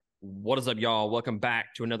What is up, y'all? Welcome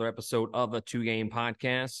back to another episode of the Two Game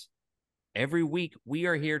Podcast. Every week, we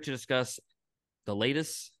are here to discuss the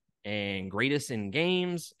latest and greatest in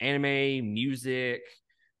games, anime, music,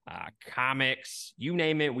 comics, you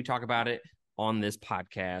name it. We talk about it on this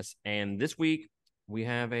podcast. And this week, we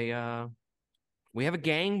have a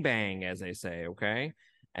gangbang, as they say. Okay,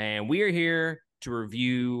 and we are here to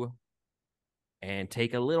review and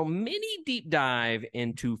take a little mini deep dive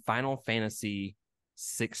into Final Fantasy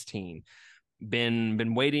 16.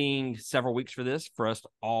 Been waiting several weeks for this, for us to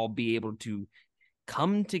all be able to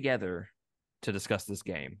come together to discuss this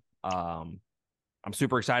game. I'm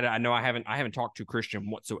super excited. I know I haven't talked to Christian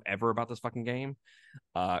whatsoever about this fucking game.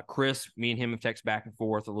 Chris, me and him have texted back and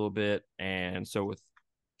forth a little bit, and so with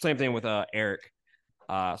same thing with Eric.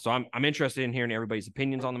 So I'm interested in hearing everybody's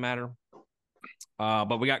opinions on the matter.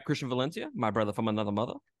 But we got Christian Valencia, my brother from another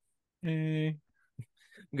mother. Hey.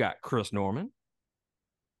 We got Chris Norman.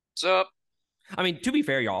 What's up? I mean, to be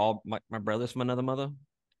fair, y'all, my brother's from another mother.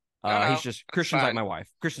 No, He's just Christian's fine. like my wife.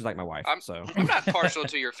 Christian's like my wife. So I'm not partial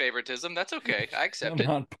to your favoritism. That's okay. I accept I'm it.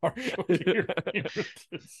 not partial to your favoritism.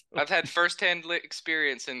 I've had firsthand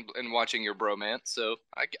experience in watching your bromance, so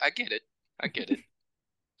I get it. I get it.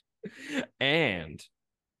 And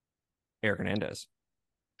Eric Hernandez.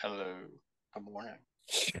 Hello. Good morning.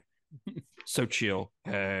 So chill.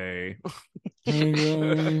 Hey.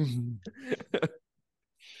 Hey,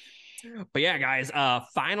 But yeah, guys,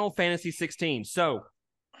 Final Fantasy 16. So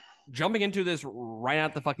jumping into this right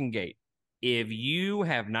out the fucking gate. If you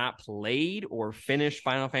have not played or finished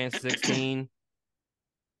Final Fantasy 16,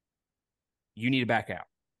 you need to back out.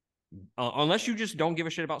 Unless you just don't give a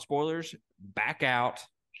shit about spoilers, back out,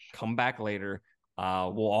 come back later.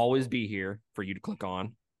 We'll always be here for you to click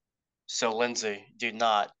on. So, Lindsay, do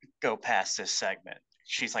not go past this segment.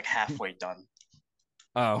 She's like halfway done.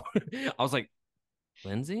 Oh, I was like,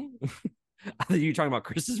 Lindsay? I thought you were talking about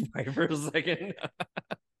Chris's wife for a second.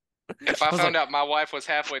 If I found out my wife was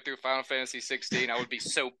halfway through Final Fantasy 16, I would be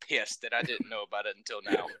so pissed that I didn't know about it until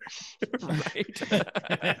now.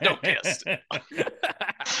 Right? No pissed.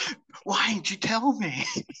 Why didn't you tell me?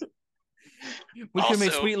 We could make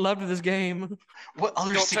Also- sweet love to this game. What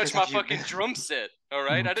other Don't secrets touch my have you- fucking drum set, all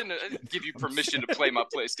right? I didn't give you permission to play my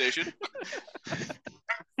PlayStation.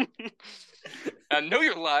 I know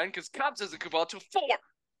you're lying because Cobbs doesn't come out till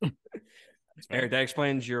 4. Eric, that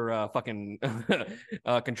explains your fucking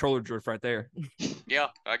controller drift right there. Yeah,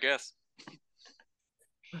 I guess.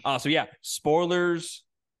 So yeah, spoilers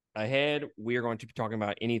ahead. We are going to be talking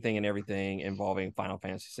about anything and everything involving Final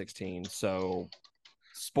Fantasy 16. So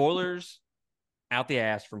spoilers out the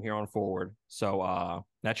ass from here on forward. So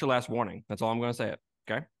that's your last warning. That's all I'm going to say it.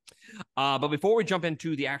 Okay. But before we jump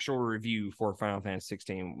into the actual review for Final Fantasy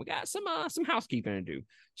 16, we got some housekeeping to do.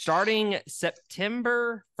 Starting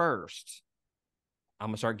September 1st, I'm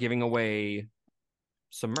gonna start giving away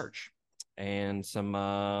some merch and some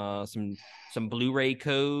Blu-ray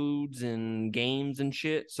codes and games and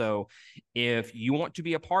shit. So if you want to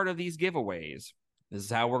be a part of these giveaways, this is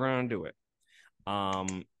how we're gonna do it. There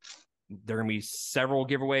are gonna be several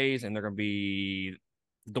giveaways, and they're gonna be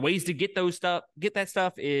the ways to get that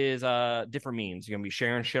stuff is different means. You're gonna be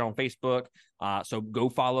sharing shit on Facebook. So go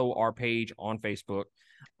follow our page on Facebook.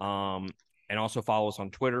 And also follow us on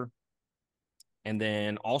Twitter. And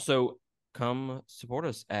then also come support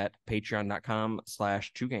us at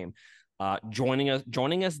patreon.com/2game.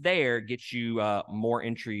 Joining us there gets you more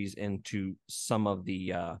entries into some of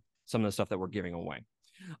the stuff that we're giving away.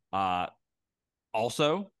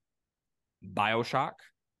 Also, BioShock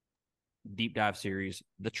Deep Dive series,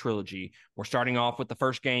 the trilogy. We're starting off with the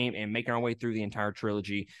first game and making our way through the entire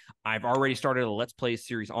trilogy. I've already started a Let's Play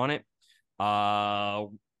series on it.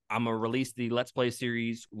 I'm going to release the Let's Play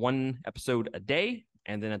series 1 episode a day.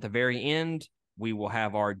 And then at the very end, we will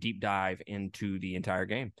have our deep dive into the entire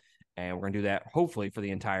game. And we're going to do that hopefully for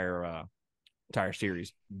the entire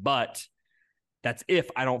series. But that's if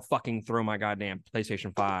I don't fucking throw my goddamn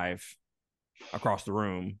PlayStation 5 across the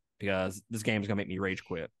room, because this game is going to make me rage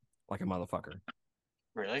quit like a motherfucker.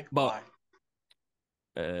 Really? But,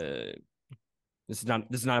 Why? This is not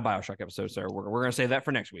a BioShock episode, sir. We're gonna save that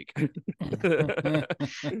for next week.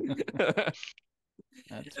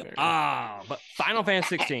 That's fair. But Final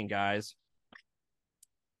Fantasy 16, guys.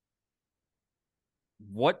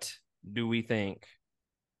 What do we think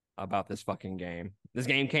about this fucking game? This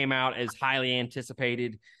game came out as highly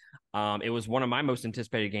anticipated. It was one of my most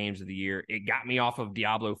anticipated games of the year. It got me off of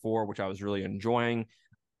Diablo 4, which I was really enjoying.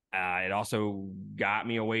 It also got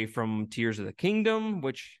me away from Tears of the Kingdom,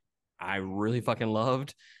 which I really fucking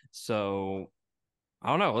loved. So I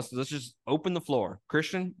don't know. Let's just open the floor.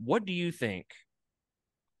 Christian, what do you think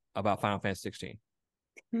about Final Fantasy 16?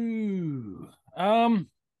 Ooh.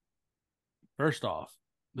 First off,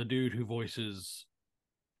 the dude who voices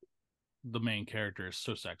the main character is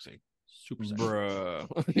so sexy. Super sexy. Bruh.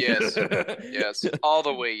 Yes. Yes, all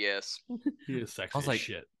the way. Yes. He is sexy I was as like,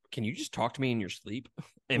 shit. can you just talk to me in your sleep?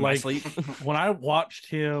 In my Like sleep? when I watched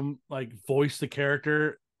him like voice the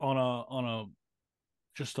character on a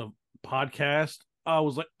just a podcast, I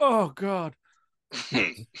was like, oh god.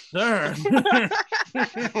 There.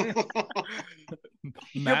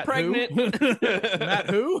 You're Matt pregnant. Who? Matt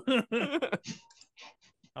who?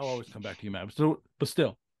 I'll always come back to you, Matt. But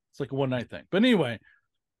still, it's like a one night thing. But anyway,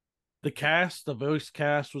 the voice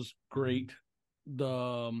cast was great.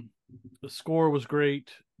 The score was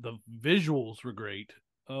great. The visuals were great.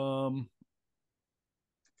 The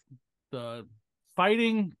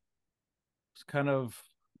fighting was kind of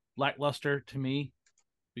lackluster to me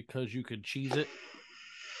because you could cheese it.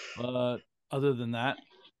 But other than that,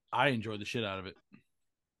 I enjoyed the shit out of it.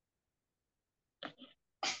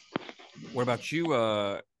 What about you,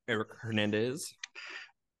 Eric Hernandez?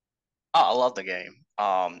 Oh, I love the game.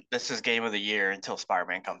 This is game of the year until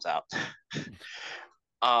Spider-Man comes out.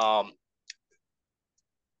 I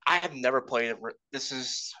have never played it. This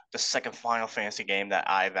is the second Final Fantasy game that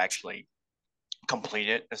I've actually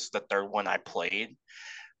completed. This is the third one I played.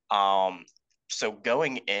 So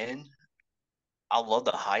going in, I love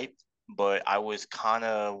the hype, but I was kind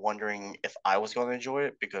of wondering if I was going to enjoy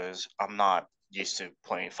it because I'm not used to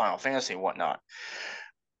playing Final Fantasy and whatnot.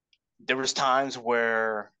 There was times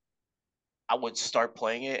where I would start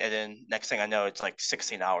playing it, and then next thing I know, it's like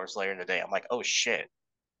 16 hours later in the day. I'm like, oh shit,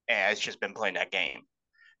 and it's just been playing that game.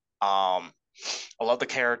 I love the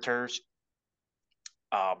characters.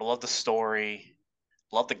 I love the story.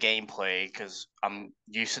 Love the gameplay because I'm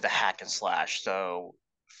used to the hack and slash. So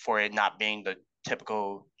for it not being the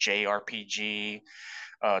typical JRPG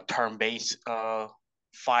turn-based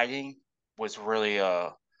fighting was really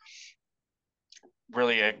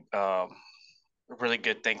really a really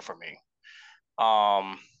good thing for me.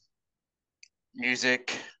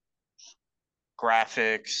 Music,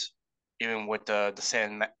 graphics, even with the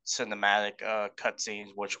cinematic cutscenes,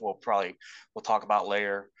 which we'll talk about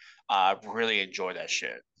later. I really enjoy that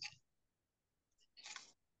shit.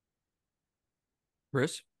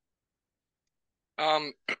 Chris?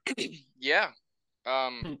 Yeah.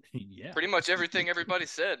 Um, Yeah. pretty much everything everybody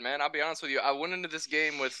said, man. I'll be honest with you. I went into this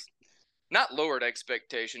game with not lowered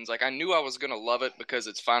expectations. Like I knew I was gonna love it because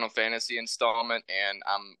it's Final Fantasy installment, and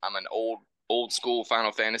I'm an old school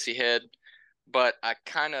Final Fantasy head. But I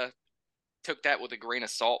kind of took that with a grain of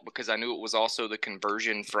salt because I knew it was also the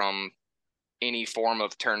conversion from any form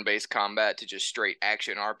of turn-based combat to just straight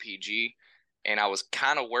action RPG, and I was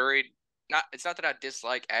kind of worried. It's not that I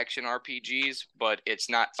dislike action RPGs, but it's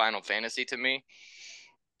not Final Fantasy to me.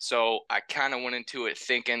 So I kind of went into it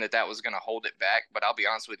thinking that was going to hold it back, but I'll be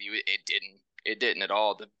honest with you, it didn't. It didn't at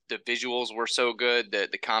all. The visuals were so good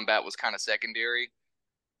that the combat was kind of secondary.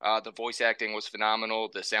 The voice acting was phenomenal.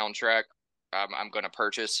 The soundtrack, I'm going to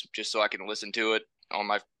purchase just so I can listen to it on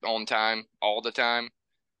my own time all the time.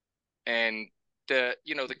 And the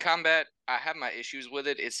combat, I have my issues with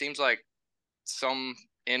it. It seems like some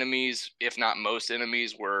enemies, if not most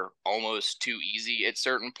enemies, were almost too easy at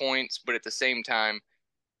certain points, but at the same time,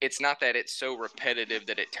 it's not that it's so repetitive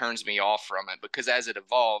that it turns me off from it, because as it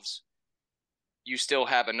evolves, you still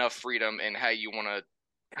have enough freedom in how you want to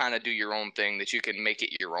kind of do your own thing that you can make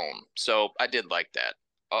it your own. So I did like that.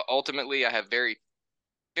 Ultimately, I have very,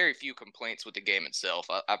 very few complaints with the game itself.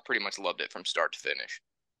 I pretty much loved it from start to finish.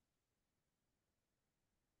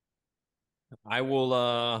 I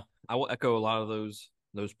will echo a lot of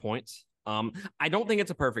those points. I don't think it's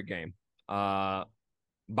a perfect game.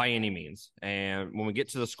 By any means. And when we get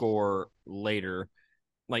to the score later,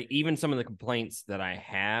 like even some of the complaints that I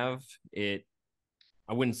have, I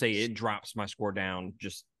wouldn't say it drops my score down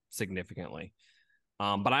just significantly.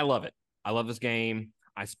 But I love it. I love this game.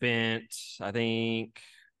 I spent, I think,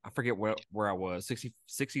 I forget where I was,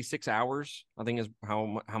 66 hours, I think is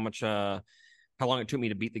how long it took me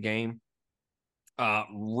to beat the game.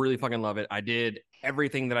 Really fucking love it. I did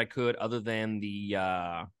everything that I could other than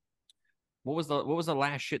the what was the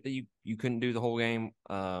last shit that you couldn't do the whole game?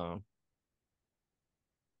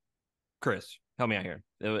 Chris, help me out here.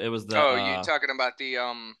 It was the you talking about the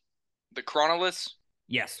Chronoliths?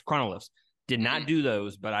 yes, Chronoliths. Did not do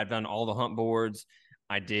those, but I've done all the hunt boards.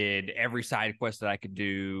 I did every side quest that I could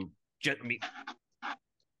do.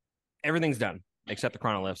 Everything's done except the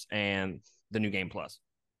Chronoliths and the new game plus.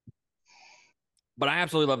 But I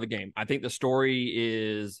absolutely love the game. I think the story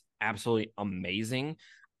is absolutely amazing.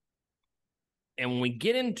 And when we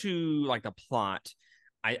get into like the plot,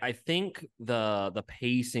 I think the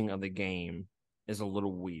pacing of the game is a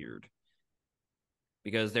little weird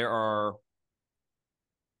because the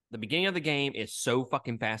beginning of the game is so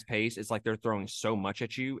fucking fast paced. It's like they're throwing so much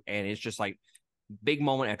at you, and it's just like big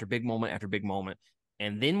moment after big moment after big moment.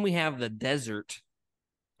 And then we have the desert,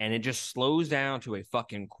 and it just slows down to a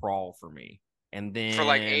fucking crawl for me. And then for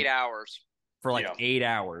like 8 hours. For like 8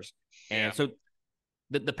 hours. And so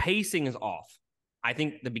the pacing is off. I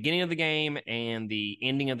think the beginning of the game and the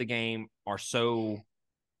ending of the game are so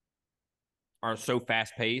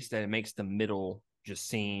fast paced that it makes the middle just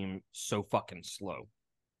seem so fucking slow.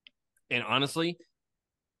 And honestly,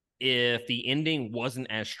 if the ending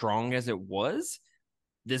wasn't as strong as it was,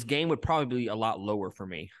 this game would probably be a lot lower for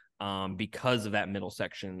me because of that middle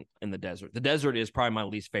section in the desert. The desert is probably my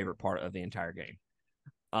least favorite part of the entire game.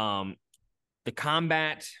 The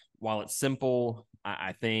combat, while it's simple,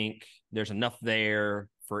 I think there's enough there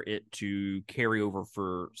for it to carry over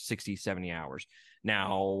for 60, 70 hours.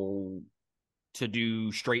 Now, to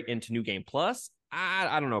do straight into New Game Plus,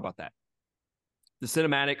 I don't know about that. The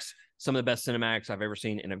cinematics, some of the best cinematics I've ever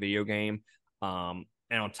seen in a video game. And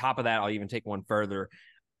on top of that, I'll even take one further.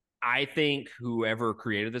 I think whoever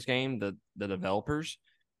created this game, the developers,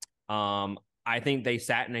 I think they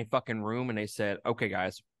sat in a fucking room and they said, okay,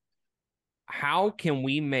 guys, how can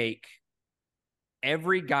we make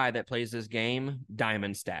every guy that plays this game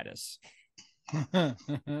diamond status?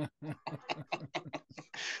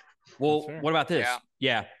 Well, what about this?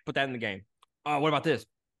 Yeah, put that in the game. What about this?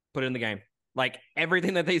 Put it in the game. Like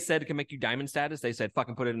everything that they said can make you diamond status, they said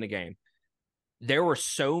fucking put it in the game. There were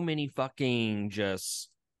so many fucking just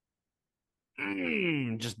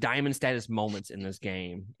diamond status moments in this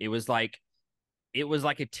game. It was like a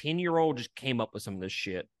 10-year-old just came up with some of this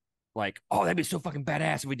shit. Like, oh, that'd be so fucking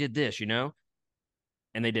badass if we did this, you know?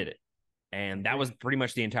 And they did it. And that was pretty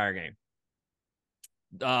much the entire game.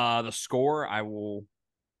 The score, I will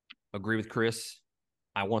agree with Chris.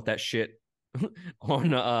 I want that shit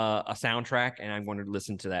on a soundtrack, and I'm going to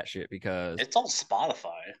listen to that shit because it's on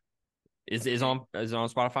Spotify. Is it on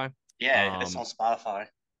Spotify? Yeah, it's on Spotify.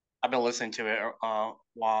 I've been listening to it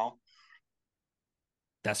while.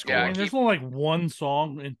 That's cool. Yeah, I mean, there's only like one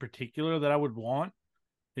song in particular that I would want.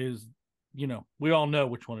 Is, you know, we all know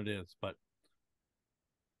which one it is, but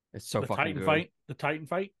it's so fucking Titan good. The Titan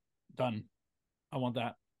fight, done. I want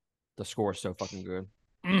that. The score is so fucking good.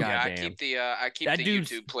 Yeah, I keep the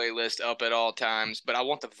YouTube playlist up at all times, but I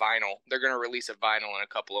want the vinyl. They're gonna release a vinyl in a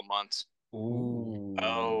couple of months. Ooh.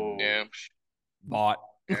 Oh. Yeah. Bought.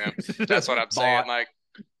 Yeah. That's what I'm saying. Like,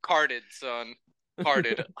 carded, son.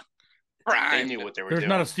 Carded. They knew what they were doing.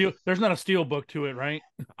 There's not a steel book to it, right?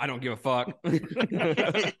 I don't give a fuck. The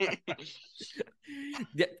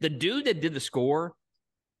dude that did the score,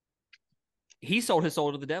 he sold his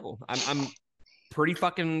soul to the devil. I'm pretty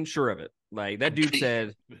fucking sure of it. Like, that dude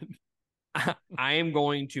said, I am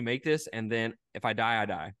going to make this, and then if I die, I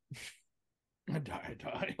die. I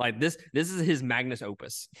die. Like, this is his magnus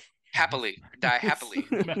opus. Happily. Die happily.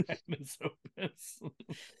 Magnus opus.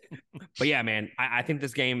 But yeah, man, I think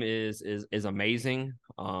this game is amazing.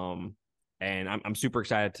 And I'm super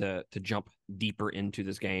excited to jump deeper into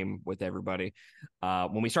this game with everybody.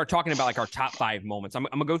 When we start talking about like our top 5 moments, I'm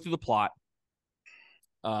gonna go through the plot.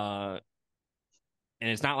 And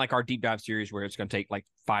it's not like our deep dive series where it's going to take like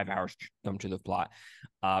 5 hours to come to the plot.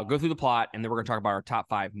 Go through the plot, and then we're going to talk about our top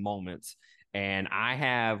 5 moments. And I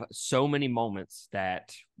have so many moments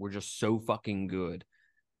that were just so fucking good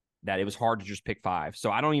that it was hard to just pick 5.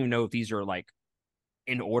 So I don't even know if these are like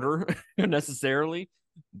in order necessarily,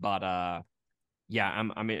 but yeah,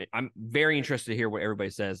 I'm very interested to hear what everybody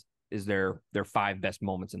says is their 5 best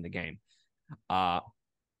moments in the game. It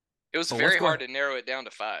was very hard to narrow it down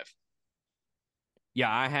to 5. Yeah,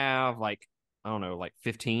 I have like, I don't know, like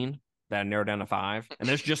 15 that I narrowed down to 5. And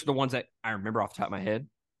there's just the ones that I remember off the top of my head.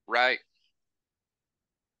 Right.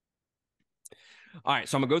 All right,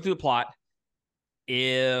 so I'm going to go through the plot.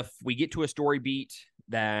 If we get to a story beat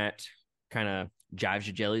that kind of jives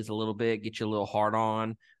your jellies a little bit, get you a little hard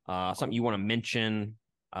on, something you want to mention,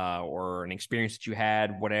 or an experience that you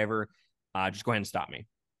had, whatever, just go ahead and stop me.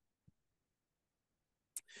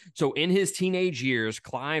 So in his teenage years,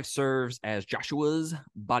 Clive serves as Joshua's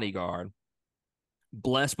bodyguard,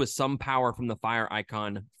 blessed with some power from the fire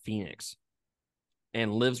icon Phoenix,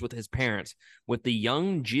 and lives with his parents, with the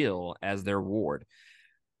young Jill as their ward.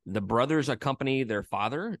 The brothers accompany their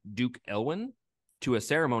father, Duke Elwyn, to a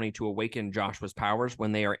ceremony to awaken Joshua's powers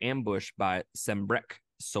when they are ambushed by Sembrek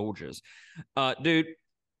soldiers. Dude,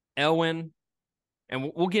 Elwyn, and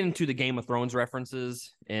we'll get into the Game of Thrones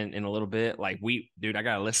references in a little bit. Like, I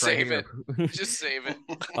got a list right here. Just save it.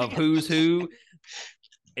 Of who's who.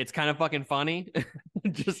 It's kind of fucking funny.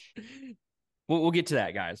 Just we'll get to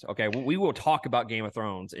that, guys. Okay, we will talk about Game of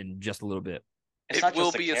Thrones in just a little bit. It's It not will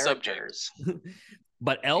just the be a subject. characters.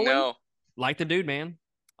 But Elwin No, liked the dude, man.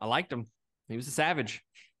 I liked him. He was a savage.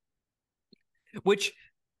 Which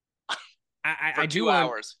I for do 2 want.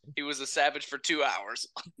 hours. He was a savage for 2 hours.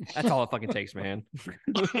 That's all it fucking takes, man.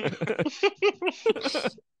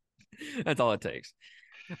 That's all it takes.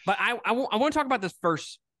 But I want to talk about this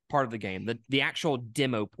first part of the game, the actual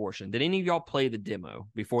demo portion. Did any of y'all play the demo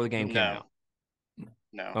before the game came No. out?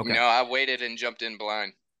 No. Okay. No, I waited and jumped in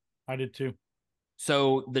blind. I did too.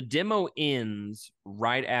 So the demo ends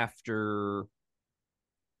right after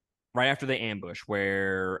the ambush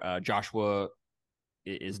where Joshua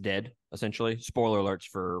is dead, essentially. Spoiler alerts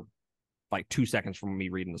for like 2 seconds from me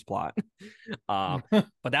reading this plot. But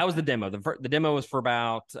that was the demo. The demo was for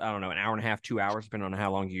about, I don't know, an hour and a half, 2 hours, depending on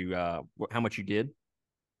how long how much you did.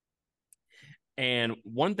 And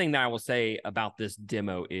one thing that I will say about this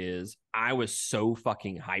demo is I was so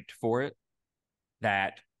fucking hyped for it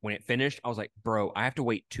that when it finished, I was like, bro, I have to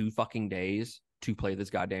wait 2 fucking days to play this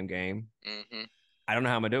goddamn game. Mm-hmm. I don't know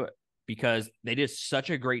how I'm gonna do it because they did such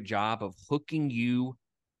a great job of hooking you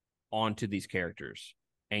onto these characters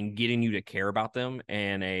and getting you to care about them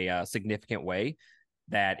in a significant way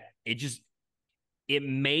that it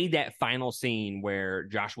made that final scene where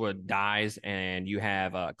Joshua dies and you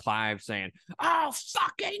have Clive saying, "I'll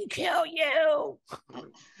fucking kill you."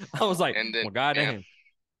 I was like, And then- well, goddamn,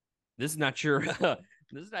 this is not your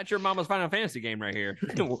this is not your mama's Final Fantasy game right here.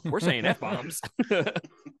 We're saying F-bombs.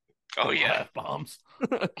 Oh yeah. F-bombs.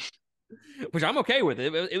 Which I'm okay with.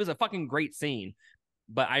 It was a fucking great scene.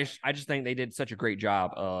 But I just think they did such a great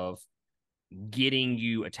job of getting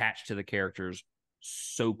you attached to the characters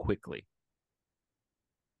so quickly.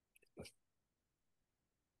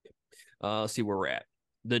 Let's see where we're at.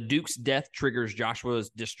 The Duke's death triggers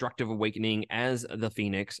Joshua's destructive awakening as the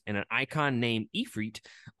Phoenix, and an icon named Ifrit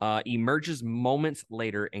emerges moments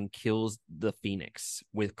later and kills the Phoenix,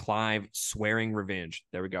 with Clive swearing revenge.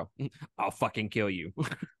 There we go. I'll fucking kill you.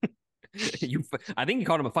 I think you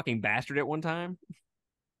called him a fucking bastard at one time.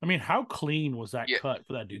 I mean, how clean was that Yeah. cut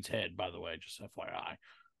for that dude's head, by the way? Just FYI.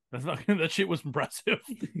 That shit was impressive.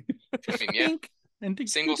 I mean, yeah. And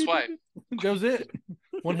Single swipe. That was it.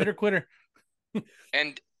 One hitter quitter.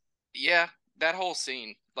 And yeah, that whole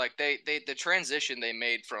scene, like the transition they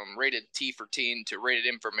made from rated T for teen to rated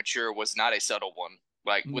M for mature was not a subtle one.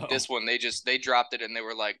 Like with No. this one, they dropped it and they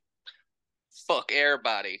were like, "Fuck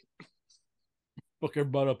everybody." Fuck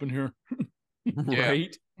everybody up in here. Yeah.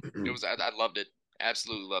 Right? It was. I loved it.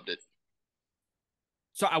 Absolutely loved it.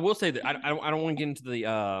 So I will say that I don't want to get into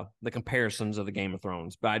the comparisons of the Game of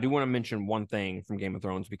Thrones, but I do want to mention one thing from Game of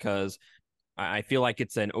Thrones because I feel like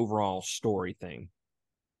it's an overall story thing.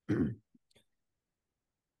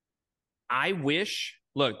 I wish.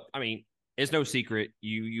 Look, I mean, it's no secret.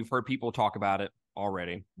 You've heard people talk about it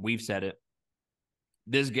already. We've said it.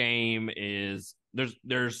 This game is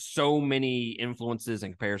there's so many influences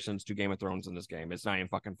and comparisons to Game of Thrones in this game. It's not even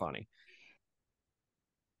fucking funny.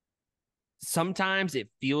 Sometimes it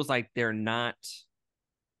feels like they're not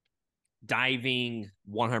diving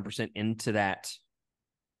 100% into that,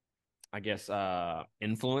 I guess,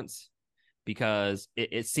 influence, because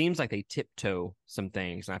it seems like they tiptoe some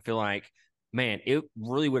things. And I feel like, man, it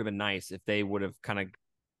really would have been nice if they would have kind of,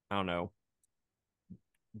 I don't know,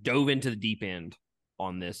 dove into the deep end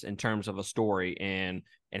on this in terms of a story and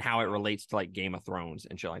how it relates to like Game of Thrones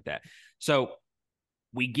and shit like that. So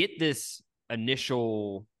we get this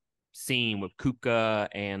initial scene with Kupka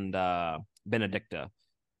and Benedicta,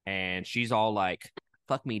 and she's all like,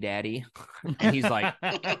 "Fuck me, daddy," and he's like,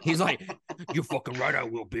 "You fucking right, I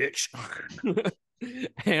will, bitch."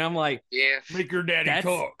 And I'm like, Yeah. Make your daddy That's-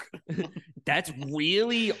 talk. that's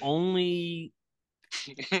really only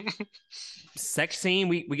sex scene.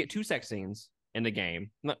 We get 2 sex scenes in the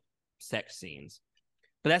game, not sex scenes,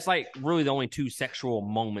 but that's like really the only 2 sexual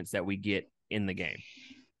moments that we get in the game.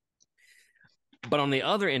 But on the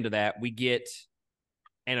other end of that, we get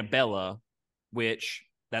Annabella, which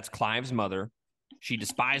that's Clive's mother. She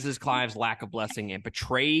despises Clive's lack of blessing and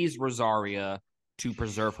betrays Rosaria to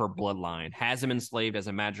preserve her bloodline, has him enslaved as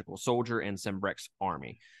a magical soldier in Sembrek's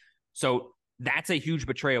army. So that's a huge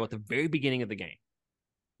betrayal at the very beginning of the game,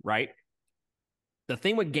 right? The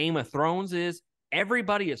thing with Game of Thrones is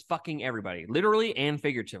everybody is fucking everybody, literally and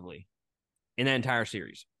figuratively, in that entire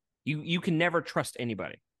series. You can never trust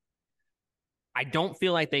anybody. I don't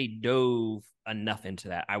feel like they dove enough into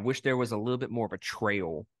that. I wish there was a little bit more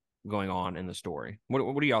betrayal going on in the story.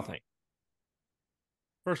 What do y'all think?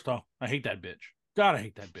 First off, I hate that bitch. God, I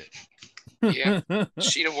hate that bitch. Yeah.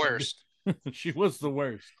 She the worst. She was the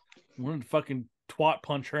worst. I wanted to fucking twat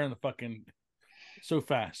punch her in the fucking so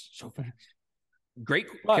fast. Great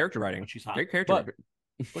But- character writing. but she's hot. Great character writing.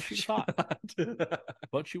 But she was hot.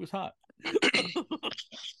 But she was hot.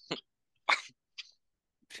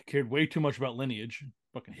 She cared way too much about lineage.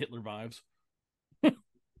 Fucking Hitler vibes.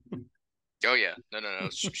 Oh yeah, no,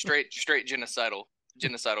 straight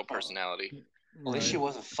genocidal personality. At least she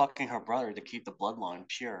wasn't fucking her brother to keep the bloodline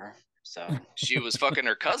pure. So She was fucking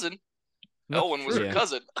her cousin. That's Owen was true. her Yeah.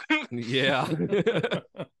 cousin. Yeah.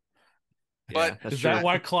 But that's Is true. that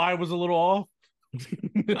why Clive was a little off?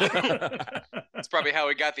 That's probably how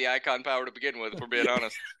he got the icon power to begin with, if we're being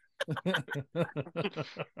honest.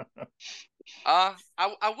 I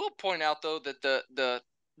will point out though that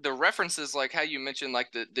the references, like how you mentioned,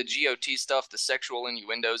 like the GOT stuff, the sexual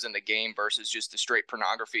innuendos in the game versus just the straight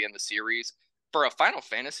pornography in the series. For a Final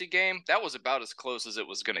Fantasy game, that was about as close as it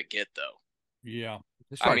was gonna get, though. Yeah.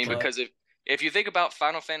 That's I right, mean, Chuck. because if you think about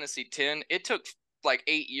Final Fantasy X, it took like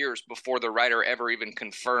 8 years before the writer ever even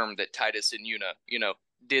confirmed that Titus and Yuna,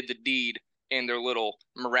 did the deed in their little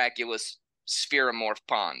miraculous spheromorph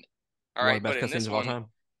pond. All One right, of the best but in cutscenes this of all one, time.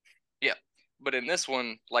 but in this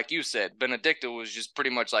one, like you said, Benedicta was just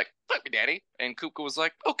pretty much like, "Fuck me, daddy," and Kupka was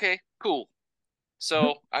like, "Okay, cool."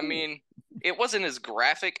 So I mean, it wasn't as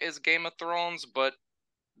graphic as Game of Thrones, but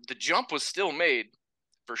the jump was still made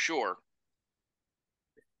for sure.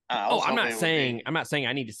 I was I'm hoping not it would saying be- I'm not saying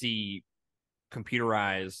I need to see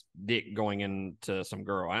computerized dick going into some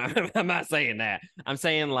girl. I'm not saying that. I'm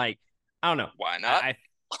saying like I don't know. Why not?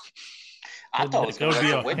 I thought it was It going would to be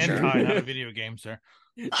be a The Witcher. hentai, not a video game, sir.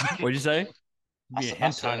 What'd you say? It'd be a I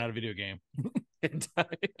hentai, said- not a video game.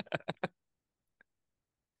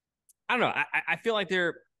 I don't know. I feel like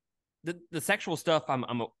the sexual stuff.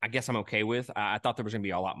 I guess I'm okay with. I thought there was gonna be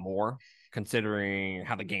a lot more considering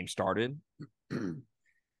how the game started.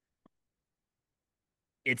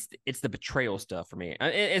 It's the betrayal stuff for me.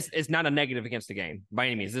 It's not a negative against the game by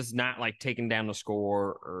any means. This is not like taking down the score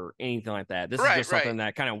or anything like that. This is Right, just something right. that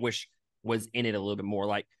I kind of wish was in it a little bit more.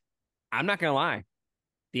 Like I'm not gonna lie,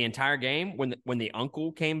 the entire game when the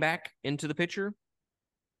uncle came back into the picture,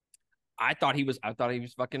 I thought he was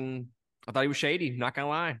shady. Not gonna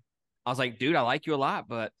lie, I was like, dude, I like you a lot,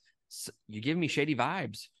 but you give me shady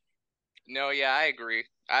vibes. No, yeah, I agree.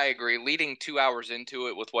 Leading 2 hours into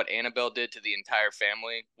it with what Annabelle did to the entire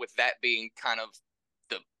family, with that being kind of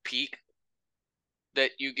the peak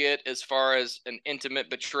that you get as far as an intimate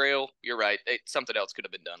betrayal, you're right. Something else could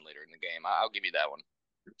have been done later in the game. I'll give you that one.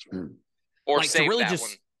 Or Like, to save really that just-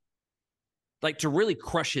 one. Like to really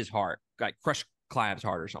crush his heart, like crush Clive's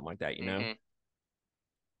heart or something like that, you know. Mhm.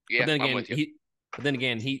 Yeah, But then I'm again, with you. he's been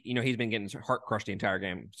getting his heart crushed the entire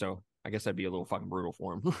game. So I guess that'd be a little fucking brutal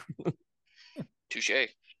for him. Touche.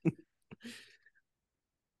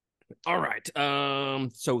 All right.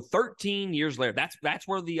 So 13 years later, that's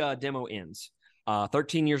where the demo ends.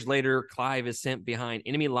 13 years later, Clive is sent behind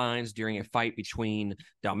enemy lines during a fight between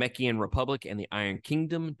Dhalmekian Republic and the Iron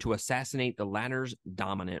Kingdom to assassinate the latter's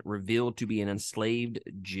dominant, revealed to be an enslaved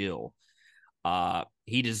Jill.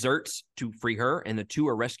 He deserts to free her, and the two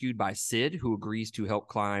are rescued by Cid, who agrees to help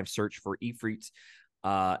Clive search for Ifrit's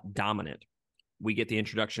dominant. We get the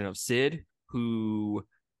introduction of Cid, who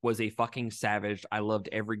was a fucking savage. I loved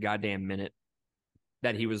every goddamn minute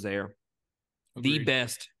that he was there. Agreed.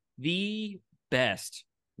 The best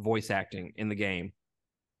voice acting in the game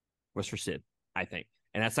was for Cid, I think.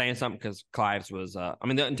 And that's saying something because Clive's was the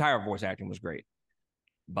entire voice acting was great.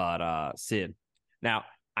 But Cid. Now,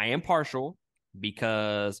 I am partial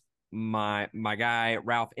because my guy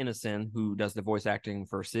Ralph Ineson, who does the voice acting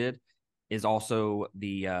for Cid, is also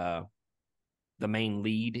the main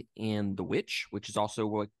lead in The Witch, which is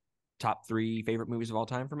also top 3 favorite movies of all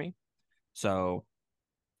time for me. So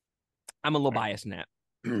I'm a little biased in that.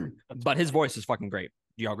 But his voice is fucking great.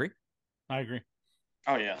 Do y'all agree? I agree.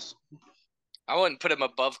 Oh yes. I wouldn't put him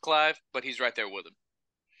above Clive, but he's right there with him.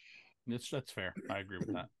 That's fair. I agree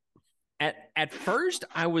with that. At first,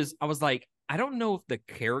 I was like, I don't know if the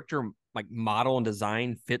character like model and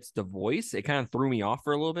design fits the voice. It kind of threw me off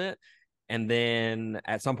for a little bit. And then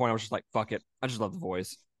at some point, I was just like, fuck it. I just love the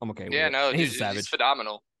voice. I'm okay with Yeah, it. no, And dude, he's a savage. he's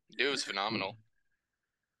phenomenal. Dude was phenomenal.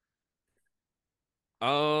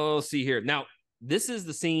 Oh, see here. Now, this is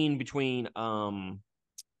the scene between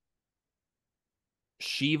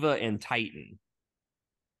Shiva and Titan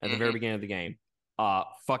at the very beginning of the game.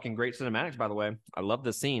 Fucking great cinematics, by the way. I love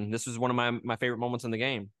this scene. This is one of my favorite moments in the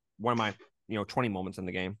game. One of my 20 moments in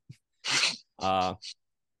the game. I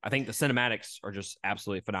think the cinematics are just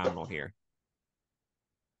absolutely phenomenal here.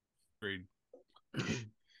 Agreed.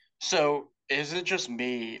 So is it just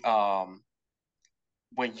me?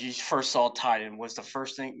 when you first saw Titan was the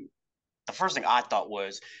first thing I thought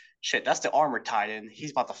was, shit, that's the armored Titan.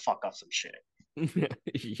 He's about to fuck up some shit.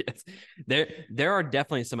 Yes, there are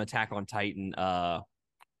definitely some Attack on Titan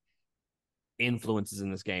influences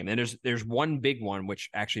in this game, and there's one big one which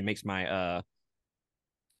actually makes my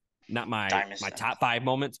not my top 5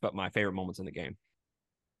 moments, but my favorite moments in the game.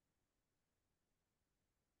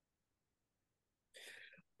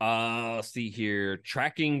 Let's see here.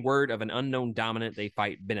 Tracking word of an unknown dominant, they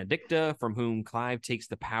fight Benedicta, from whom Clive takes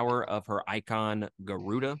the power of her icon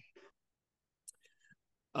Garuda.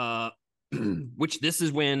 Which this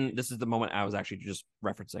is the moment I was actually just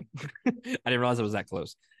referencing. I didn't realize it was that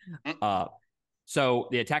close. So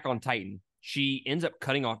the Attack on Titan, she ends up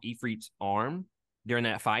cutting off Ifrit's arm during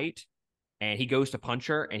that fight, and he goes to punch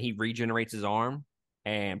her, and he regenerates his arm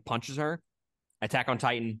and punches her. Attack on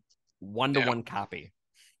Titan, 1-to-1 copy.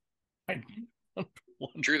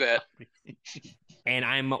 True that. And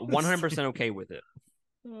I'm 100% okay with it.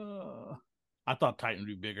 I thought Titan would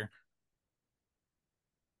be bigger.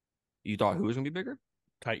 You thought who was going to be bigger?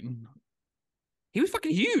 Titan. He was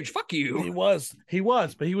fucking huge. Fuck you. He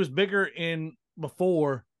was, but he was bigger in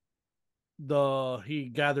before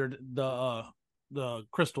he gathered the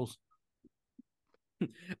crystals.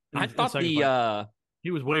 I thought he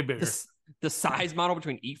was way bigger. The size model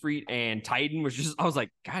between Ifrit and Titan was just, I was like,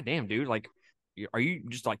 God damn, dude. Like, are you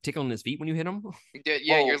just like tickling his feet when you hit him? Yeah,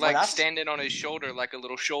 well, you're like standing on his shoulder like a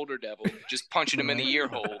little shoulder devil, just punching him in the ear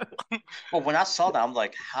hole. Well, when I saw that, I'm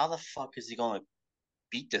like, how the fuck is he going to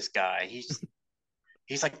beat this guy?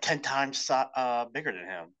 He's like 10 times bigger than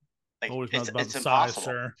him. Like, it's not about the size,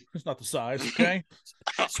 sir. It's not the size, okay?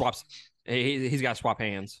 Swaps. He's got to swap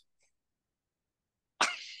hands.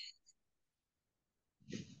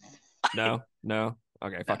 No.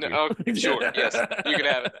 Okay, fuck you. Oh, sure. Yes, you can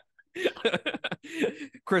have it.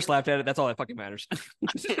 Chris laughed at it. That's all that fucking matters.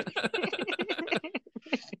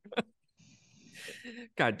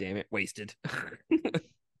 God damn it, wasted.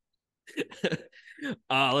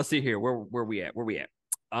 Let's see here. Where we at?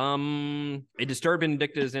 A disturbed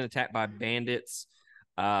Benedicta is then attacked by bandits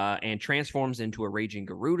and transforms into a raging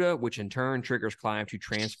Garuda, which in turn triggers Clive to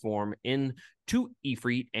transform into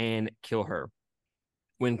Ifrit and kill her.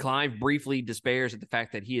 When Clive briefly despairs at the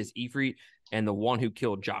fact that he is Ifrit and the one who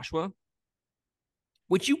killed Joshua,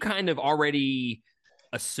 which you kind of already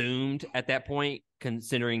assumed at that point,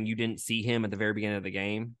 considering you didn't see him at the very beginning of the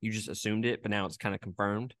game. You just assumed it, but now it's kind of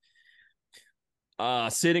confirmed.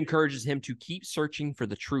 Sid encourages him to keep searching for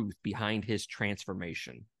the truth behind his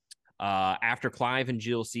transformation. After Clive and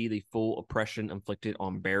Jill see the full oppression inflicted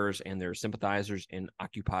on bearers and their sympathizers in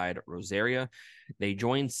occupied Rosaria, they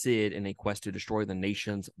join Sid in a quest to destroy the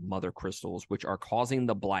nation's mother crystals, which are causing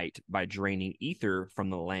the blight by draining ether from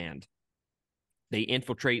the land. They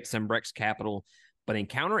infiltrate Sembrek's capital, but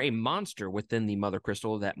encounter a monster within the mother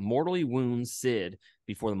crystal that mortally wounds Sid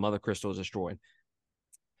before the mother crystal is destroyed.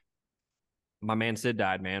 My man Sid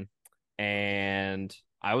died, man, and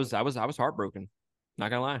I was heartbroken. Not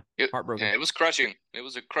gonna lie, heartbroken. Yeah, it was crushing. It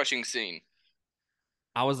was a crushing scene.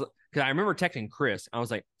 Because I remember texting Chris. I was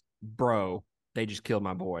like, "Bro, they just killed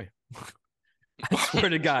my boy." I swear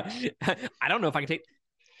to God, I don't know if I can take.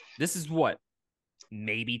 This is what,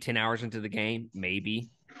 maybe 10 hours into the game, maybe.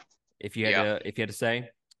 If you had to say,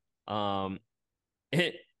 if I'm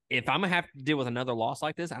gonna have to deal with another loss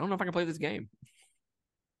like this, I don't know if I can play this game.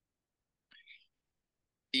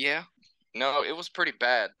 Yeah. No, it was pretty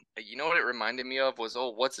bad. You know what it reminded me of was,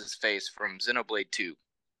 what's his face from Xenoblade 2?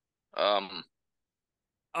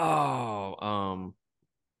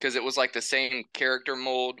 Because it was like the same character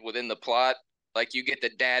mold within the plot. Like, you get the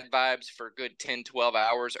dad vibes for a good 10, 12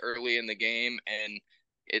 hours early in the game, and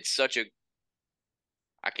it's such a...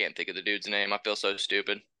 I can't think of the dude's name. I feel so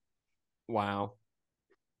stupid. Wow.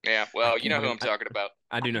 Yeah, well, you know who I'm talking about.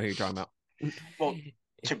 I do know who you're talking about. Well,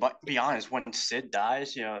 to be honest, when Sid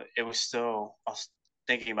dies, it was still, I was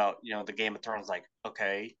thinking about, the Game of Thrones, like,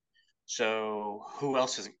 okay, so who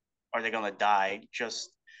else are they going to die?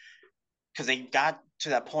 Just because they got to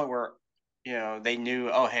that point where, they knew,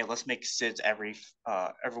 oh, hey, let's make Sid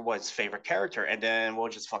everyone's favorite character, and then we'll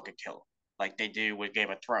just fucking kill him, like they do with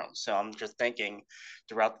Game of Thrones. So I'm just thinking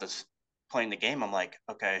throughout this playing the game, I'm like,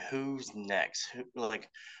 okay, who's next?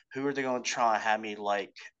 Who are they going to try and have me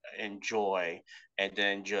like enjoy, and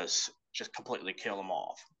then just completely kill them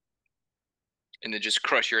off, and then just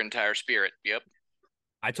crush your entire spirit? Yep.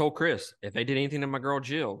 I told Chris, if they did anything to my girl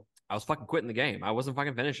Jill, I was fucking quitting the game. I wasn't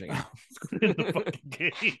fucking finishing it. The fucking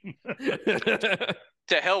game.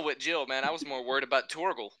 To hell with Jill, man. I was more worried about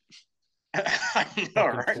Torgal. I know,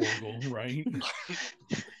 right? Torgal, right?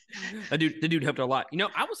 The dude helped her a lot.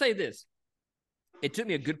 I will say this. it took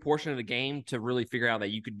me a good portion of the game to really figure out that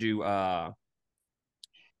you could do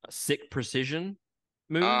sick precision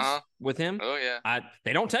moves with him. Oh yeah.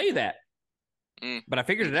 They don't tell you that. Mm. But I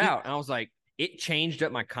figured it out. And I was like, it changed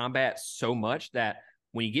up my combat so much that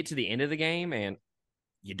when you get to the end of the game and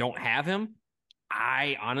you don't have him,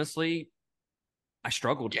 I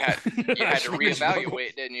struggled. You had to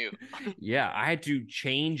reevaluate, didn't you? Yeah, I had to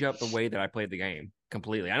change up the way that I played the game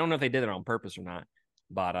completely. I don't know if they did it on purpose or not,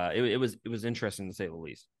 but it was interesting to say the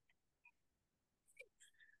least.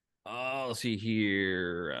 Let's see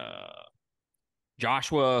here.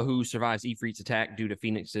 Joshua, who survives Ifrit's attack due to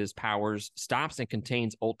Phoenix's powers, stops and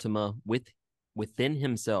contains Ultima within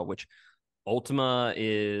himself, which Ultima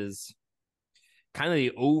is kind of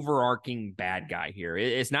the overarching bad guy here.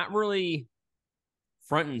 It's not really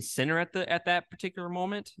front and center at that particular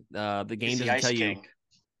moment. The game doesn't tell you.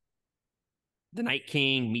 The Night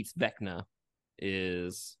King meets Vecna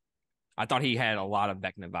is. I thought he had a lot of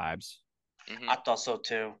Vecna vibes. Mm-hmm. I thought so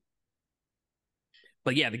too.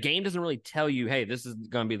 But yeah, the game doesn't really tell you, hey, this is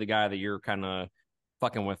going to be the guy that you're kind of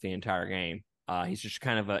fucking with the entire game. He's just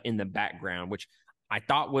kind of in the background, which I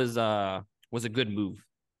thought was a good move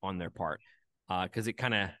on their part, because it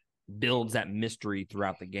kind of builds that mystery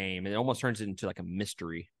throughout the game. It almost turns it into like a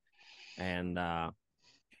mystery, and I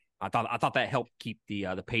thought that helped keep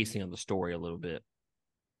the pacing of the story a little bit.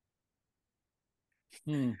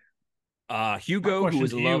 Hugo, who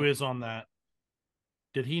is is on that.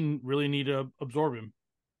 Did he really need to absorb him?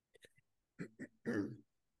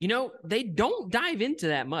 You know, they don't dive into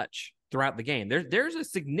that much throughout the game. There's a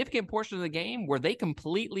significant portion of the game where they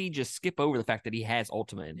completely just skip over the fact that he has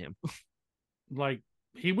Ultima in him. Like,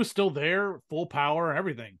 he was still there, full power,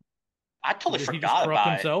 everything. I totally forgot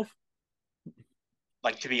about himself.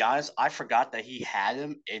 Like, to be honest, I forgot that he had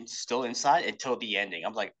him still inside until the ending.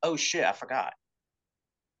 I'm like, oh shit, I forgot.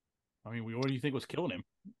 I mean, what do you think was killing him?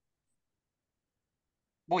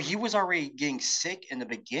 Well, he was already getting sick in the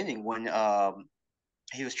beginning when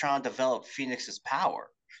he was trying to develop Phoenix's power.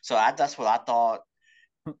 So that's what I thought.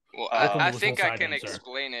 Well, I think I can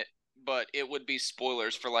explain it, but it would be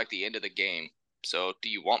spoilers for like the end of the game. So do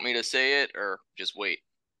you want me to say it or just wait?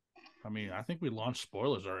 I mean, I think we launched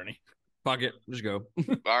spoilers already. Fuck it. Just go.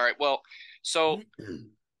 All right. Well, so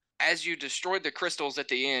as you destroyed the crystals at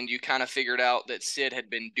the end, you kind of figured out that Cid had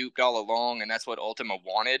been duped all along, and that's what Ultima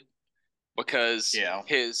wanted. Because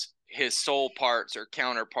his soul parts or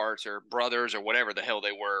counterparts or brothers or whatever the hell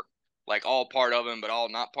they were, like all part of him but all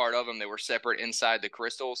not part of him, they were separate inside the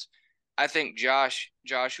crystals. I think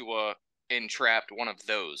Joshua entrapped one of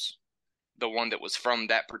those, the one that was from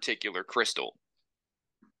that particular crystal.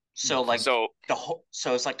 So it's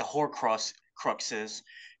like the Horcruxes.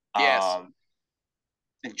 Yes.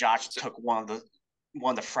 And Josh took one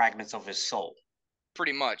of the fragments of his soul.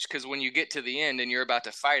 Pretty much, because when you get to the end and you're about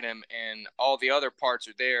to fight him and all the other parts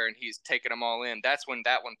are there and he's taking them all in, that's when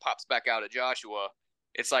that one pops back out of Joshua.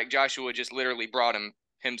 It's like Joshua just literally brought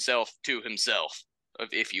himself to himself,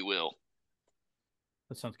 if you will.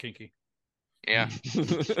 That sounds kinky. Yeah.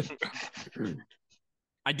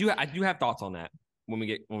 I do have thoughts on that when we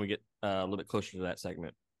get a little bit closer to that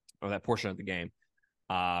segment or that portion of the game,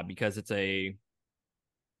 because it's a.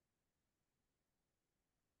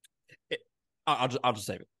 I'll just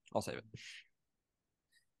save it. I'll save it.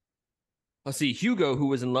 Let's see. Hugo, who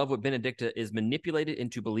was in love with Benedicta, is manipulated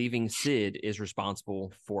into believing Cid is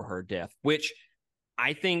responsible for her death, which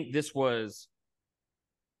I think this was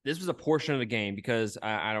a portion of the game, because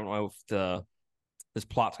I don't know if this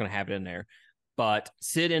plot's going to have it in there, but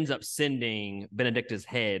Cid ends up sending Benedicta's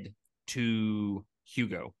head to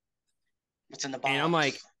Hugo. What's in the box? And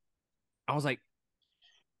I was like,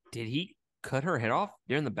 did he cut her head off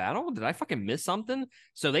during the battle? Did I fucking miss something?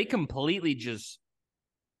 So they completely just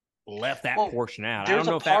left that portion out. I don't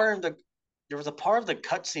know if there was a part of the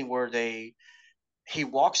cutscene where he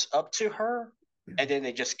walks up to her and then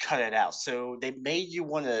they just cut it out. So they made you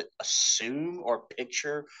want to assume or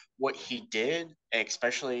picture what he did, and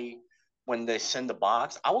especially when they send the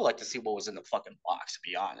box. I would like to see what was in the fucking box, to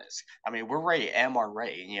be honest. I mean, we're rated MR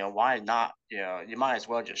rated. You know, why not? You know, you might as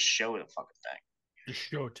well just show the fucking thing. Just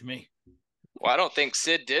show it to me. Well, I don't think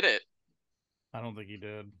Cid did it. I don't think he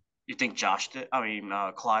did. You think Josh did? I mean,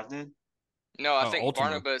 Clive did? No, I think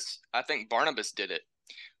Barnabas. I think Barnabas did it,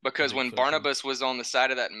 because when Barnabas was on the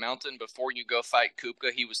side of that mountain before you go fight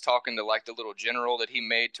Kupka, he was talking to like the little general that he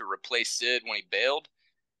made to replace Cid when he bailed,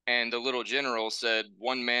 and the little general said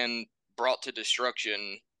one man brought to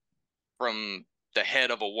destruction from the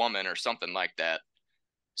head of a woman or something like that.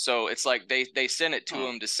 So it's like they sent it to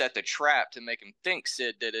him to set the trap to make him think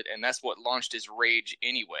Cid did it, and that's what launched his rage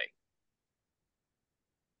anyway.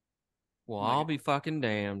 Well, I'll be fucking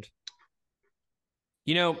damned.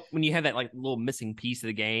 You know, when you have that like little missing piece of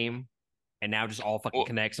the game and now just all fucking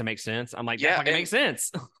connects and makes sense, I'm like, that fucking makes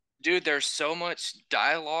sense. Dude, there's so much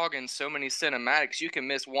dialogue and so many cinematics. You can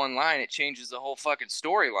miss one line, it changes the whole fucking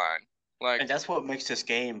storyline. And that's what makes this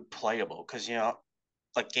game playable. Because,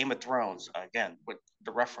 like Game of Thrones, again, with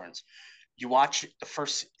the reference, you watch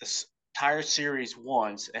this entire series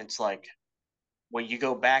once, and it's like, when you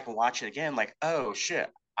go back and watch it again, like, oh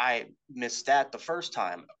shit, I missed that the first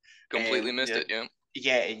time. Completely missed it, yeah.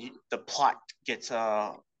 Yeah, the plot gets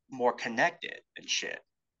more connected and shit.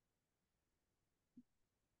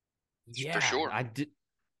 Yeah, for sure. I did.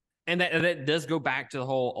 And that does go back to the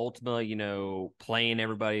whole Ultima, playing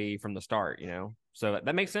everybody from the start, So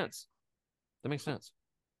that makes sense. That makes sense.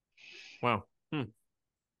 Wow.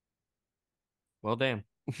 Well, damn.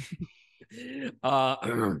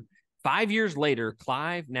 5 years later,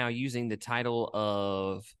 Clive, now using the title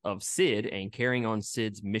of Cid and carrying on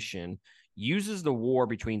Cid's mission, uses the war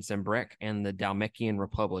between Sanbreque and the Dhalmekian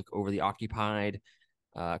Republic over the occupied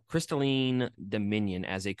crystalline dominion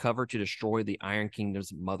as a cover to destroy the Iron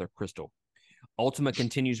Kingdom's mother crystal. Ultima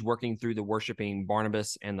continues working through the worshipping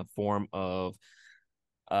Barnabas and the form of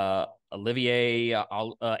Olivier,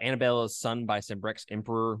 Annabella's son by Sanbreque's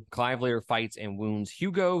emperor. Clive later fights and wounds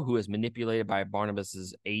Hugo, who is manipulated by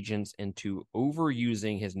Barnabas's agents into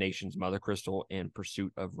overusing his nation's mother crystal in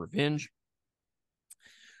pursuit of revenge.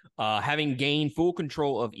 Having gained full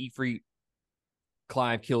control of Ifrit,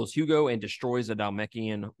 Clive kills Hugo and destroys the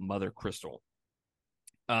Dhalmekian mother crystal.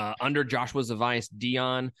 Under Joshua's advice,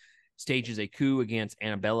 Dion stages a coup against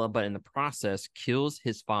Annabella, but in the process kills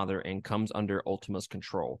his father and comes under Ultima's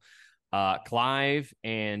control. Clive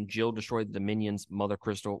and Jill destroy the Dominion's mother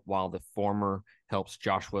crystal, while the former helps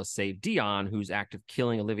Joshua save Dion, whose act of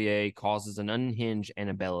killing Olivier causes an unhinged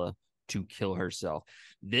Annabella to kill herself.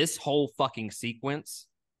 This whole fucking sequence,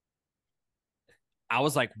 I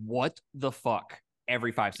was like, what the fuck?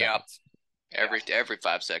 Every 5 seconds. Every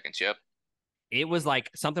 5 seconds, yep. It was like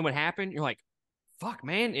something would happen. You're like, fuck,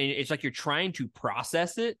 man. And it's like you're trying to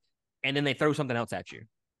process it, and then they throw something else at you.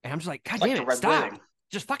 And I'm just like, God damn it, stop.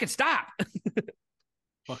 Just fucking stop.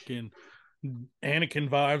 Fucking Anakin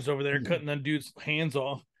vibes over there, cutting that dude's hands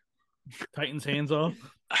off. Titan's hands off.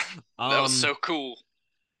 That was so cool.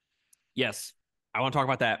 Yes. I want to talk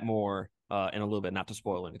about that more in a little bit, not to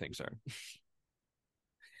spoil anything, sir.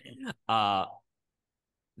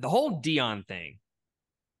 The whole Dion thing.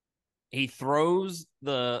 He throws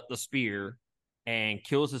the spear and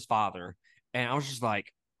kills his father. And I was just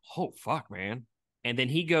like, oh, fuck, man. And then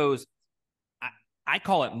he goes, I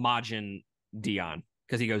call it Majin Dion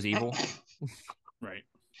because he goes evil. Right.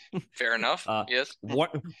 Fair enough. Yes.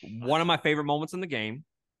 One of my favorite moments in the game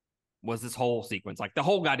was this whole sequence, like the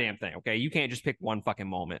whole goddamn thing. Okay. You can't just pick one fucking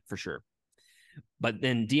moment for sure. But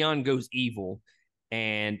then Dion goes evil.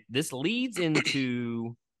 And this leads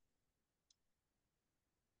into...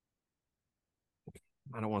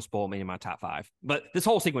 I don't want to spoil many of my top 5, but this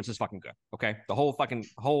whole sequence is fucking good. Okay, the whole fucking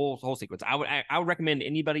whole sequence. I would recommend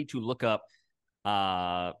anybody to look up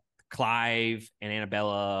Clive and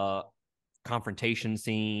Annabella confrontation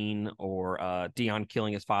scene or Dion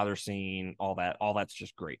killing his father scene. All that's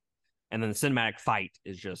just great. And then the cinematic fight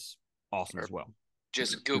is just awesome as well.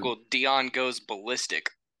 Just Google Dion goes ballistic.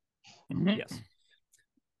 Yes.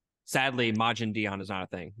 Sadly, Majin Dion is not a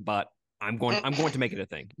thing, but I'm going to make it a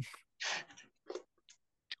thing.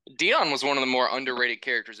 Dion was one of the more underrated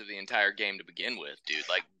characters of the entire game to begin with, dude.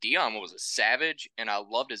 Like, Dion was a savage, and I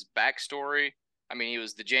loved his backstory. I mean, he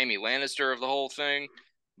was the Jaime Lannister of the whole thing,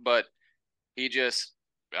 but he just,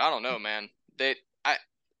 I don't know, man.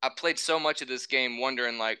 I played so much of this game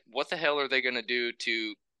wondering, like, what the hell are they going to do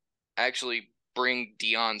to actually bring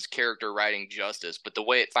Dion's character writing justice? But the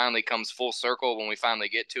way it finally comes full circle when we finally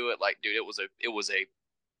get to it, like, dude, it was a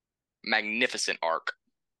magnificent arc.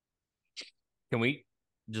 Can we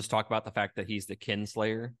just talk about the fact that he's the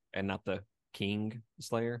Kinslayer and not the King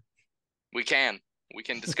Slayer? We can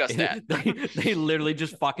discuss that. They literally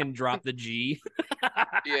just fucking dropped the G.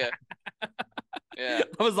 Yeah.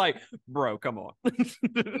 I was like, bro, come on.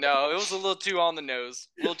 No, it was a little too on the nose,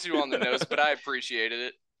 but I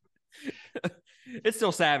appreciated it. It's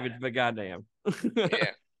still savage, but goddamn.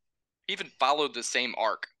 Yeah. Even followed the same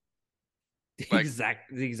arc. Like,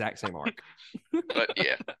 the exact same arc. But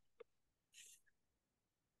yeah.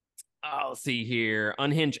 I'll see here.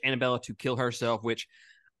 Unhinge Annabella to kill herself, which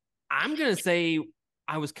I'm going to say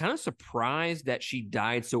I was kind of surprised that she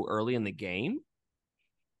died so early in the game.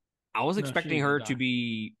 I was expecting her to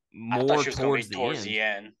be more towards the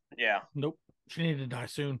end. Yeah. Nope. She needed to die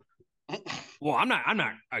soon. Well, I'm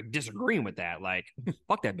not disagreeing with that. Like,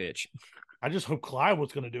 fuck that bitch. I just hope Clyde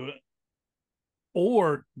was going to do it,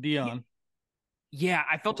 or Dion. Yeah,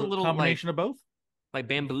 I felt a little combination of both, like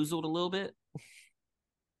bamboozled a little bit.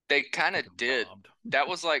 They kind of Fucking did. robbed. That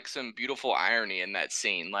was like some beautiful irony in that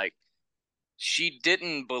scene. Like she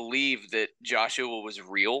didn't believe that Joshua was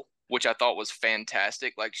real, which I thought was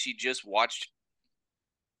fantastic. Like she just watched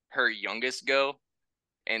her youngest go,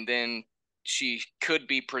 and then she could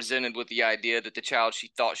be presented with the idea that the child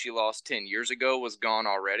she thought she lost 10 years ago was gone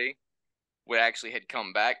already, would actually had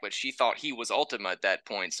come back, but she thought he was Ultima at that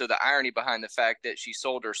point. So the irony behind the fact that she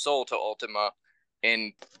sold her soul to Ultima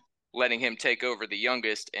and letting him take over the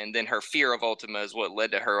youngest, and then her fear of Ultima is what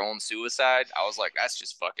led to her own suicide. I was like, that's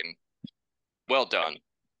just fucking well done.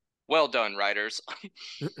 Well done, writers.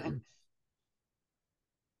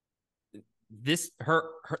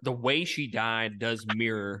 The way she died does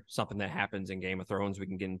mirror something that happens in Game of Thrones. We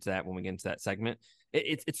can get into that when we get into that segment.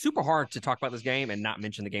 It's super hard to talk about this game and not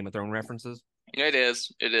mention the Game of Thrones references. It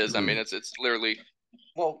is. It is. I mean, it's literally.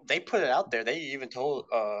 Well, they put it out there. They even told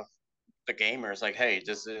the gamers like, "Hey,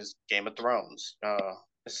 this is Game of Thrones.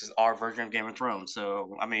 This is our version of Game of Thrones."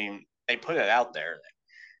 So, I mean, they put it out there.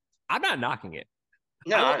 I'm not knocking it.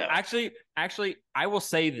 No, I know. Actually, I will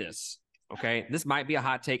say this. Okay, this might be a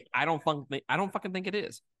hot take. I don't fucking think it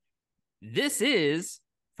is. This is,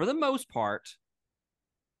 for the most part,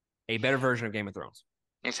 a better version of Game of Thrones.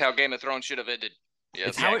 It's how Game of Thrones should have ended. Yes.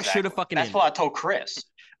 It's how it should have fucking ended. That's what I told Chris.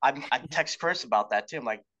 I text Chris about that too. I'm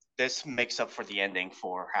like, this makes up for the ending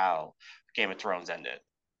for how Game of Thrones ended.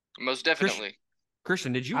 Most definitely.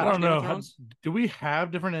 Christian, did you watch Game of Thrones? Do we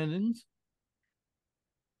have different endings?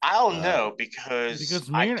 I don't know because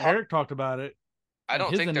me and Eric talked about it. I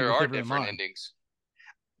don't think there are different endings.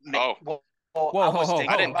 Oh. Whoa,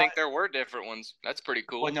 I didn't think there were different ones. That's pretty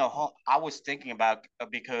cool. Well, no, I was thinking about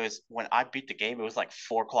because when I beat the game, it was like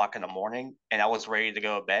 4:00 in the morning, and I was ready to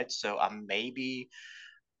go to bed. So I maybe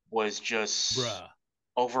was just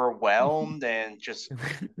overwhelmed and just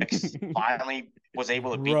finally was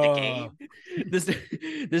able to beat the game.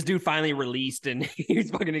 This dude finally released, and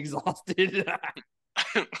he's fucking exhausted.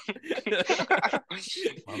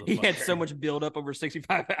 He had so much build up over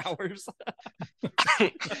 65 hours.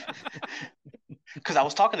 Because I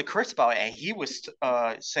was talking to Chris about it, and he was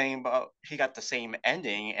saying about he got the same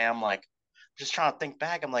ending, and I'm like, just trying to think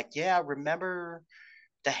back. I'm like, yeah, I remember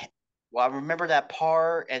that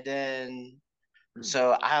part, and then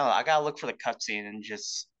so I don't know. I gotta look for the cutscene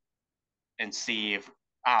and see if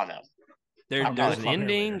I don't know. There's an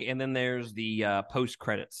ending, and then there's the post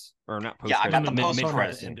credits, or not post. Yeah, I got the mid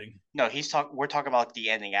credits ending. No, we're talking about the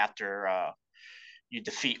ending after you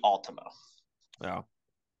defeat Ultima. Oh,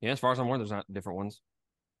 yeah. As far as I'm aware, there's not different ones.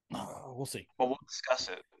 We'll see. Well, we'll discuss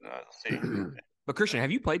it. See. But Christian,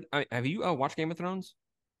 have you played? Have you watched Game of Thrones?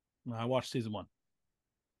 No, I watched season 1.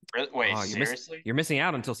 Really? Wait, seriously? You're missing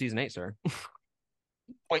out until season 8, sir.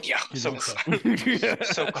 Wait, yeah. So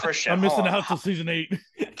Christian, I'm missing out till season 8.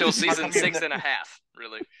 Till season 6.5,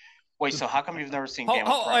 really. Wait, so how come you've never seen Game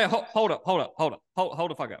of Thrones? Hold up. Hold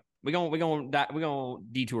the fuck up. We're gonna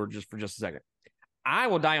detour just for a second. I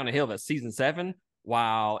will die on a hill that season 7,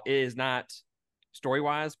 while it is not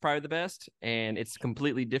story-wise probably the best, and it's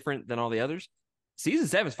completely different than all the others, season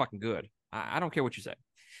 7 is fucking good. I don't care what you say.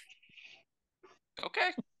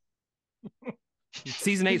 Okay.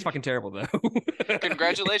 Season 8 is fucking terrible, though.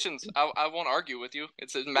 Congratulations. I won't argue with you.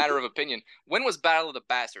 It's a matter of opinion. When was Battle of the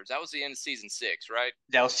Bastards? That was the end of season 6, right?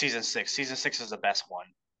 That was season 6. Season 6 is the best one.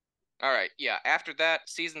 All right. Yeah. After that,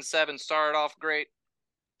 season 7 started off great.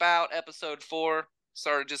 About episode 4,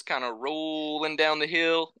 started just kind of rolling down the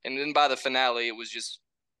hill. And then by the finale, it was just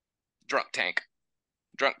drunk tank.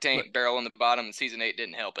 Barrel on the bottom, and season 8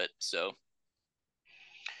 didn't help it. So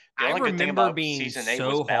I remember being season 8 so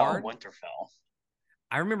was Battle hard. of Winterfell.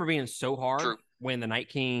 I remember being so hard when the Night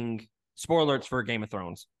King, spoiler alerts for Game of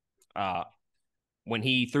Thrones, when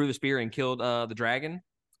he threw the spear and killed the dragon,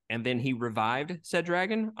 and then he revived said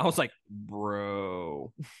dragon. I was like,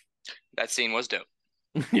 bro. That scene was dope.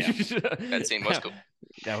 Yeah. That scene was cool.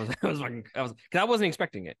 Because I wasn't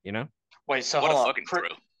expecting it, you know? Wait, so what a fucking throw.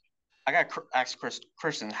 I got to ask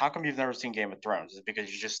Christian, how come you've never seen Game of Thrones? Is it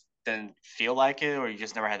because you just didn't feel like it, or you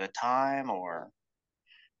just never had the time, or?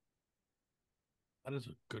 That is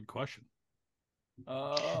a good question.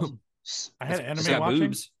 I had anime got watching.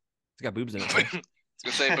 Boobs. It's got boobs in it. I was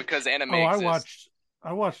gonna say because anime.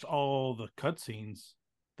 I watched all the cutscenes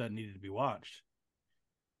that needed to be watched.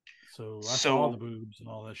 So I saw all the boobs and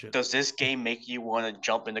all that shit. Does this game make you want to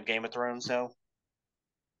jump into Game of Thrones though?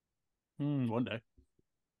 One day.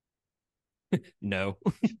 No.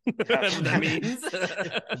 That's what that means.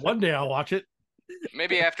 One day I'll watch it.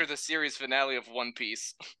 Maybe after the series finale of One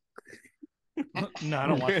Piece. No, I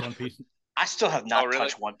don't watch One Piece. I still have not really?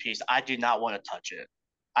 touched One Piece. I do not want to touch it.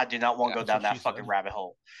 I do not want to go down that fucking rabbit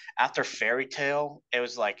hole. After Fairy Tail, it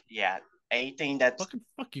was like, yeah, anything that's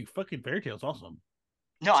fuck you. Fucking Fairy Tail's awesome.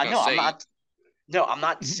 No, I know. I'm not. No, I'm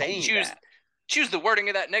not saying that. Choose the wording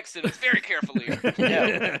of that next sentence very carefully.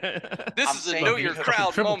 This is a know your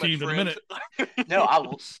crowd moment, friend.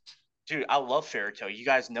 No, dude, I love Fairy Tail. You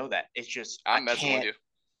guys know that. It's just I'm messing with you.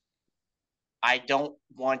 I don't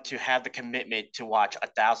want to have the commitment to watch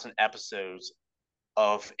 1,000 episodes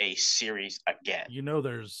of a series again. You know,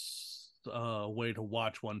 there's a way to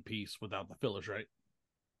watch One Piece without the fillers, right?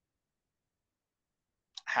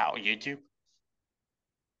 How? YouTube?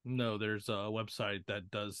 No, there's a website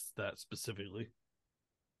that does that specifically.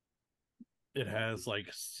 It has like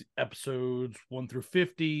episodes 1 through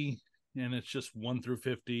 50, and it's just 1 through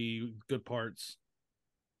 50 good parts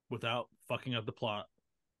without fucking up the plot.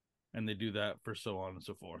 And they do that for so on and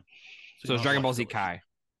so forth. So it's Dragon Ball Z Kai.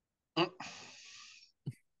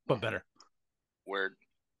 But better. Word.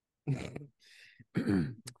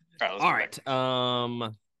 All right.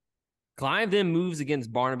 Clive then moves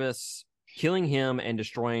against Barnabas, killing him and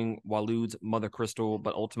destroying Waloed's Mother Crystal,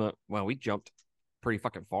 but well, we jumped pretty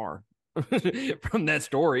fucking far from that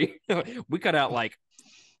story. We cut out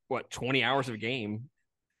 20 hours of game.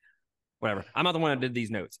 Whatever. I'm not the one that did these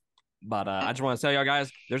notes. But I just want to tell y'all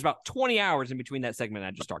guys, there's about 20 hours in between that segment I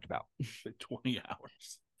just talked about. 20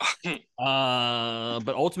 hours.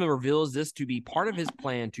 But Ultima reveals this to be part of his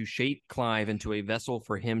plan to shape Clive into a vessel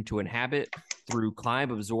for him to inhabit through Clive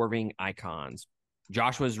absorbing icons.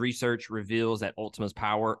 Joshua's research reveals that Ultima's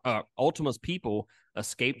people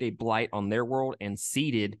escaped a blight on their world and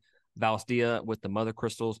seeded Valstia with the Mother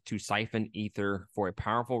Crystals to siphon ether for a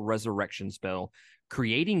powerful resurrection spell,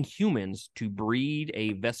 creating humans to breed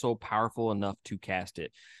a vessel powerful enough to cast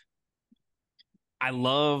it. I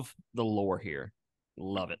love the lore here.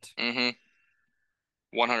 Love it.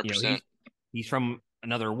 100%. He's from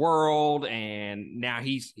another world, and now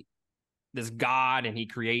he's this god, and he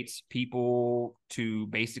creates people to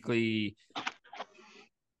basically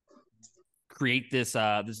create this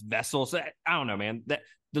vessel. So I don't know, man. That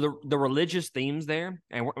the religious themes there,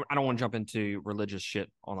 and I don't want to jump into religious shit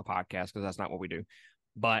on the podcast because that's not what we do.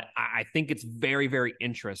 But I think it's very, very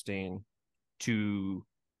interesting to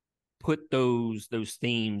put those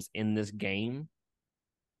themes in this game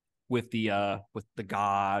with the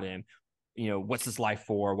god, and what's this life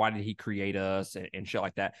for? Why did he create us, and shit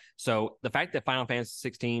like that. So the fact that Final Fantasy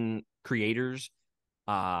 16 creators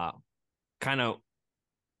kind of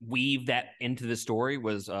weave that into the story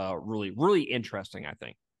was really, really interesting, I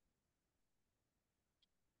think.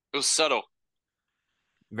 It was subtle.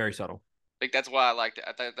 Very subtle. Like, that's why I liked it.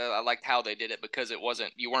 I liked how they did it, because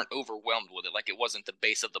you weren't overwhelmed with it. Like, it wasn't the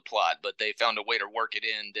base of the plot, but they found a way to work it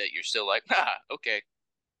in that you're still like, okay,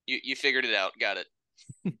 you figured it out, got it.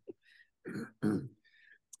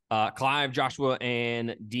 Clive, Joshua,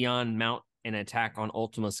 and Dion mount an attack on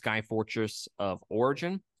Ultima's Sky Fortress of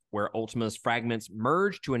Origin, where Ultima's fragments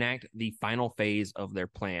merge to enact the final phase of their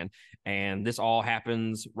plan. And this all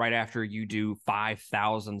happens right after you do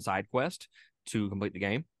 5,000 side quests to complete the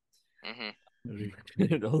game.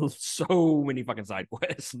 So many fucking side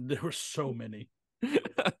quests. There were so many.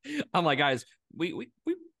 I'm like, guys, we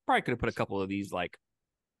probably could have put a couple of these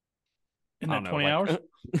in that 20 hours?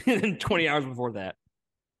 20 hours before that.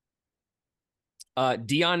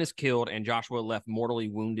 Dion is killed, and Joshua left mortally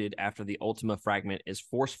wounded after the Ultima fragment is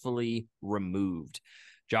forcefully removed.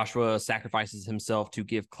 Joshua sacrifices himself to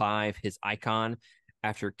give Clive his icon.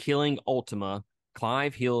 After killing Ultima,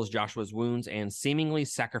 Clive heals Joshua's wounds and seemingly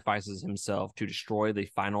sacrifices himself to destroy the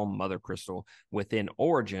final Mother Crystal within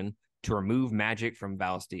Origin to remove magic from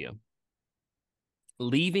Valstia,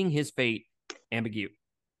 leaving his fate ambiguous.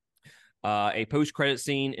 A post-credit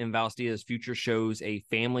scene in Valstia's future shows a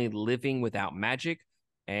family living without magic,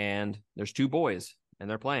 and there's 2 boys, and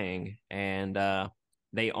they're playing, and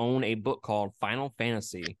they own a book called Final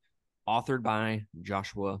Fantasy, authored by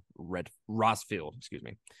Joshua Rosfield, excuse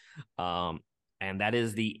me. And that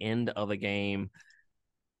is the end of the game.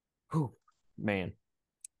 Whew, man.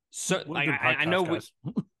 So I know we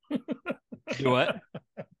do what?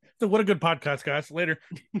 So what a good podcast, guys. Later.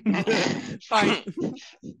 Bye.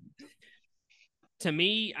 To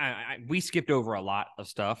me, we skipped over a lot of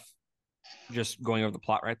stuff, just going over the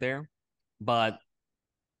plot right there. But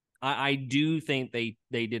I do think they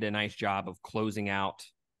did a nice job of closing out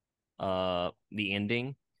the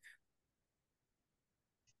ending.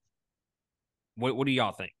 What do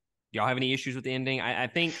y'all think? Y'all have any issues with the ending? I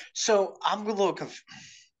think So I'm a little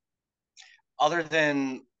other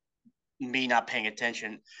than me not paying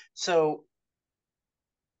attention. So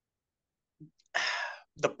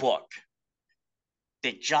the book.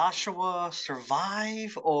 Did Joshua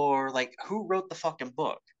survive, or like who wrote the fucking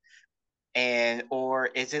book? And or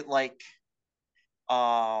is it like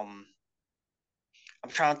I'm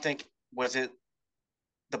trying to think, was it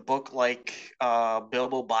the book like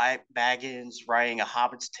Bilbo Baggins writing a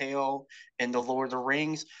Hobbit's Tale in the Lord of the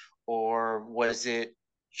Rings, or was it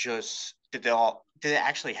just did it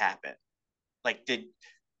actually happen? Like did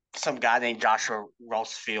some guy named Joshua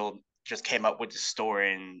Rosefield just came up with the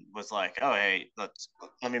story and was like, "Oh hey,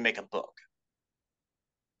 let me make a book."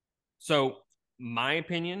 so. My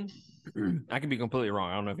opinion, I could be completely wrong.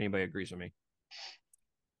 I don't know if anybody agrees with me.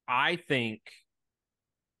 I think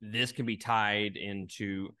this can be tied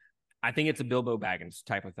into. I think it's a Bilbo Baggins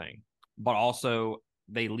type of thing, but also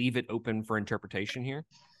they leave it open for interpretation here.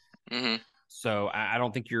 Mm-hmm. So I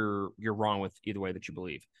don't think you're wrong with either way that you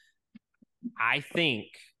believe. I think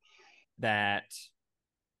that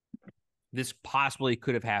this possibly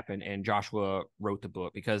could have happened, and Joshua wrote the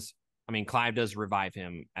book because I mean Clive does revive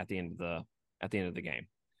him at the end of the game.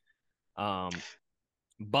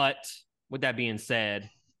 But with that being said,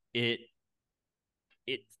 it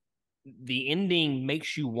the ending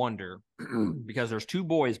makes you wonder because there's two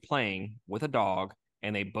boys playing with a dog,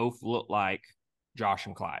 and they both look like Josh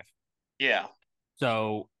and Clive. Yeah.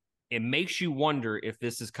 So it makes you wonder if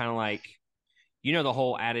this is kind of like, the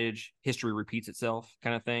whole adage, history repeats itself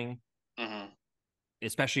kind of thing, Mm-hmm.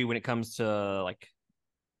 especially when it comes to like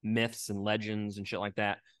myths and legends and shit like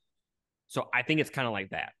that. So I think it's kind of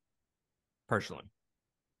like that, personally.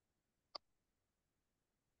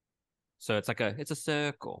 So it's a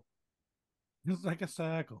circle. It's like a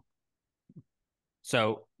cycle.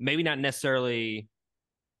 So maybe not necessarily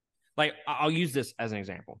like I'll use this as an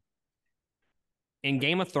example. In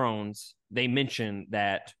Game of Thrones, they mention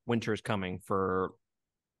that winter is coming for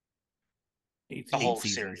The eight whole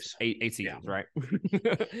seasons. series. Eight seasons, right?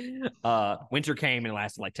 Winter came and it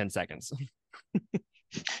lasted like 10 seconds.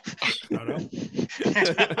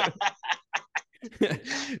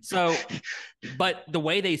 So, but the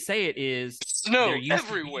way they say it is snow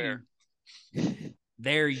everywhere.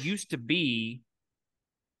 There used to be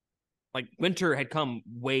like winter had come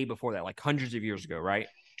way before that, like hundreds of years ago, right?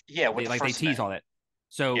 Yeah, with they tease all that.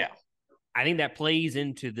 So yeah. I think that plays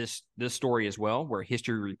into this story as well, where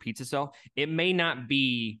history repeats itself. It may not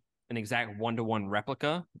be an exact one-to-one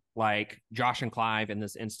replica, like Josh and Clive in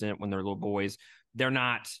this incident when they're little boys. They're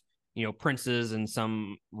not, princes and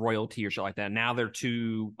some royalty or shit like that. Now they're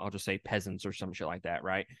two, I'll just say peasants or some shit like that,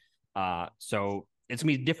 right? So it's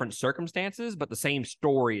gonna be different circumstances, but the same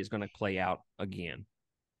story is gonna play out again.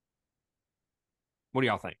 What do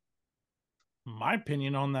y'all think? My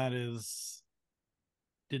opinion on that is,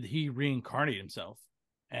 did he reincarnate himself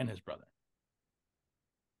and his brother?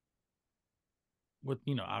 With,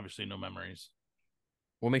 obviously no memories.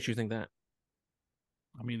 What makes you think that?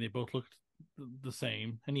 I mean, they both looked the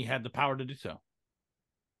same, and he had the power to do so.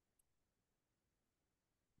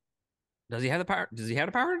 Does he have the power? Does he have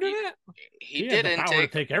the power to do that? He had the didn't power to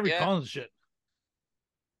take every yeah. cons shit.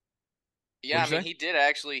 Yeah, I mean, he did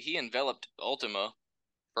actually. He enveloped Ultima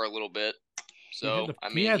for a little bit. So,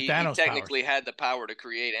 he technically had the power to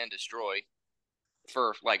create and destroy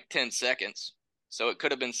for like 10 seconds. So it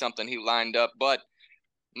could have been something he lined up. But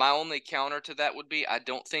my only counter to that would be I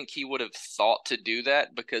don't think he would have thought to do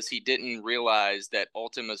that because he didn't realize that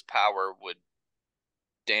Ultima's power would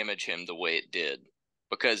damage him the way it did.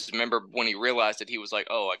 Because remember when he realized it, he was like,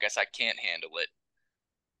 oh, I guess I can't handle it.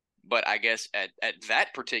 But I guess at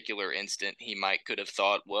that particular instant, he could have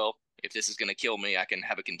thought, well, if this is going to kill me, I can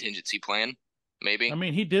have a contingency plan. Maybe. I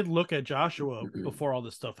mean, he did look at Joshua before all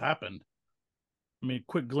this stuff happened. I mean,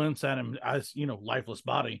 quick glimpse at him as, lifeless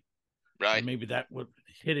body. Right. And maybe that would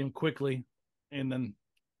hit him quickly, and then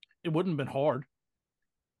it wouldn't have been hard.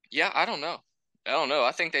 Yeah, I don't know.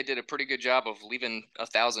 I think they did a pretty good job of leaving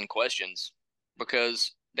 1,000 questions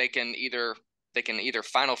because they can either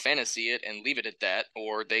Final Fantasy it and leave it at that,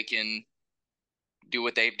 or they can do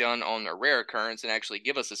what they've done on a rare occurrence and actually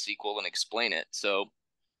give us a sequel and explain it. So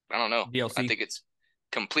I don't know. DLC. I think it's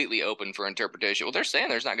completely open for interpretation. Well, they're saying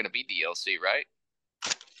there's not going to be DLC, right?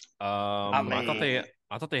 I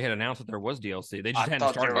thought they had announced that there was DLC. They just hadn't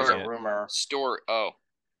started there was yet. a rumor.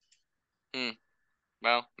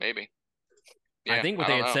 Well, maybe. Yeah, I think what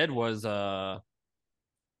they had said was,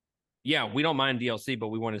 yeah, we don't mind DLC, but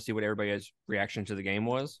we wanted to see what everybody's reaction to the game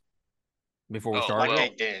was before we started.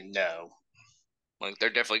 Like they didn't know. Like they're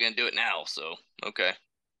definitely going to do it now. So okay.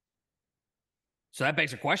 So that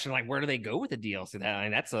begs a question, like, where do they go with the DLC? That, I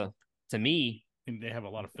mean, that's to me. And they have a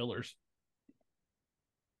lot of fillers.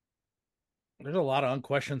 There's a lot of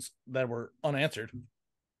questions that were unanswered.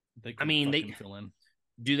 They fill in.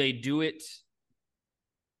 Do they do it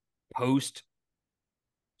post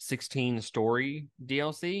 16 story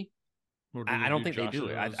DLC? I don't think they do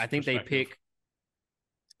it. I think they pick.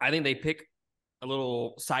 I think they pick a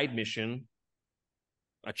little side mission,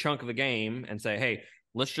 a chunk of the game, and say, "Hey,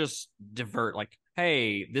 let's just divert. Like,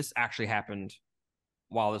 hey, this actually happened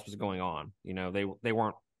while this was going on. You know, they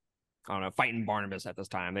weren't, I don't know, fighting Barnabas at this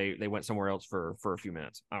time. They went somewhere else for a few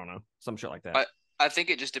minutes. I don't know, some shit like that." I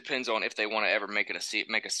think it just depends on if they want to ever make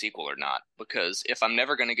a sequel or not. Because if I'm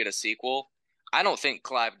never going to get a sequel, I don't think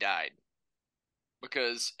Clive died.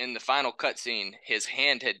 Because in the final cutscene, his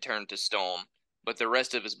hand had turned to stone, but the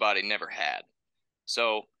rest of his body never had.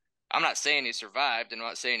 So I'm not saying he survived, and I'm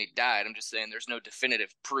not saying he died. I'm just saying there's no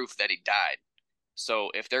definitive proof that he died.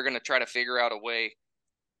 So if they're going to try to figure out a way,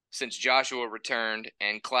 since Joshua returned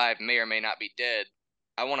and Clive may or may not be dead,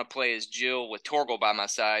 I want to play as Jill with Torgal by my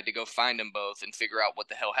side to go find them both and figure out what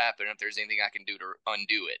the hell happened, if there's anything I can do to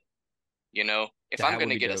undo it. You know, if I'm going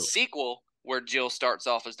to get a sequel where Jill starts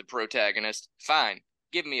off as the protagonist, fine.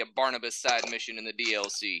 Give me a Barnabas side mission in the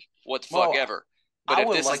DLC. What the fuck ever. But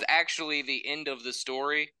if this is actually the end of the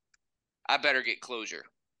story, I better get closure.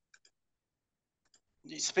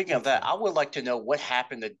 Speaking of that, I would like to know what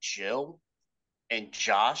happened to Jill and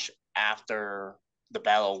Josh after the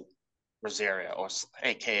Battle Rosaria, or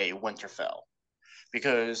aka Winterfell.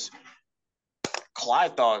 Because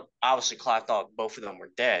Clive thought both of them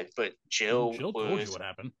were dead, but Jill told you what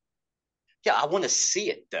happened. Yeah, I want to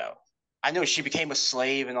see it though. I know she became a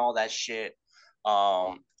slave and all that shit,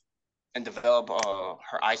 and develop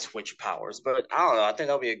her Ice Witch powers. But I don't know. I think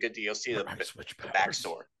that'll be a good DLC. The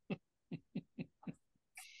backstory.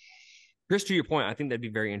 Chris, to your point, I think that'd be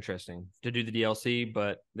very interesting to do the DLC,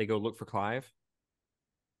 but they go look for Clive.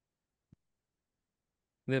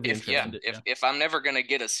 That'd be interesting. If I'm never gonna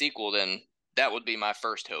get a sequel, then that would be my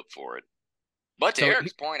first hope for it. But to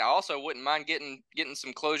Eric's point, I also wouldn't mind getting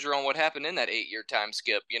some closure on what happened in that 8-year time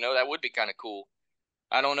skip. You know, that would be kind of cool.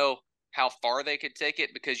 I don't know how far they could take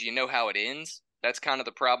it, because you know how it ends. That's kind of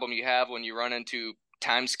the problem you have when you run into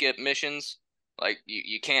time skip missions. Like,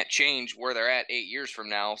 you can't change where they're at 8 years from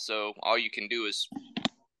now, so all you can do is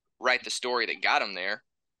write the story that got them there.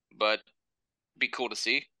 But it'd be cool to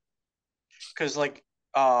see. Because, like,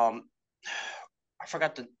 I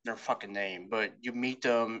forgot their fucking name, but you meet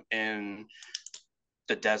them in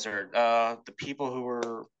the desert. The people who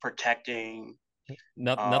were protecting.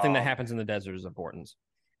 Nothing that happens in the desert is important.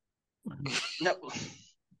 No.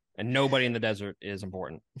 And nobody in the desert is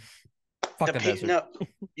important. Fuck the desert. No,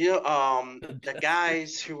 the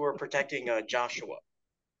guys who were protecting Joshua.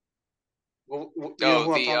 You know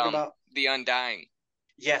who I'm talking about? The Undying.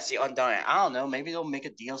 Yes, the Undying. I don't know. Maybe they'll make a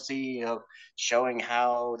DLC of showing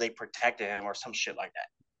how they protected him or some shit like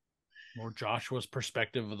that. Or Joshua's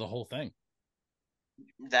perspective of the whole thing.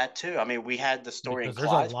 That too. I mean, we had the story in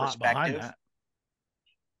Clive's perspective.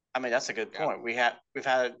 I mean, that's a good point. We've had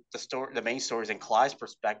the main stories in Clive's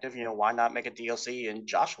perspective. You know, why not make a DLC in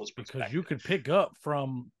Joshua's perspective? Because you could pick up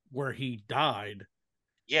from where he died.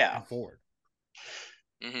 Yeah. And forward.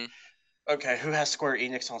 Mm-hmm. Okay, who has Square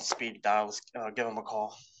Enix on speed dial? Let's give him a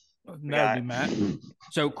call. That'd be Matt.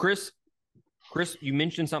 So, Chris, you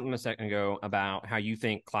mentioned something a second ago about how you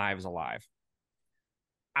think Clive is alive.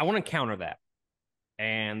 I want to counter that.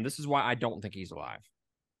 And this is why I don't think he's alive.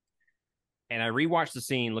 And I rewatched the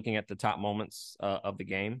scene looking at the top moments of the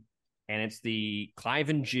game. And it's the Clive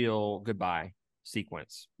and Jill goodbye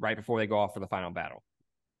sequence right before they go off for the final battle.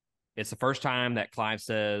 It's the first time that Clive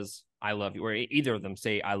says, "I love you," or either of them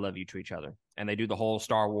say, "I love you" to each other. And they do the whole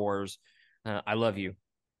Star Wars, "I love you,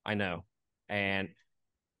 I know." And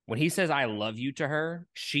when he says, "I love you" to her,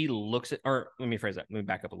 she looks at, or let me phrase that. Let me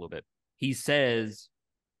back up a little bit. He says,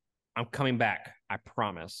 "I'm coming back, I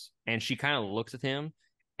promise." And she kind of looks at him,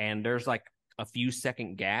 and there's like a few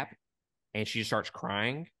second gap, and she starts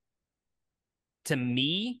crying. To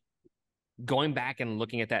me, going back and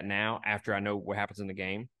looking at that now, after I know what happens in the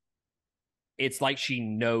game, it's like she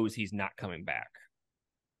knows he's not coming back.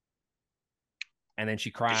 And then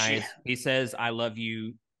she cries. He says, "I love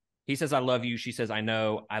you." He says, "I love you." She says, "I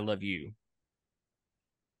know, I love you."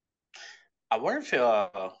 I wonder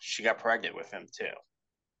if she got pregnant with him too.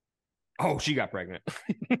 Oh, she got pregnant.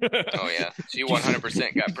 Oh, yeah. She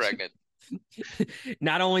 100% got pregnant.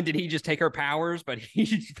 Not only did he just take her powers, but he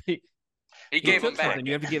gave them back.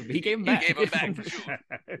 You have to give. He gave them back. He gave them back for sure.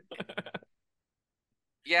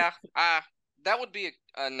 Yeah, that would be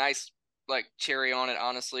a nice like cherry on it,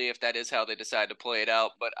 honestly, if that is how they decide to play it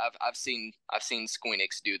out. But I've seen Square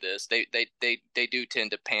Enix do this. They do tend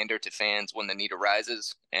to pander to fans when the need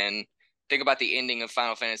arises. And think about the ending of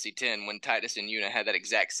Final Fantasy X when Titus and Yuna had that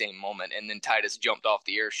exact same moment, and then Titus jumped off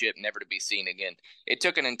the airship, never to be seen again. It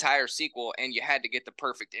took an entire sequel, and you had to get the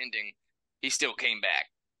perfect ending. He still came back.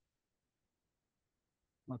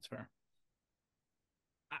 That's fair.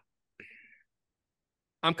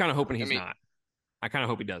 I'm kind of hoping he's not. I kind of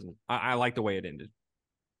hope he doesn't. I like the way it ended.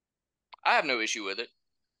 I have no issue with it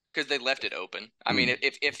because they left it open. I mean,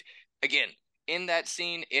 if again, in that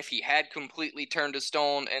scene, if he had completely turned to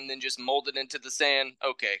stone and then just molded into the sand,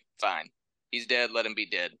 okay, fine. He's dead, let him be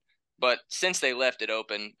dead. But since they left it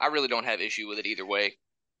open, I really don't have issue with it either way.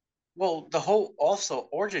 Well, the whole also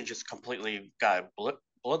Origin just completely got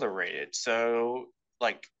obliterated. So,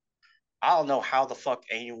 like, I don't know how the fuck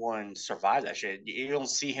anyone survived that shit. You don't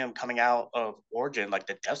see him coming out of Origin like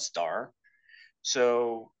the Death Star.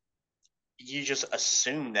 So you just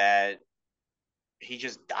assume that he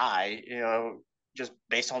just died, just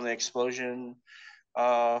based on the explosion,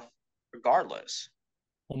 regardless.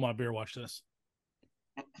 Hold my beer, watch this.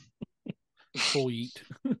 Full eat.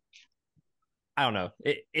 I don't know.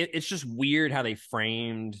 It's just weird how they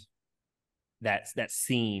framed that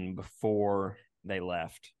scene before they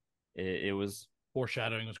left. It was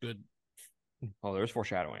foreshadowing was good. Oh, there's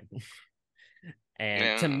foreshadowing.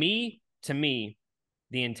 And to me,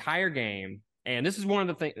 the entire game, and this is one of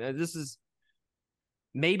the things. This is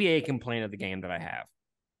maybe a complaint of the game that I have.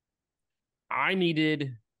 I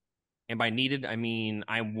needed, and by needed I mean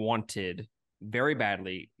I wanted very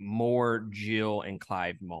badly more Jill and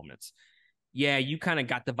Clive moments. Yeah, you kind of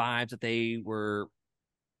got the vibes that they were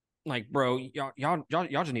like, bro, y'all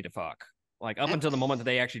just need to fuck. Like up until the moment that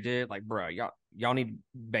they actually did, like, bro, y'all need to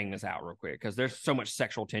bang this out real quick because there's so much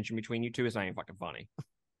sexual tension between you two. It's not even fucking funny.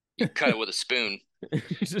 You cut it with a spoon.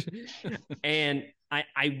 And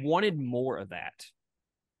I wanted more of that.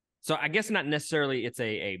 So I guess not necessarily it's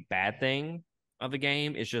a bad thing of the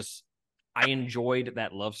game. It's just I enjoyed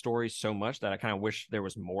that love story so much that I kind of wish there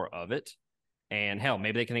was more of it. And hell,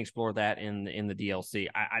 maybe they can explore that in the DLC.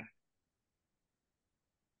 I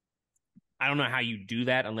don't know how you do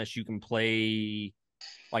that unless you can play,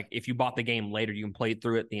 like if you bought the game later, you can play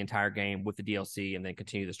through it the entire game with the DLC and then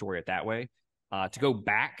continue the story that way. To go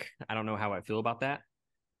back, I don't know how I feel about that,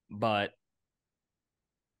 but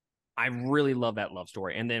I really love that love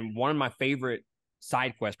story. And then one of my favorite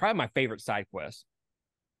side quests, probably my favorite side quest,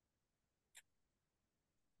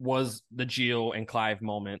 was the Jill and Clive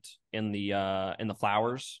moment in the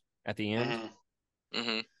flowers at the end.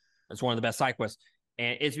 Mm-hmm. It's one of the best side quests.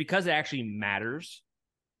 And it's because it actually matters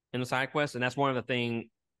in the side quests. And that's one of the things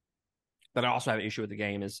that I also have an issue with the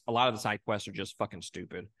game is a lot of the side quests are just fucking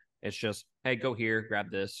stupid. It's just, hey, go here, grab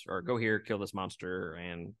this, or go here, kill this monster,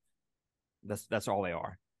 and that's all they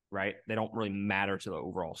are, right? They don't really matter to the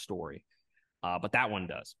overall story. But that one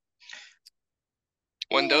does.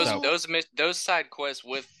 When those side quests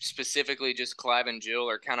with specifically just Clive and Jill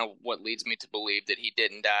are kind of what leads me to believe that he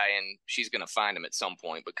didn't die and she's gonna find him at some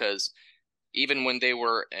point, because even when they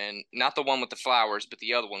were, and not the one with the flowers, but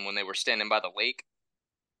the other one when they were standing by the lake,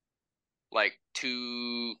 like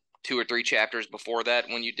two or three chapters before that,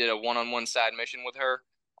 when you did a one-on-one side mission with her,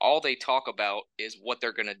 all they talk about is what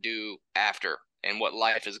they're gonna do after and what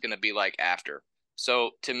life is gonna be like after.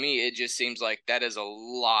 So to me, it just seems like that is a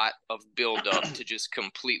lot of build-up to just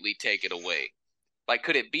completely take it away. Like,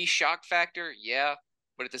 could it be shock factor? Yeah.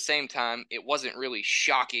 But at the same time, it wasn't really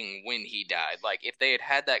shocking when he died. Like, if they had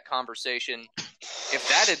had that conversation, if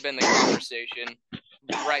that had been the conversation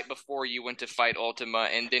right before you went to fight Ultima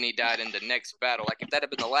and then he died in the next battle, like, if that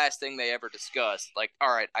had been the last thing they ever discussed, like,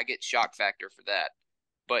 all right, I get shock factor for that.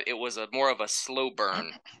 But it was more of a slow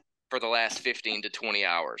burn for the last 15 to 20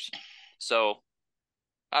 hours. So,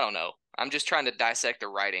 I don't know. I'm just trying to dissect the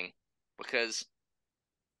writing, because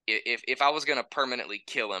if I was going to permanently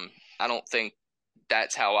kill him, I don't think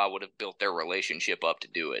that's how I would have built their relationship up to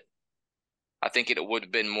do it. I think it would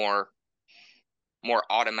have been more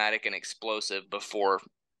automatic and explosive before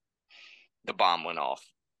the bomb went off.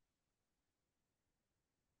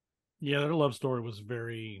 Yeah, their love story was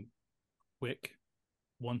very quick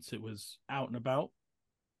once it was out and about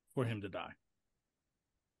for him to die.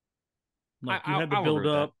 Like, you had to build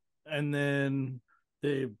up, and then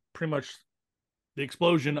pretty much the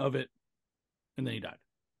explosion of it, and then he died.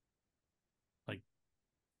 Like,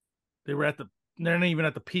 they're not even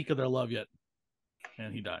at the peak of their love yet,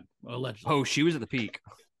 and he died, allegedly. Oh, she was at the peak.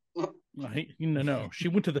 No, she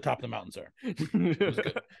went to the top of the mountain, sir. It was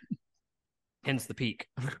good. Hence the peak.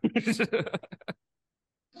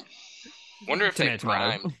 Wonder if they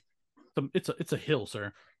prime. It's a hill,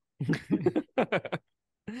 sir.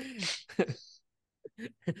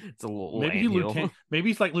 It's a little Maybe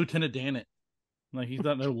he's like Lieutenant Danit. Like he's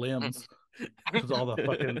got no limbs because all the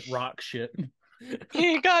fucking rock shit.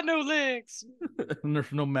 He ain't got no legs. And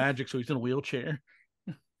there's no magic, so he's in a wheelchair.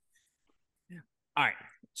 All right.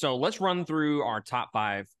 So let's run through our top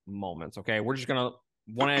 5 moments. Okay. We're just going to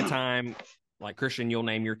one at a time. Like Christian, you'll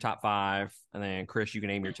name your top 5. And then Chris, you can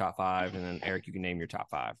name your top 5. And then Eric, you can name your top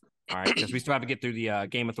 5. All right. Because we still have to get through the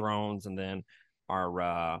Game of Thrones and then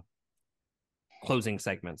our closing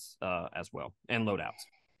segments as well and loadouts.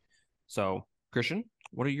 So, Christian,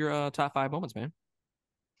 what are your top 5 moments, man?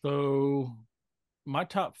 So, my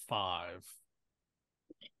top 5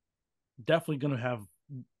 definitely going to have.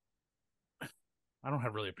 I don't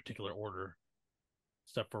have really a particular order,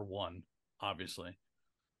 except for one, obviously.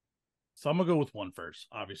 So I'm gonna go with one first,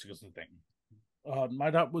 obviously, because of the thing.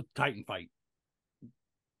 My top was Titan Fight.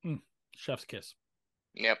 Chef's kiss.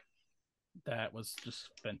 Yep. That was just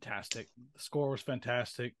fantastic. The score was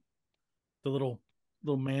fantastic. The little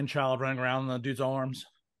man child running around in the dude's arms,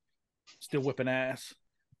 still whipping ass.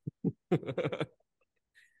 That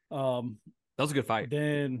was a good fight.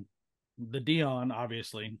 Then the Dion,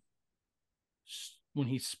 obviously, when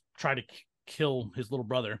he tried to kill his little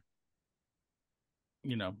brother,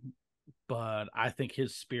 but I think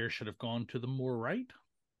his spear should have gone to the more right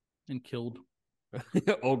and killed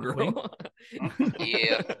old girl.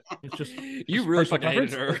 Yeah. It's just you really fucking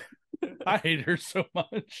hated her. I hate her so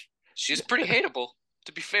much. She's pretty hateable,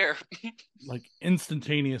 to be fair. Like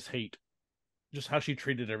instantaneous hate. Just how she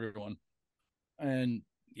treated everyone. And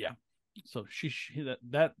yeah. So she should have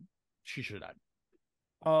died.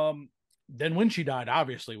 Then when she died,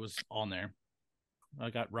 obviously was on there.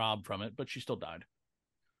 I got robbed from it, but she still died,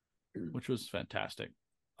 which was fantastic.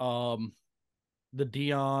 The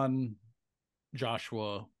Dion,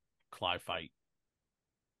 Joshua, Clive fight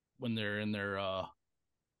when they're in their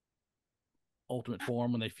ultimate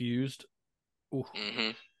form when they fused. Ooh,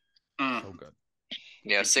 so good.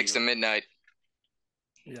 Yeah, 6 to midnight.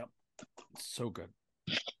 Yep, so good.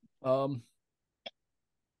 My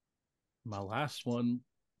last one.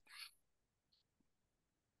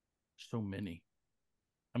 So many.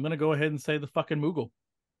 I'm gonna go ahead and say the fucking Moogle.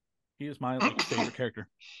 He is my favorite character.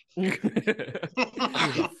 He's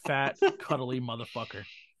a fat, cuddly motherfucker.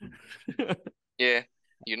 Yeah,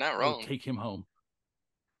 you're not wrong. I'll take him home.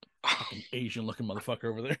 Fucking Asian-looking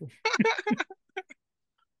motherfucker over there.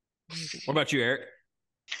 What about you, Eric?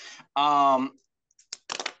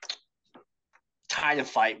 Titan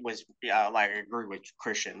Fight was, I agree with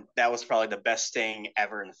Christian. That was probably the best thing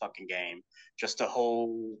ever in the fucking game. Just the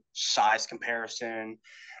whole size comparison.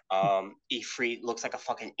 Ifrit looks like a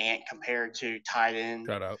fucking ant compared to Titan.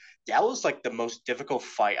 Shout out. That was like the most difficult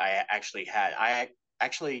fight I actually had. I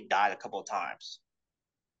actually died a couple of times.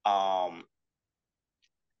 I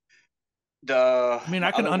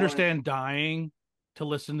can understand dying to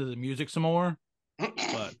listen to the music some more,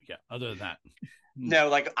 but yeah, other than that. No,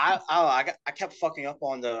 like I kept fucking up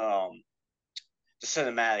on the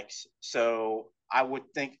cinematics. So I was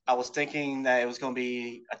thinking that it was going to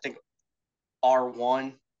be, I think,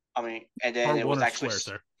 R1. And then it was actually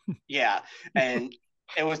square, sir. Yeah, and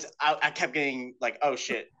it was I kept getting like, oh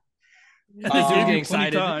shit. He's getting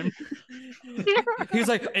excited. He's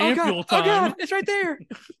like, oh god, it's right there.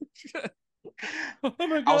 Oh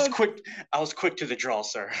my god. I was quick to the draw,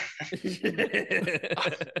 sir.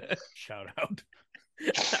 Shout out.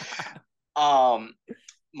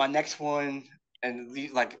 My next one, and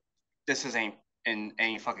this isn't in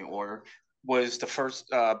any fucking order, was the first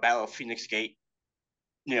Battle of Phoenix Gate.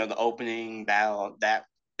 The opening battle.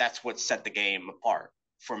 That's what set the game apart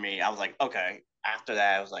for me. I was like, okay. After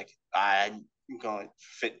that, I was like, I'm going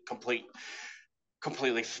to completely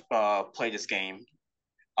play this game.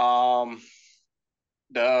 The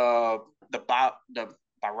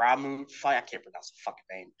Baramu fight, I can't pronounce the fucking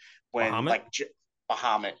name. When Bahamut?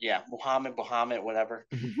 Bahamut, yeah, Bahamut, whatever.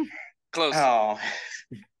 Close. Oh,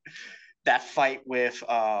 that fight with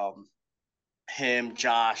him,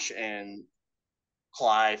 Josh, and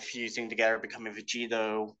Clive fusing together, becoming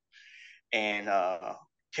Vegito, and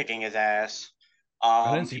kicking his ass.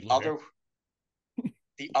 The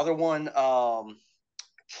other one,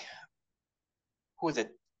 who was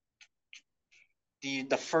it?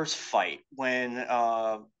 The first fight when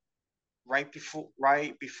right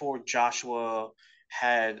before Joshua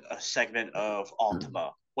had a segment of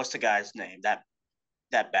Ultima. What's the guy's name? That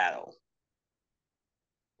battle.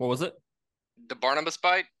 What was it? The Barnabas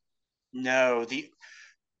fight? No,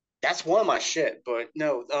 that's one of my shit, but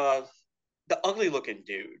no, the ugly looking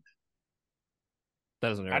dude. That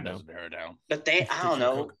doesn't narrow down. But I don't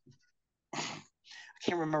know. I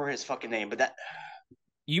can't remember his fucking name, but that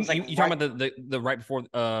You was like you talking about the right before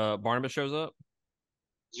Barnabas shows up?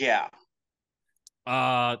 yeah.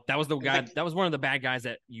 That was the It was guy. like That was one of the bad guys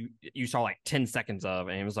that you saw like 10 seconds of,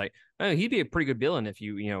 and it was like, oh, he'd be a pretty good villain if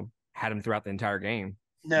you had him throughout the entire game.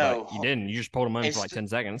 But you no, didn't. You just pulled him in for it's like 10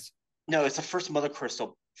 seconds. no, it's the first Mother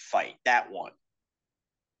Crystal fight. That one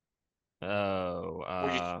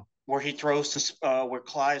Oh, where he throws where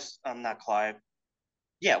Clive's not Clive.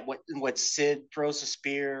 Yeah, what Sid throws the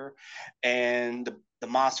spear, and the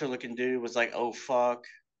monster looking dude was like, "Oh fuck."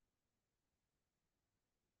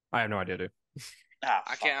 I have no idea, dude. Ah,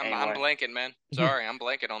 I fuck. can't. I'm Anyway, blanking, man. Sorry, I'm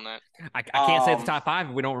blanking on that. I can't say it's a top 5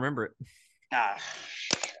 if we don't remember it. ah,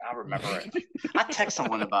 I remember it. I text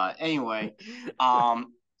someone about it. Anyway,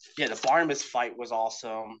 yeah, the Barnabas fight was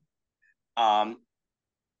awesome. Um,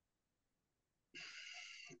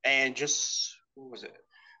 and just what was it?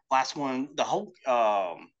 Last one, the whole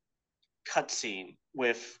cutscene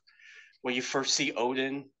with where you first see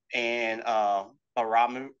Odin and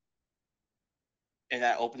Baramu in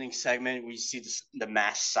that opening segment. We see the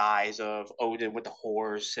mass size of Odin with the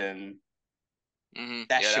horse, and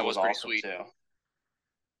that Yeah, shit that was was pretty awesome sweet. too.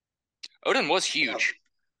 Odin was huge.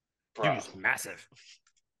 He was massive.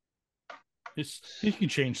 He can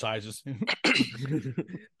change sizes. What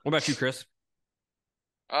about you, Chris?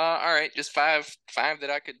 All right, just five that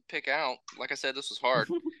I could pick out. Like I said, this was hard.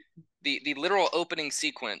 The literal opening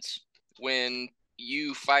sequence when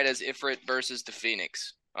you fight as Ifrit versus the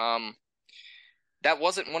Phoenix. That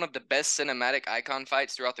wasn't one of the best cinematic icon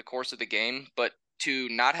fights throughout the course of the game, but to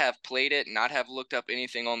not have played it, not have looked up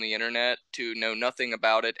anything on the internet, to know nothing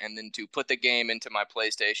about it, and then to put the game into my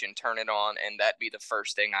PlayStation, turn it on, and that be the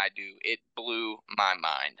first thing I do, it blew my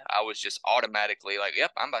mind. I was just automatically like,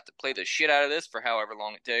 yep, I'm about to play the shit out of this for however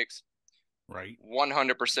long it takes. Right.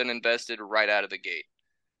 100% invested right out of the gate.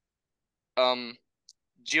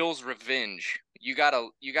 Jill's revenge. You got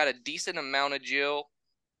a decent amount of Jill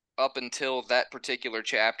up until that particular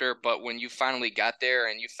chapter, but when you finally got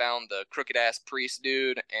there and you found the crooked ass priest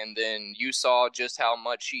dude, and then you saw just how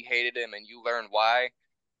much she hated him and you learned why,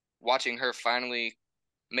 watching her finally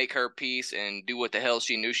make her peace and do what the hell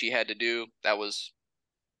she knew she had to do, that was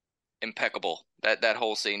impeccable. That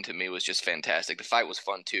whole scene to me was just fantastic. The fight was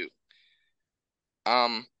fun too.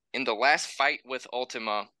 In the last fight with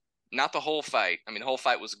Ultima, not the whole fight. I mean, the whole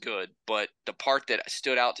fight was good, but the part that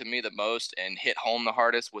stood out to me the most and hit home the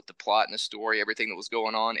hardest with the plot and the story, everything that was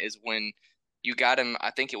going on, is when you got him.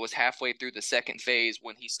 I think it was halfway through the second phase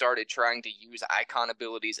when he started trying to use icon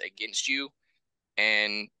abilities against you.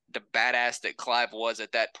 And the badass that Clive was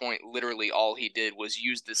at that point, literally all he did was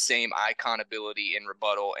use the same icon ability in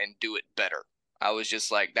rebuttal and do it better. I was just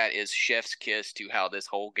like, that is chef's kiss to how this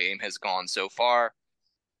whole game has gone so far.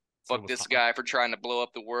 Fuck this guy for trying to blow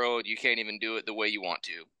up the world. You can't even do it the way you want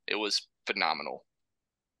to. It was phenomenal.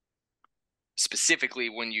 Specifically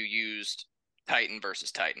when you used Titan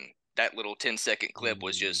versus Titan. That little 10-second clip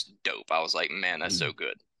was just dope. I was like, man, that's so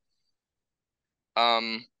good.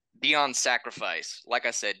 Dion's sacrifice. Like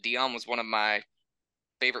I said, Dion was one of my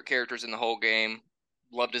favorite characters in the whole game.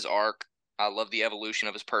 Loved his arc. I love the evolution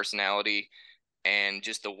of his personality and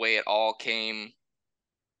just the way it all came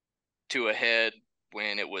to a head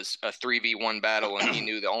when it was a 3v1 battle and he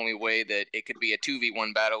knew the only way that it could be a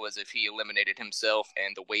 2v1 battle is if he eliminated himself,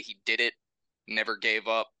 and the way he did it, never gave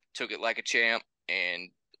up, took it like a champ, and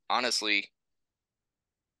honestly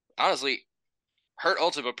hurt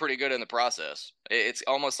Ultima pretty good in the process. It's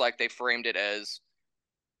almost like they framed it as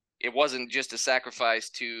it wasn't just a sacrifice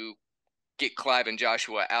to get Clive and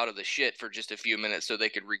Joshua out of the shit for just a few minutes so they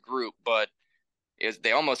could regroup, but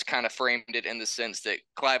they almost kind of framed it in the sense that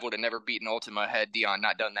Clive would have never beaten Ultima had Dion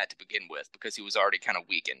not done that to begin with, because he was already kind of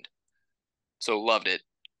weakened. So loved it.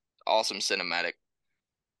 Awesome cinematic.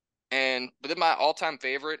 But then my all-time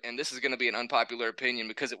favorite, and this is going to be an unpopular opinion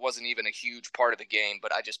because it wasn't even a huge part of the game,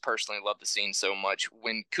 but I just personally love the scene so much.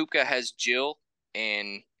 When Kupka has Jill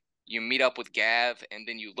and you meet up with Gav, and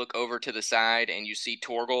then you look over to the side and you see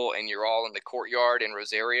Torgal, and you're all in the courtyard in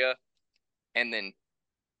Rosaria, and then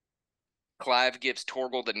Clive gives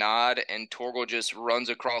Torgal the nod, and Torgal just runs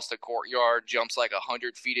across the courtyard, jumps like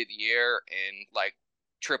 100 feet in the air, and like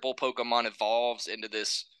triple Pokemon evolves into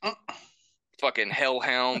this fucking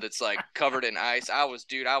hellhound that's like covered in ice. I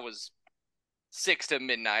was 6 to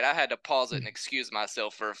midnight. I had to pause it and excuse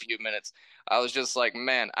myself for a few minutes. I was just like,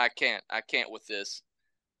 man, I can't with this.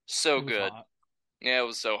 So good. Hot. Yeah, it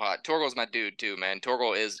was so hot. Torgal's my dude too, man.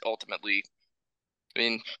 Torgal is ultimately, I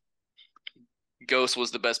mean, Ghost was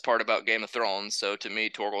the best part about Game of Thrones, so to me,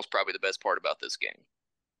 Torgal's probably the best part about this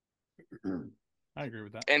game. I agree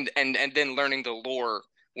with that. And then learning the lore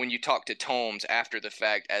when you talk to Tomes after the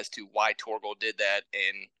fact as to why Torgal did that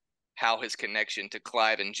and how his connection to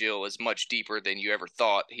Clive and Jill is much deeper than you ever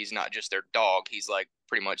thought. He's not just their dog; he's like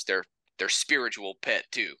pretty much their spiritual pet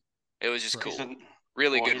too. It was just cool.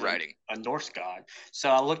 Really good writing. A Norse god. So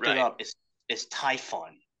I looked it up. It's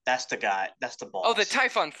Typhon. That's the guy. That's the boss. Oh, the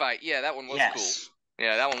Typhon fight. Yeah, that one was cool.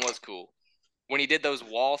 Yeah, that one was cool. When he did those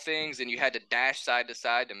wall things and you had to dash side to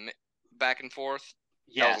side to back and forth.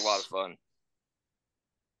 Yes. That was a lot of fun.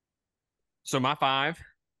 So my 5,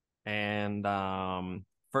 and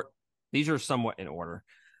these are somewhat in order.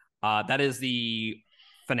 That is the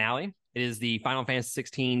finale. It is the Final Fantasy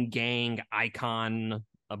 16 gang icon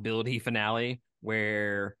ability finale,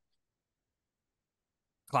 where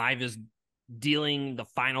Clive is dealing the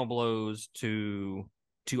final blows to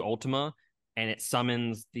Ultima, and it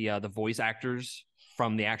summons the voice actors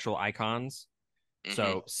from the actual icons. Mm-hmm.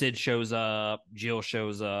 So Sid shows up, Jill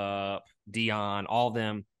shows up, Dion, all of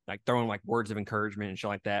them like throwing like words of encouragement and shit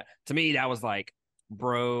like that. To me, that was like,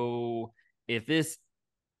 bro, if this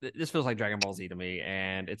feels like Dragon Ball Z to me,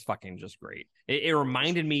 and it's fucking just great. It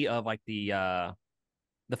reminded me of like the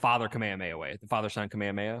Father Kamehameha way, the Father Son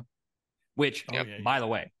Kamehameha, which by the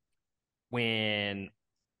way, when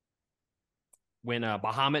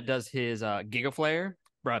Bahamut does his Giga Flare,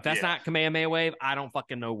 bro, if that's not Kamehameha wave, I don't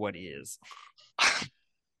fucking know what is.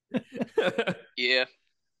 Yeah,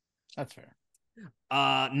 that's fair.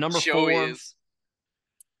 Number 4 is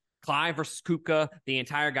Clive versus Kupka. The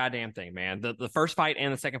entire goddamn thing, man. The first fight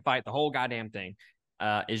and the second fight, the whole goddamn thing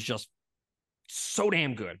is just so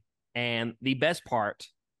damn good. And the best part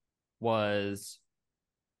was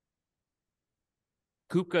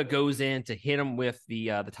Kupka goes in to hit him with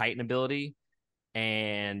the Titan ability,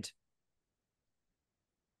 and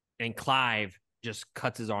Clive just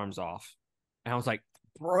cuts his arms off. And I was like,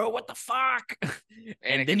 bro, what the fuck?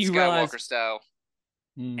 And then you realize Skywalker style.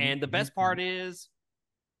 And the best part is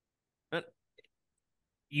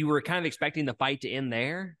you were kind of expecting the fight to end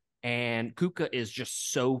there, and Kupka is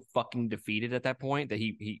just so fucking defeated at that point that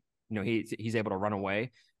he's able to run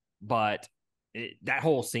away. But that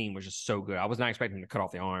whole scene was just so good. I was not expecting him to cut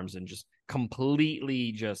off the arms and just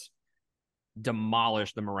completely just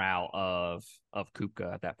demolish the morale of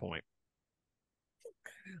Kupka at that point.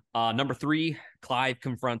 Number 3, Clive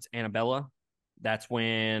confronts Annabella. That's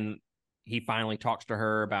when he finally talks to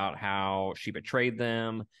her about how she betrayed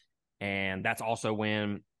them. And that's also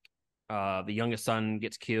when the youngest son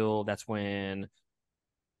gets killed. That's when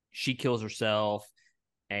she kills herself.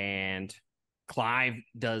 And Clive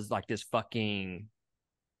does like this fucking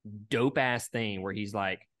dope ass thing where he's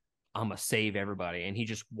like, I'm gonna save everybody. And he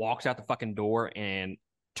just walks out the fucking door and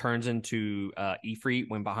turns into Ifrit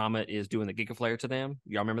when Bahamut is doing the Giga Flare to them.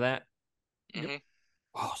 Y'all remember that? Mm-hmm.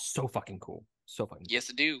 Oh, so fucking cool. So fucking cool. Yes,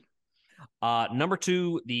 I do. Number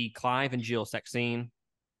 2, the Clive and Jill sex scene.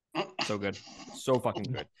 So good. So fucking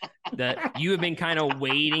good. That you have been kind of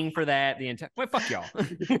waiting for that the entire. Well, fuck y'all.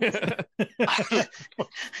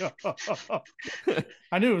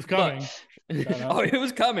 I knew it was coming. Oh, it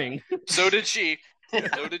was coming. So did she.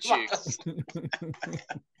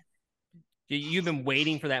 You've been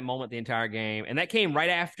waiting for that moment the entire game, and that came right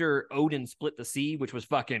after Odin split the sea, which was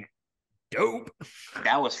fucking dope.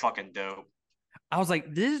 That was fucking dope. I was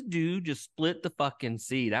like, this dude just split the fucking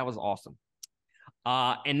sea. That was awesome.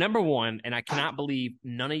 And number 1, and I cannot believe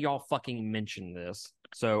none of y'all fucking mentioned this,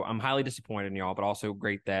 so I'm highly disappointed in y'all, but also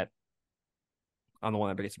great that I'm the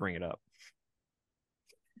one that gets to bring it up.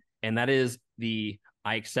 And that is the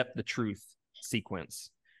I accept the truth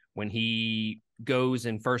sequence. When he goes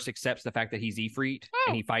and first accepts the fact that he's Ifrit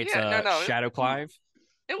and he fights Shadow Clive.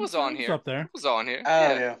 It was on here. It's up there. It was on here.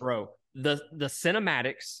 Yeah. Bro, the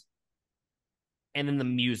cinematics and then the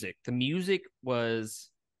music. The music was,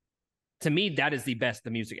 to me, that is the best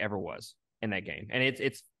the music ever was in that game. And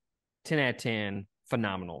it's 10 out of 10,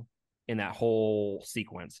 phenomenal in that whole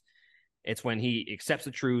sequence. It's when he accepts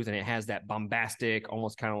the truth and it has that bombastic,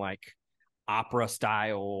 almost kind of like opera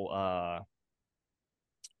style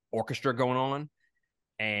orchestra going on.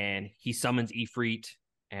 And he summons Ifrit,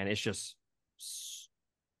 and it's just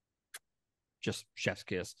chef's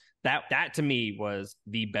kiss. That to me was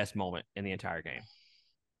the best moment in the entire game.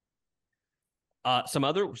 Some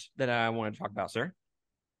others that I want to talk about, sir.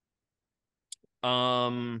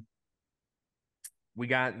 We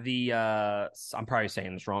got the I'm probably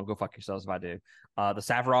saying this wrong. Go fuck yourselves if I do. The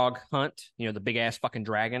Savrog hunt, the big ass fucking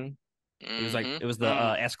dragon. It was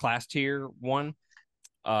the S-class tier one.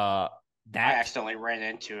 I accidentally ran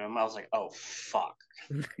into him. I was like, oh fuck.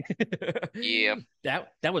 Yeah.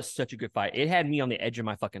 That was such a good fight. It had me on the edge of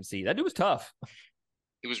my fucking seat. That dude was tough.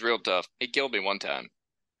 He was real tough. He killed me one time.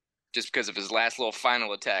 just because of his last little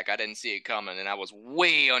final attack. I didn't see it coming, and I was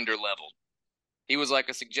way under leveled. He was like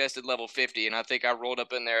a suggested level 50, and I think I rolled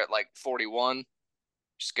up in there at like 41.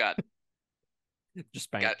 Just got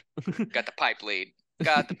spanked. Got the pipe lead.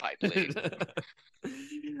 Got the pipe lead.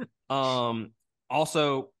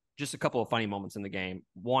 Also, just a couple of funny moments in the game.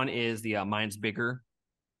 One is the mine's bigger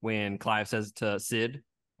when Clive says to Sid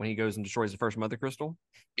when he goes and destroys the first Mother Crystal.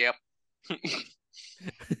 Yep.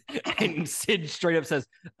 And Sid straight up says,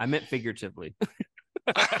 I meant figuratively.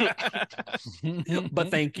 But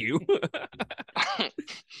thank you.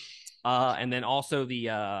 And then also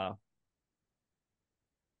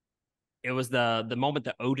it was the moment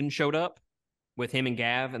that Odin showed up with him and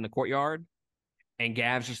Gav in the courtyard, and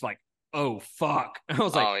Gav's just like, oh fuck. I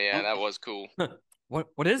was like, oh yeah, that was cool.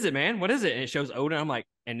 What is it, man? What is it? And it shows Odin. I'm like,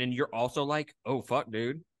 and then you're also like, oh fuck,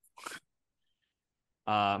 dude.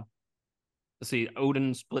 Let's see,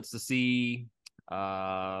 Odin splits the sea.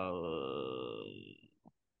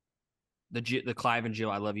 The Clive and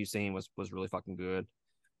Jill I love you scene was really fucking good.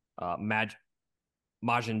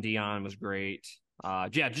 Majin Dion was great.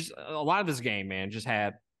 Yeah, just a lot of this game, man, just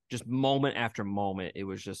had just moment after moment. It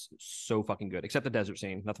was just so fucking good. Except the desert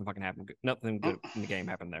scene, nothing fucking happened. Nothing good in the game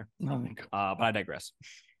happened there. But I digress.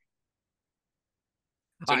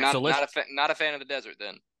 So not a fan of the desert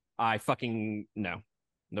then. I fucking no,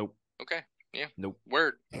 nope. Okay, yeah, nope.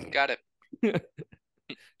 Word, got it.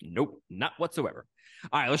 Nope, not whatsoever.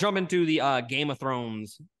 All right, let's jump into the Game of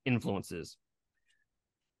Thrones influences.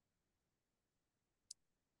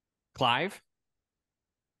 Clive,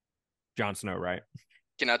 Jon Snow, right?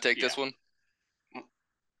 Can I take this one?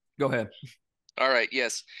 Go ahead. All right,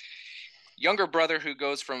 yes. Younger brother who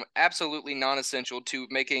goes from absolutely non-essential to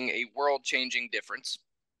making a world-changing difference.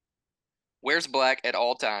 Wears black at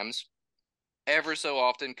all times. Ever so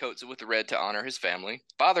often coats it with red to honor his family.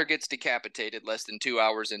 Father gets decapitated less than 2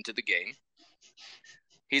 hours into the game.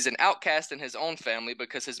 He's an outcast in his own family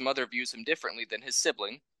because his mother views him differently than his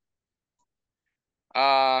sibling.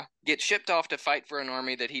 Gets shipped off to fight for an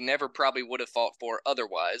army that he never probably would have fought for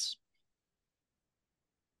otherwise.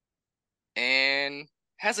 And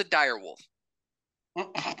has a direwolf.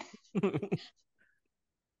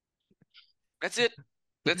 That's it.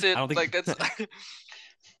 That's it. I don't think, that's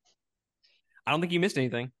I don't think you missed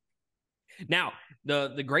anything. Now,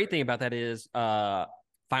 the great thing about that is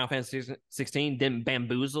Final Fantasy 16 didn't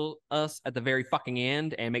bamboozle us at the very fucking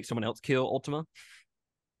end and make someone else kill Ultima.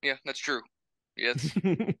 Yeah, that's true. Yes.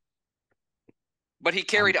 But he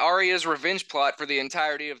carried Arya's revenge plot for the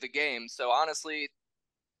entirety of the game, so honestly,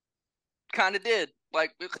 kind of did.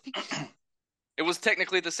 Like, it was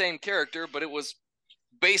technically the same character, but it was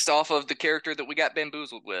based off of the character that we got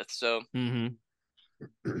bamboozled with, so. Mm-hmm.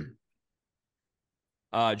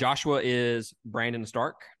 Joshua is Brandon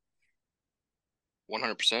Stark.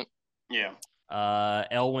 100%. Yeah.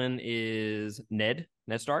 Elwyn is Ned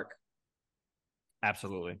Stark.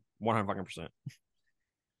 Absolutely. 100%.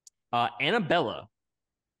 Annabella.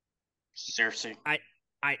 Cersei.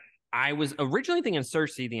 I was originally thinking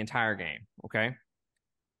Cersei the entire game, okay?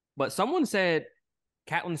 But someone said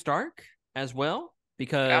Catelyn Stark as well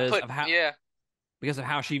because of how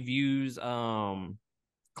she views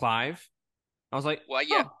Clive. I was like, well,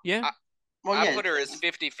 yeah. Oh, yeah. I put her as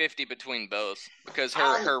 50-50 between both because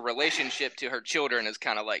her relationship to her children is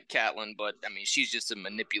kind of like Catelyn, but I mean she's just a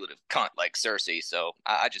manipulative cunt like Cersei, so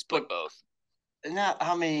I just put both. Not,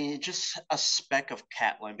 I mean, just a speck of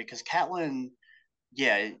Catelyn because Catelyn,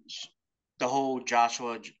 yeah, the whole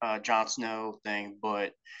Joshua Jon Snow thing,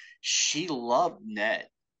 but she loved Ned.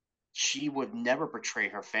 She would never betray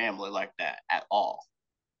her family like that at all.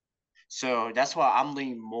 So that's why I'm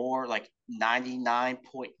leaning more like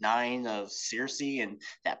 99.9 of Cersei and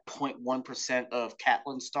that 0.1% of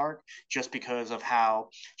Catelyn Stark, just because of how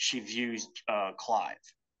she views Clive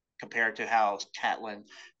compared to how Catelyn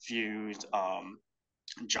views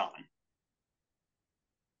Jon.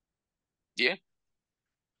 Yeah.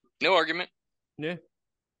 No argument. Yeah.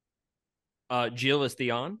 Jill is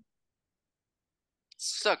Theon.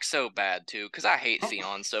 Sucks so bad too, because I hate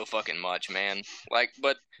Theon so fucking much, man. Like,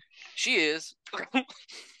 but she is.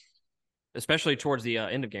 Especially towards the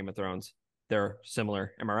end of Game of Thrones. They're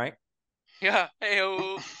similar. Am I right? Yeah.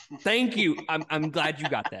 Hey-o. Thank you. I'm glad you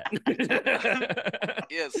got that.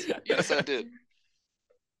 Yes, I did.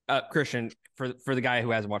 Christian, for the guy who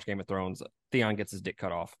hasn't watched Game of Thrones, Theon gets his dick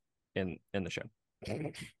cut off in the show.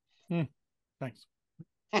 Thanks.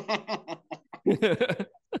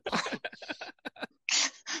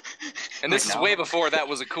 And this is way before that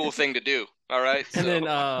was a cool thing to do. All right. And then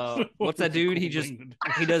what's that dude? He does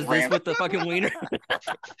this with the fucking wiener.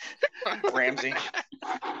 Ramsay.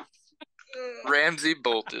 Ramsey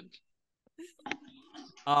bolted.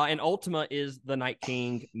 And Ultima is the Night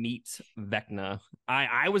King meets Vecna.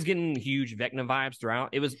 I was getting huge Vecna vibes throughout.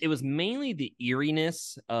 It was mainly the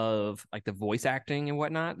eeriness of like the voice acting and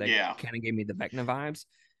whatnot that Yeah. kind of gave me the Vecna vibes.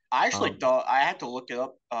 I actually thought I had to look it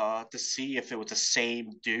up to see if it was the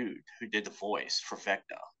same dude who did the voice for Vecna.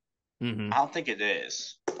 Mm-hmm. I don't think it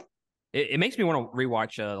is. It makes me want to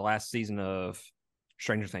rewatch the last season of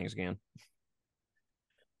Stranger Things again.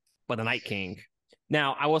 But the Night King.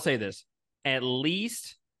 Now, I will say this. At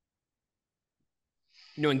least,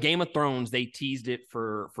 in Game of Thrones, they teased it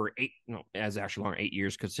for 8, no, as actually long 8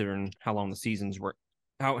 years, considering how long the seasons were,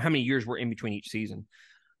 how many years were in between each season.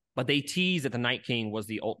 But they teased that the Night King was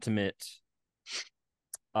the ultimate,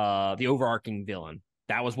 the overarching villain.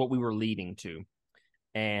 That was what we were leading to.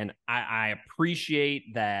 And I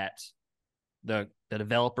appreciate that the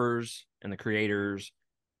developers and the creators,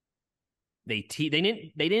 they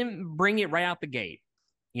didn't bring it right out the gate.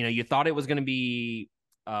 You thought it was going to be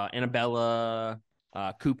Annabella,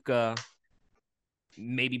 Kupka,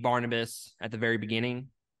 maybe Barnabas at the very beginning,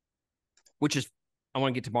 which is, I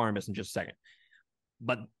want to get to Barnabas in just a second.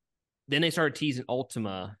 But then they started teasing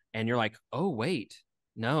Ultima, and you're like, oh, wait,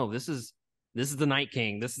 no, this is the Night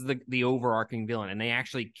King. This is the overarching villain. And they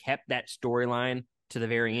actually kept that storyline to the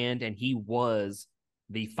very end, and he was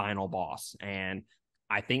the final boss. And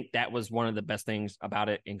I think that was one of the best things about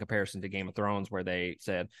it in comparison to Game of Thrones, where they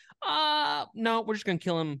said, no, we're just going to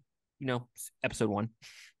kill him, episode 1.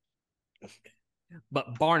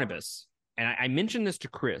 But Barnabas, and I mentioned this to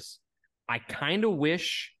Chris, I kind of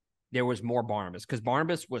wish there was more Barnabas, because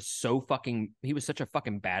Barnabas was he was such a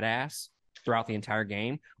fucking badass throughout the entire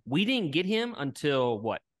game. We didn't get him until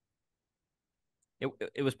what?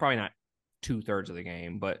 It was probably not 2/3 of the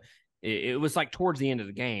game, but it was like towards the end of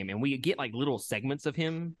the game, and we get like little segments of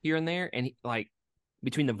him here and there, and like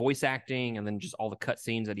between the voice acting and then just all the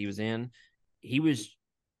cutscenes that he was in, he was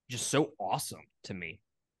just so awesome to me.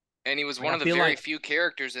 And he was one of the very few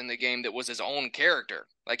characters in the game that was his own character.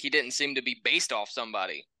 Like, he didn't seem to be based off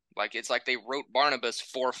somebody. Like, it's like they wrote Barnabas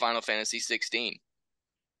for Final Fantasy 16.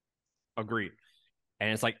 Agreed.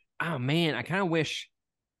 And it's like, oh man, I kind of wish,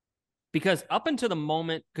 because up until the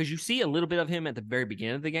moment, because you see a little bit of him at the very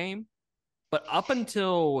beginning of the game, but up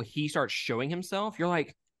until he starts showing himself, you're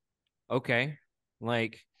like, okay,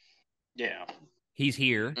 like, yeah, he's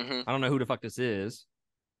here. Mm-hmm. I don't know who the fuck this is.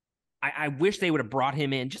 I wish they would have brought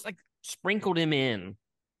him in, just like sprinkled him in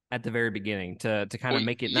at the very beginning to kind of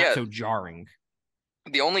make it not so jarring.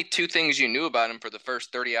 The only 2 things you knew about him for the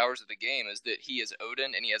first 30 hours of the game is that he is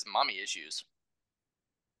Odin and he has mommy issues.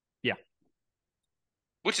 Yeah.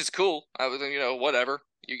 Which is cool. Whatever.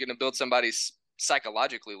 You're going to build somebody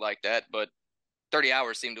psychologically like that, but 30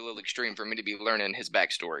 hours seemed a little extreme for me to be learning his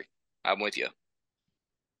backstory. I'm with you.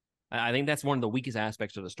 I think that's one of the weakest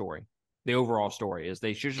aspects of the story. The overall story is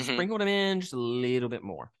they should just sprinkle him in just a little bit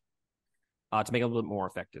more to make it a little bit more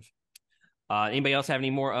effective. Anybody else have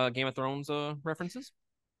any more Game of Thrones references?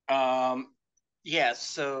 Yeah,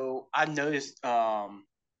 so I noticed not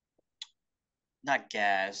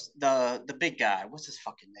Gaz, the big guy, what's his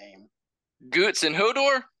fucking name? Goots and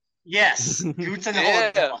Hodor? Yes, Goots and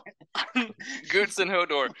Hodor. Goots and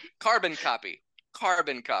Hodor. Carbon copy.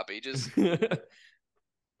 Just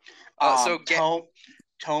so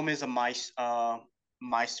Tome is a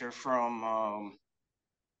Meister from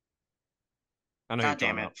I know. God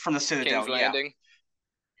damn it, from the Citadel. King's Landing.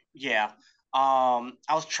 Yeah. I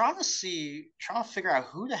was trying to figure out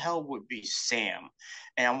who the hell would be Sam,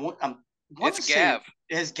 and it's Gav.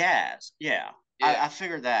 It's Gaz. Yeah. I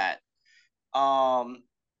figured that. And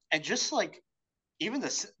just like even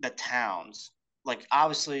the towns, like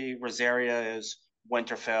obviously Rosaria is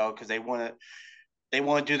Winterfell because they want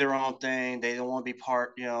to do their own thing. They don't want to be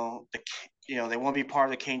part, they want to be part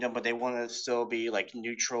of the kingdom, but they want to still be like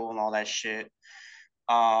neutral and all that shit.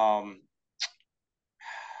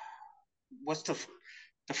 What's the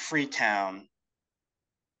free town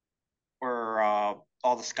where all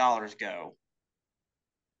the scholars go?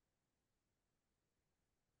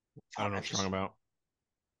 I don't know what you're talking about.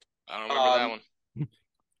 I don't remember that one.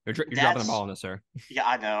 You're dropping the ball on this, sir. Yeah,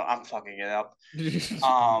 I know. I'm fucking it up.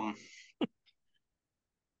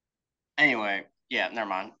 Anyway, yeah, never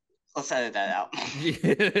mind. Let's edit that out.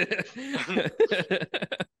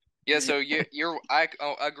 Yeah, so I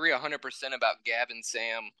agree 100% about Gav and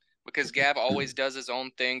Sam, because Gav always does his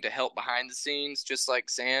own thing to help behind the scenes, just like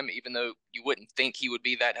Sam, even though you wouldn't think he would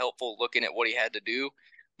be that helpful looking at what he had to do.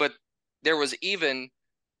 But there was even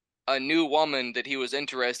a new woman that he was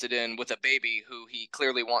interested in with a baby who he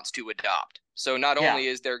clearly wants to adopt. So not only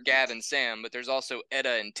is there Gav and Sam, but there's also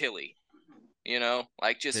Edda and Tilly. You know,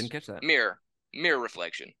 like just Didn't catch that. mirror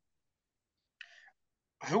reflection.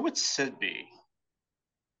 Who would Sid be?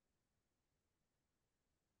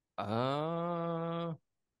 He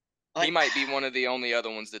Like, might be one of the only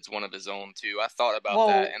other ones that's one of his own too. I thought about Well-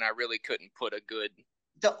 that, and I really couldn't put a good.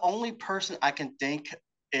 the only person I can think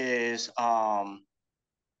is Rob.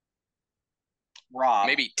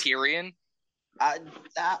 Maybe Tyrion. I don't know.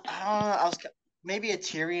 I was maybe a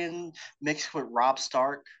Tyrion mixed with Rob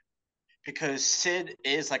Stark, because Sid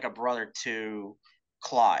is like a brother to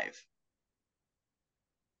Clive,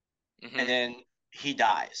 Mhm. and then he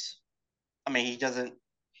dies. I mean, he doesn't.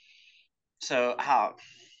 So how?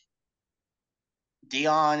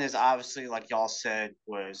 Dion is obviously, like y'all said,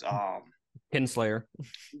 was Kinslayer.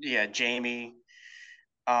 yeah, Jamie.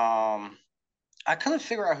 I couldn't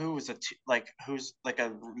figure out who was who's like a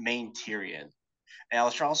main Tyrion, and I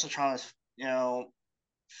was also trying to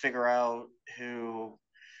figure out who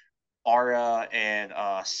Arya and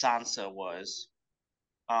Sansa was.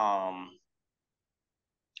 I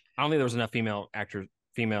don't think there was enough female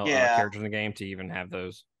Yeah. characters in the game to even have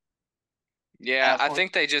those. Yeah, of I course-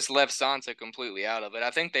 think they just left Sansa completely out of it.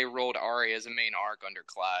 I think they rolled Arya as a main arc under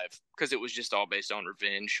Clive because it was just all based on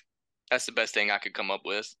revenge. That's the best thing I could come up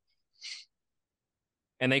with.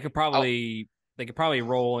 And they could probably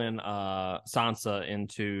roll in Sansa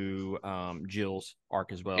into Jill's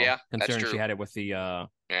arc as well. Yeah, that's considering true. she had it with the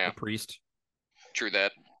Yeah, priest. true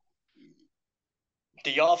that.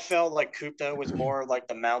 Do y'all feel like Kupta was more like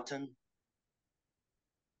the mountain?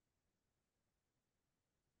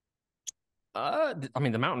 I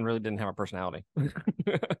mean, the mountain really didn't have a personality.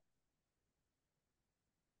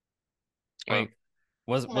 Like,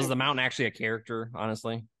 was the mountain actually a character?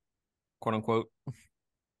 Honestly, quote unquote.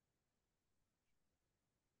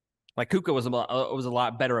 Like Kuka was a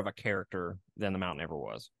lot better of a character than the mountain ever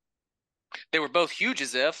was. They were both huge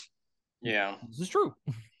as if, Yeah. This is true.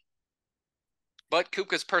 but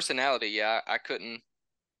Kupka's personality, yeah, I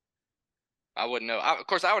wouldn't know. Of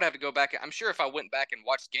course, I would have to go back. I'm sure if I went back and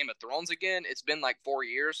watched Game of Thrones again, it's been like 4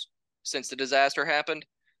 years since the disaster happened.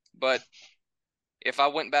 But if I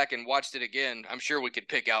went back and watched it again, I'm sure we could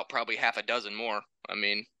pick out probably half a dozen more. I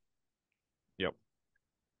mean, Yep.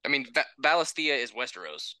 I mean, Valisthea is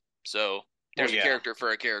Westeros, so there's yeah. a character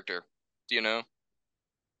for a character, you know?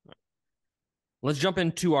 Let's jump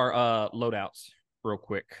into our loadouts real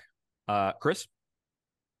quick. Chris?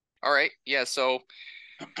 All right, yeah, so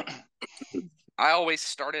I always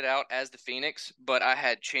started out as the Phoenix, but I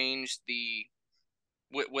had changed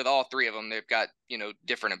with all three of them, they've got,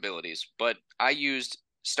 different abilities. But I used,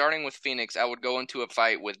 starting with Phoenix, I would go into a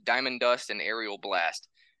fight with Diamond Dust and Aerial Blast.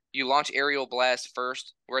 You launch Aerial Blast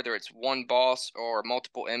first, whether it's one boss or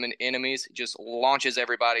multiple enemies, it just launches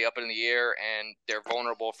everybody up in the air, and they're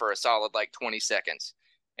vulnerable for a solid like 20 seconds.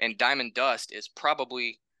 And Diamond Dust is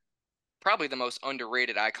probably the most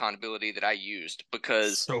underrated icon ability that I used,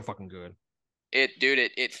 because So fucking good.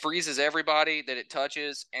 it freezes everybody that it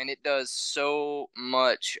touches, and it does so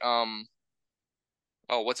much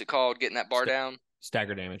what's it called, getting that bar down?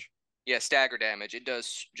 Stagger damage. Yeah, stagger damage. It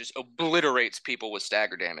does, just obliterates people with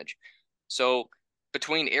stagger damage. So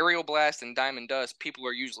between Aerial Blast and Diamond Dust, people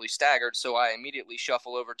are usually staggered, so I immediately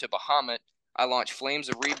shuffle over to Bahamut. I launch Flames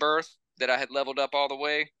of Rebirth that I had leveled up all the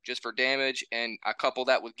way just for damage, and I couple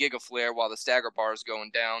that with Giga Flare while the stagger bar is going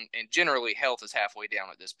down, and generally health is halfway down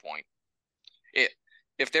at this point.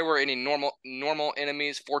 If there were any normal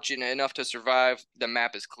enemies fortunate enough to survive, the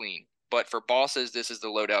map is clean. But for bosses, this is the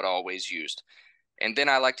loadout I always used. And then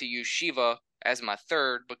I like to use Shiva as my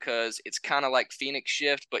third, because it's kind of like Phoenix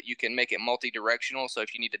Shift, but you can make it multi-directional. So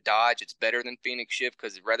if you need to dodge, it's better than Phoenix Shift,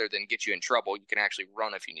 because rather than get you in trouble, you can actually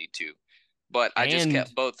run if you need to. But I just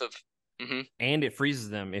kept both of. And it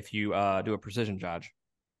freezes them if you do a precision dodge.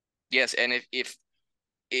 Yes, and if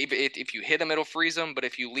you hit them, it'll freeze them. But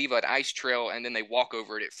if you leave an ice trail and then they walk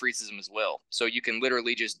over it, it freezes them as well. So you can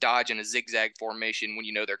literally just dodge in a zigzag formation when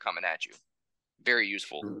you know they're coming at you. Very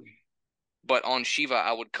useful. But on Shiva,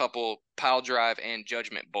 I would couple Pile Drive and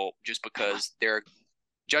Judgment Bolt, just because their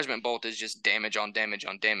Judgment Bolt is just damage on damage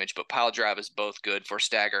on damage, but Pile Drive is both good for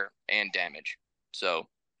stagger and damage. So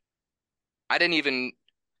I didn't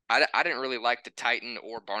really like the Titan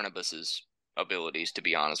or Barnabas's abilities, to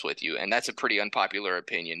be honest with you, and that's a pretty unpopular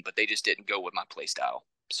opinion, but they just didn't go with my playstyle.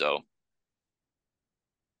 So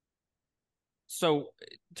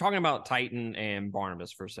talking about Titan and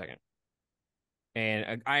Barnabas for a second,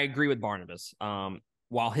 and I agree with Barnabas.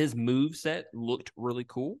 While his move set looked really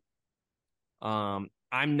cool, I'm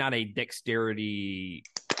not a dexterity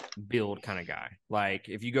build kind of guy. Like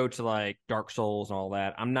if you go to like Dark Souls and all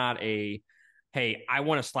that, I'm not a hey, I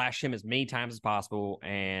want to slash him as many times as possible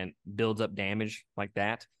and builds up damage like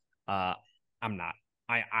that. I'm not.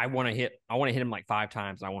 I want to hit him like 5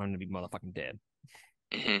 times and I want him to be motherfucking dead.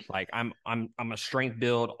 Like I'm a strength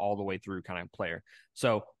build all the way through kind of player.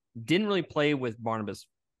 So didn't really play with Barnabas,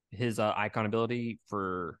 his icon ability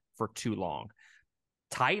for too long.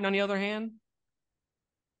 Titan, on the other hand,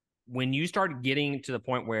 when you start getting to the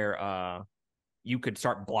point where you could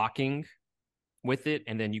start blocking with it,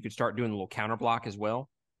 and then you could start doing a little counter block as well,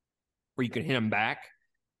 where you could hit him back.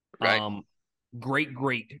 Right.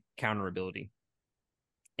 Great counter ability.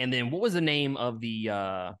 And then what was the name of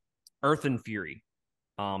the Earth and Fury?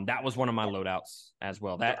 That was one of my loadouts as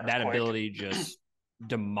well. That ability just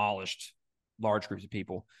demolished large groups of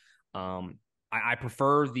people. I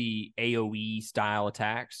prefer the AoE style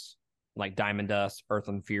attacks like Diamond Dust, Earth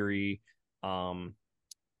and Fury,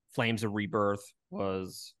 Flames of Rebirth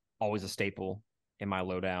was always a staple in my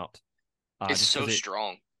loadout. It's so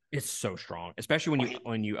strong. It's so strong, especially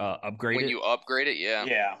when you upgrade it. When you upgrade it, yeah.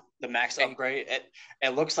 Yeah, the max upgrade.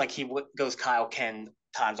 It looks like he goes Kaioken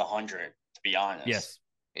times 100. To be honest. Yes,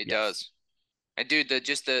 it does. And dude,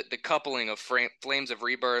 the coupling of Flames of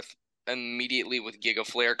Rebirth immediately with Giga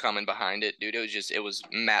Flare coming behind it, dude. It was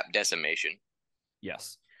map decimation.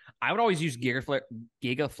 Yes, I would always use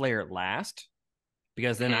Giga Flare last,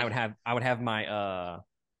 because then I would have my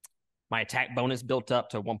my attack bonus built up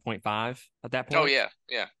to 1.5 at that point. Oh yeah.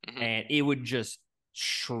 And it would just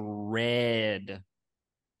shred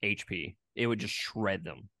HP. It would just shred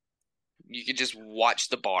them. You could just watch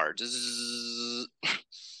the bar.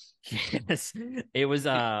 Yes, it was.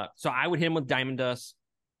 So I would hit him with Diamond Dust,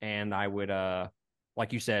 and I would,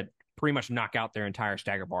 like you said, pretty much knock out their entire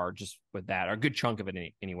stagger bar just with that, or a good chunk of it,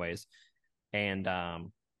 anyways. And I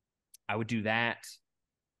would do that.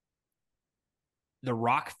 The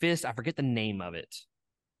Rock Fist, I forget the name of it.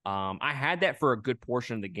 I had that for a good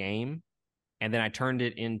portion of the game, and then I turned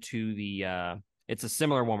it into the. It's a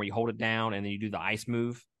similar one where you hold it down and then you do the ice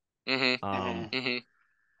move. I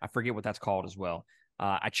forget what that's called as well.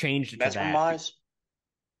 I changed it to that. Mesmerize?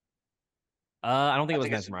 I don't think it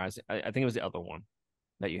was Mesmerize. I think it was the other one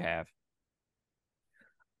that you have.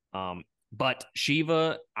 But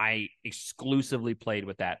Shiva, I exclusively played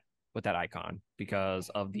with that icon because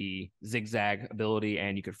of the zigzag ability,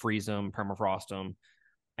 and you could freeze them, permafrost them,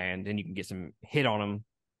 and then you can get some hit on them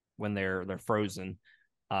when they're frozen.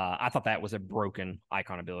 I thought that was a broken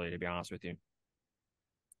icon ability, to be honest with you.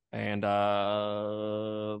 And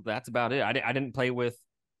that's about it. I didn't play with.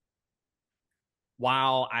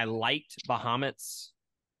 While I liked Bahamut's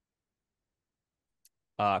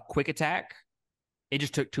quick attack, it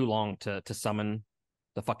just took too long to summon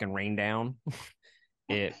the fucking rain down.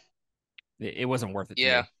 It wasn't worth it.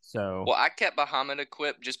 Yeah. So well, I kept Bahamut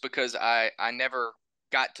equipped just because I never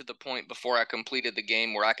got to the point before I completed the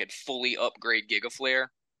game where I could fully upgrade Giga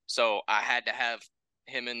Flare. So I had to have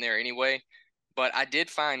him in there anyway. But I did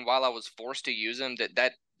find while I was forced to use him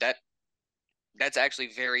that's actually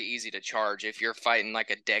very easy to charge if you're fighting like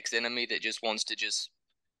a Dex enemy that just wants to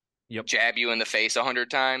jab you in the face 100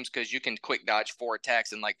 times, because you can quick dodge 4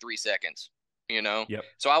 attacks in like 3 seconds. Yep.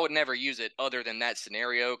 So I would never use it other than that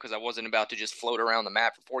scenario, because I wasn't about to just float around the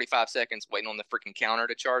map for 45 seconds waiting on the freaking counter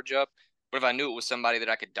to charge up. But if I knew it was somebody that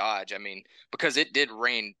I could dodge, I mean, because it did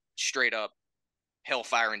rain straight up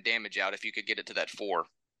hellfire and damage out if you could get it to that 4.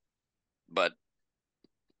 But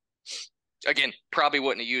again, probably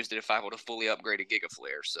wouldn't have used it if I would have fully upgraded Giga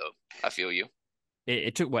Flare. So I feel you.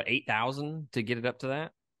 It took what, 8,000 to get it up to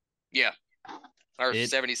that? Yeah, or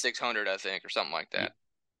 7,600, I think, or something like that.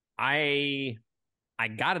 I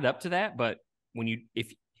got it up to that, but when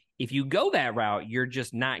if you go that route, you're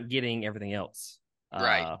just not getting everything else.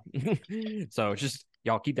 Right. So just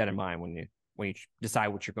y'all keep that in mind when you decide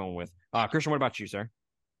what you're going with. Christian, what about you, sir?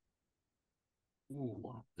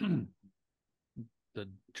 Ooh. The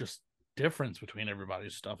just difference between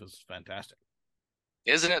everybody's stuff is fantastic,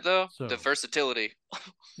 isn't it? Though so, the versatility.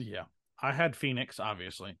 Yeah, I had Phoenix,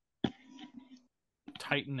 obviously.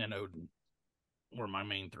 Titan and Odin were my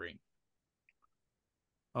main 3.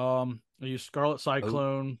 I used Scarlet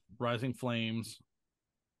Cyclone, Rising Flames,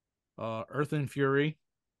 Earth and Fury,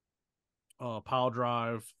 Pile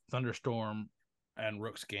Drive, Thunderstorm, and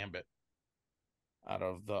Rook's Gambit out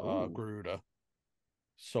of the Garuda.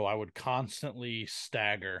 So I would constantly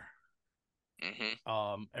stagger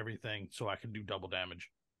everything so I could do double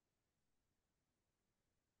damage,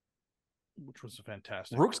 which was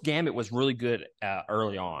fantastic. Rook's Gambit was really good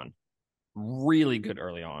early on. Really good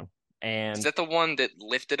early on. And is that the one that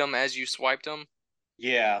lifted them as you swiped them?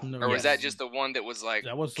 Yeah. Or was that just the one that was like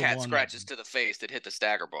that was cat scratches to the face that hit the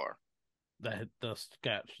stagger bar? that hit the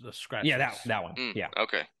scratch. Yeah, that one. Yeah.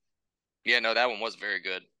 Okay. Yeah, no, that one was very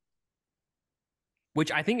good.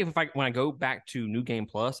 Which I think when I go back to New Game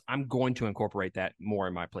Plus, I'm going to incorporate that more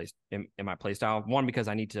in my play style. One, because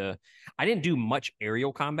I didn't do much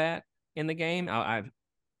aerial combat in the game.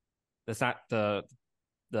 That's not the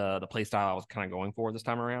play style I was kind of going for this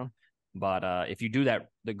time around. But if you do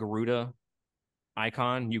the Garuda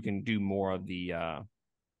icon, you can do more of the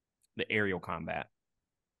aerial combat.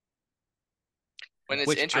 When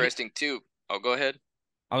it's interesting too. Oh, go ahead.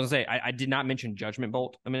 I was gonna say I did not mention Judgment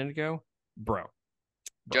Bolt a minute ago, bro.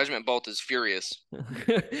 Judgment Bolt is furious.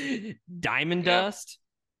 Diamond Dust,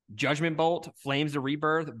 Judgment Bolt, Flames of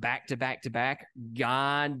Rebirth, back to back to back.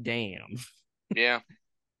 God damn. Yeah.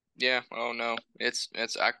 Oh no, I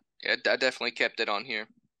definitely kept it on here.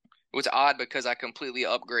 It was odd because I completely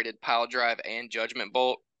upgraded Pile Drive and Judgment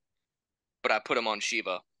Bolt, but I put them on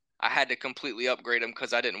Shiva. I had to completely upgrade them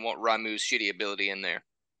because I didn't want Raimu's shitty ability in there.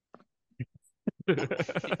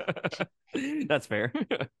 That's fair.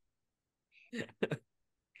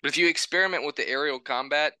 But if you experiment with the aerial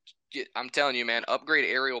combat, I'm telling you, man, upgrade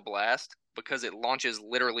Aerial Blast because it launches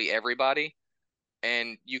literally everybody,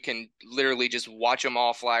 and you can literally just watch them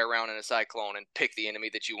all fly around in a cyclone and pick the enemy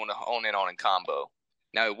that you want to hone in on in combo.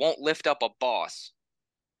 Now, it won't lift up a boss,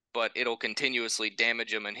 but it'll continuously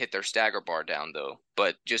damage them and hit their stagger bar down, though.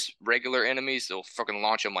 But just regular enemies, they'll fucking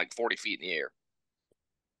launch them like 40 feet in the air.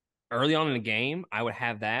 Early on in the game, I would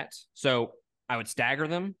have that. So I would stagger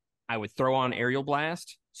them. I would throw on Aerial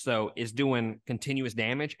Blast. So it's doing continuous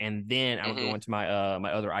damage, and then I would go into my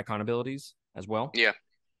my other icon abilities as well. Yeah.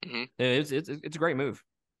 It's a great move.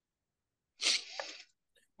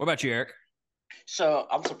 What about you, Eric? So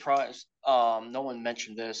I'm surprised no one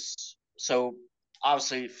mentioned this. So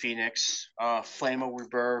obviously Phoenix, Flame of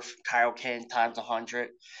Rebirth, Kaioken times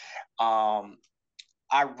 100.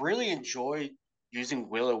 I really enjoy using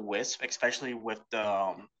Will-O-Wisp, especially with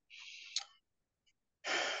the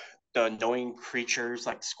annoying creatures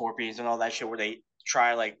like scorpions and all that shit, where they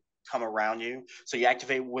try like come around you. So you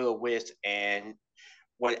activate Will-O-Wisp, and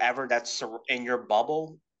whatever that's in your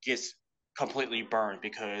bubble gets completely burned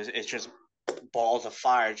because it's just balls of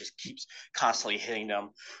fire just keeps constantly hitting them.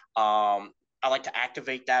 I like to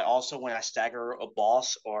activate that also when I stagger a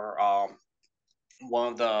boss or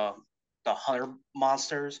one of the hunter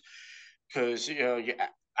monsters, because you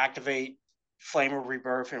activate Flame of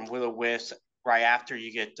Rebirth and Will-O-Wisp right after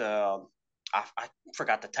you get I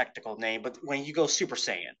forgot the technical name, but when you go Super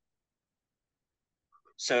Saiyan.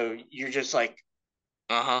 So you're just like,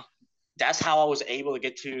 that's how I was able to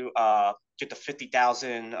get the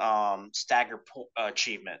 50,000 stagger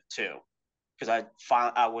achievement too, because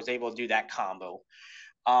I was able to do that combo.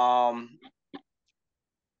 I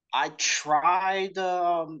tried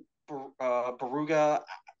Baruga.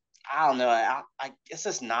 I don't know. I guess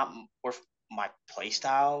it's not worth my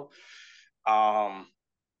playstyle. I've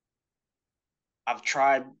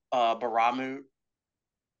tried Baramu.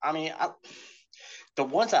 I mean, the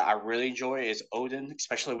ones that I really enjoy is Odin,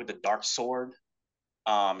 especially with the Dark Sword.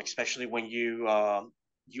 Especially when you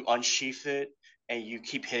unsheath it and you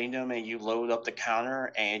keep hitting them and you load up the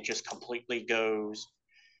counter and it just completely goes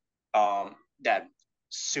that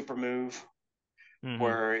super move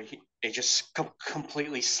where it just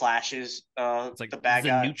completely slashes it's like the bad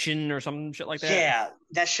guy. Zanuchin or some shit like that. Yeah,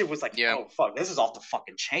 that shit was like, oh fuck, this is off the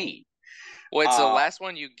fucking chain. Well, it's the last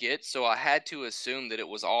one you get, so I had to assume that it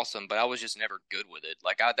was awesome, but I was just never good with it.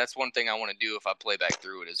 Like, that's one thing I want to do if I play back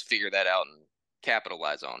through it, is figure that out and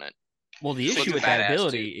capitalize on it. Well, the issue with that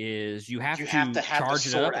ability is you have to charge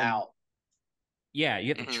it up out. Yeah,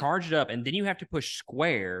 you have to charge it up, and then you have to push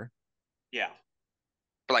square. Yeah,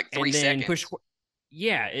 for like 3 seconds.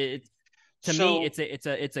 Yeah, to me, it's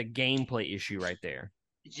a gameplay issue right there.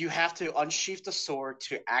 You have to unsheath the sword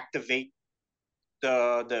to activate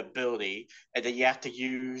the ability, and then you have to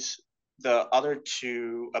use the other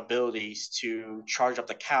two abilities to charge up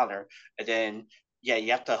the counter, and then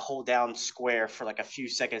you have to hold down square for like a few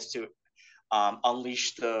seconds to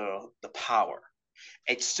unleash the power.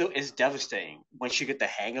 It still is devastating once you get the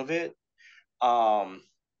hang of it. I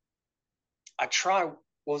tried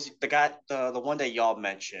was the one that y'all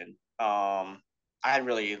mentioned. I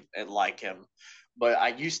really like him, but I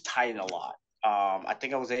used Titan a lot. I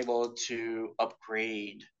think I was able to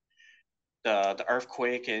upgrade the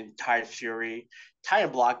Earthquake and Titan Fury.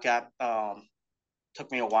 Titan Block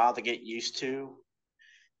took me a while to get used to.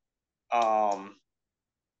 Are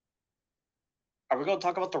we going to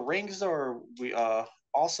talk about the rings, or we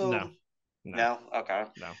also? No. Okay.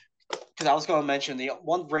 No. Because I was going to mention the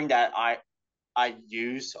one ring that I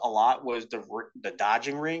used a lot was the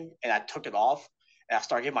dodging ring, and I took it off, and I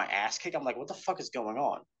started getting my ass kicked. I'm like, what the fuck is going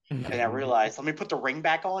on? And I realized, let me put the ring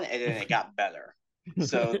back on, and then it got better.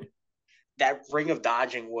 So that ring of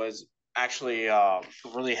dodging was actually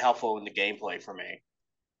really helpful in the gameplay for me.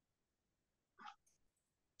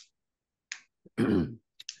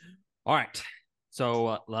 All right.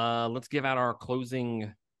 So let's give out our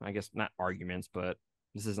closing, I guess not arguments, but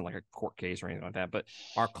this isn't like a court case or anything like that, but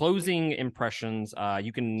our closing impressions.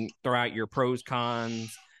 You can throw out your pros,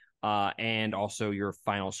 cons, and also your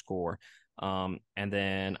final score. And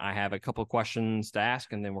then I have a couple of questions to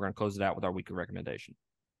ask, and then we're going to close it out with our weekly recommendation.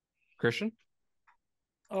 Christian?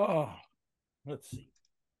 Oh, let's see.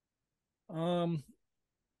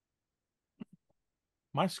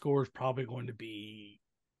 My score is probably going to be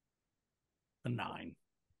a 9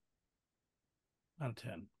 out of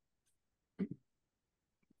 10.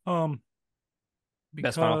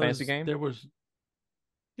 Best Final Fantasy game? There was,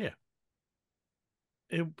 yeah.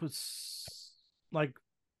 It was like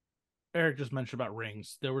Eric just mentioned about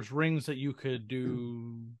rings. There was rings that you could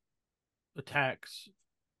do attacks,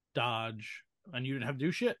 dodge, and you didn't have to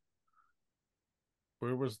do shit.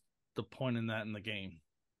 Where was the point in that in the game?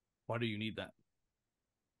 Why do you need that?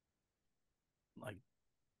 Like,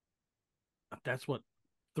 that's what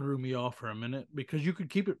threw me off for a minute, because you could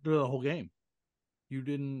keep it through the whole game. You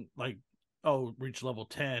didn't like, oh, reach level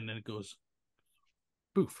 10 and it goes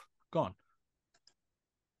poof, gone.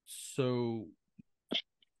 So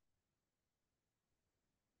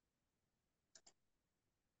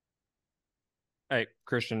Hey,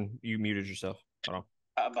 Christian, you muted yourself. Hold on.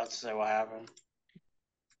 I'm about to say what happened.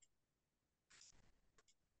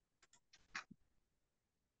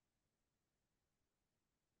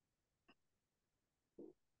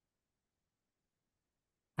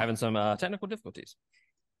 Having some technical difficulties.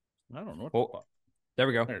 I don't know what the fuck. There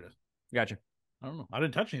we go. There it is. Gotcha. I don't know. I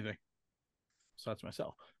didn't touch anything. So that's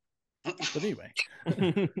myself. But anyway.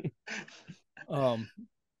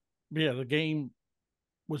 Yeah, the game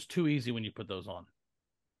was too easy when you put those on.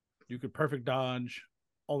 You could perfect dodge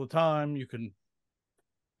all the time. You can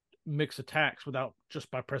mix attacks without just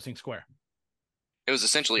by pressing square. It was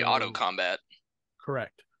essentially auto combat.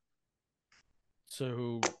 Correct.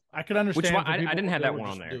 So I could understand. Which one, I didn't have that one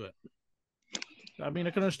on there. Do it. I mean,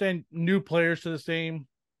 I can understand new players to this game,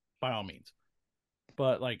 by all means.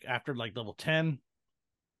 But like after like level 10,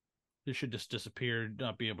 this should just disappear,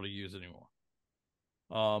 not be able to use it anymore.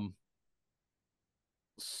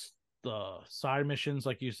 The side missions,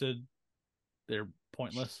 like you said, they're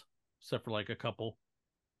pointless, except for like a couple.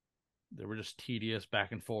 They were just tedious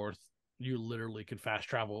back and forth. You literally could fast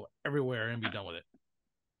travel everywhere and be done with it.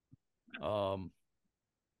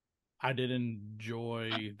 I did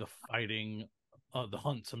enjoy the fighting, the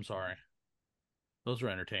hunts. I'm sorry, those were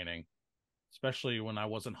entertaining, especially when I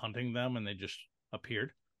wasn't hunting them and they just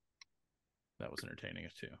appeared. That was entertaining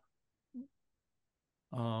too.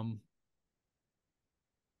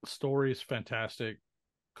 Story is fantastic.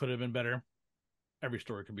 Could have been better. Every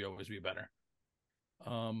story could always be better.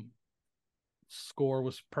 Score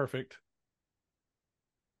was perfect.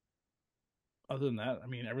 Other than that, I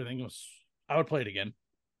mean, everything was. I would play it again.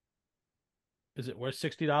 Is it worth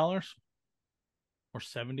 $60 or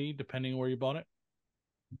 $70, depending where you bought it?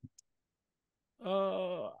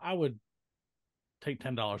 I would take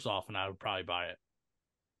 $10 off, and I would probably buy it.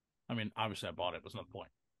 I mean, obviously, I bought it. Was not the point.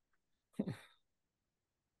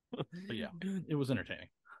 But yeah, it was entertaining.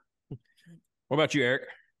 What about you, Eric?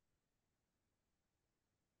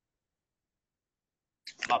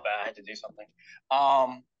 My bad. I had to do something.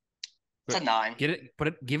 It's a 9.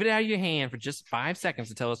 Give it out of your hand for just 5 seconds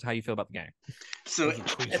to tell us how you feel about the game. So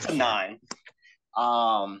it's a 9.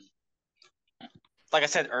 Like I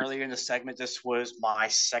said earlier in the segment, this was my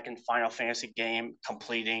second Final Fantasy game,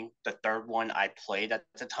 completing the third one I played at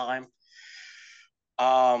the time.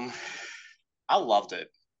 I loved it.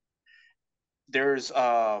 There's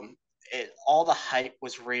all the hype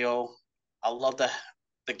was real. I love the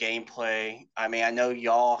gameplay. I mean, I know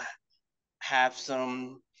y'all have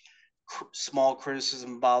some small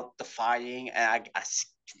criticism about the fighting, and I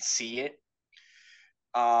can see it.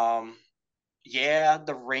 Yeah,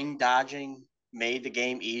 the ring dodging made the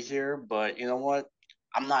game easier, but you know what?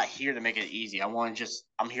 I'm not here to make it easy.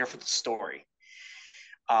 I'm here for the story.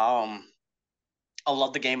 I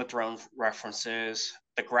love the Game of Thrones references,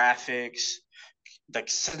 the graphics, the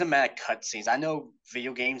cinematic cutscenes. I know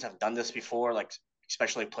video games have done this before, like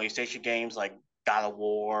especially PlayStation games like God of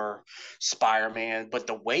War, Spider-Man, but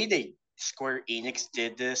the way Square Enix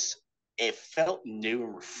did this, it felt new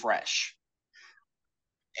and fresh.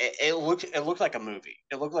 It looked like a movie.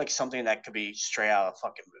 It looked like something that could be straight out of a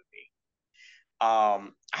fucking movie. I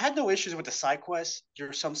had no issues with the side quests. There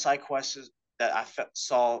were some side quests that I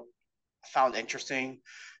found interesting.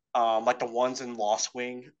 Like the ones in Lost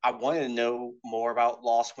Wing. I wanted to know more about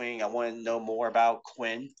Lost Wing. I wanted to know more about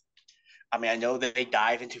Quinn. I mean, I know that they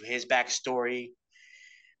dive into his backstory.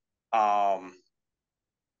 Um,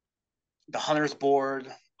 the Hunter's Board,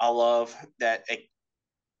 I love that it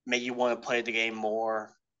made you want to play the game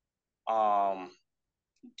more, um,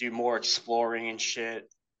 do more exploring and shit.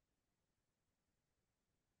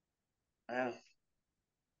 Yeah.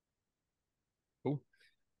 Cool.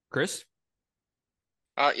 Chris?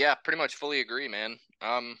 Yeah, pretty much fully agree, man.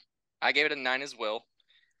 I gave it a 9 as well.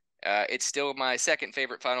 It's still my second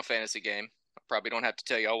favorite Final Fantasy game. I probably don't have to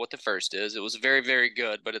tell y'all what the first is. It was very, very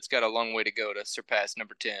good, but it's got a long way to go to surpass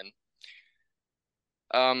number 10.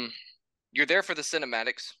 You're there for the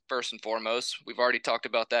cinematics, first and foremost. We've already talked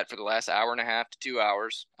about that for the last hour and a half to 2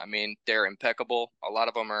 hours. I mean, they're impeccable. A lot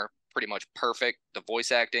of them are pretty much perfect. The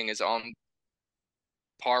voice acting is on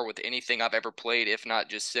par with anything I've ever played, if not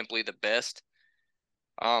just simply the best.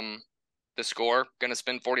 The score, gonna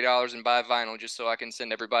spend $40 and buy vinyl just so I can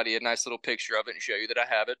send everybody a nice little picture of it and show you that I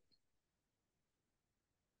have it.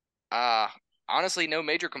 Honestly, no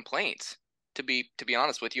major complaints, to be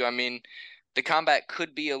honest with you. I mean, the combat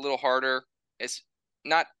could be a little harder. It's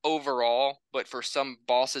not overall, but for some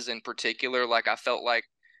bosses in particular, like I felt like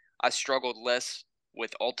I struggled less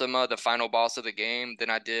with Ultima, the final boss of the game, than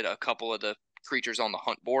I did a couple of the creatures on the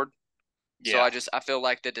hunt board. So Yeah. I feel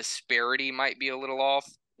like the disparity might be a little off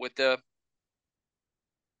with the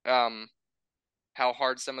um how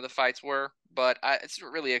hard some of the fights were, but it's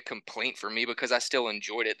really a complaint for me because I still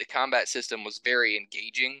enjoyed it. The combat system was very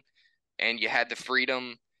engaging, and you had the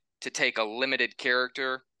freedom to take a limited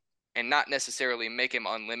character and not necessarily make him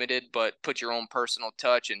unlimited, but put your own personal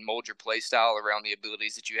touch and mold your playstyle around the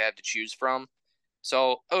abilities that you have to choose from.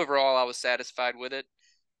 So overall, I was satisfied with it.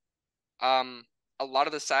 A lot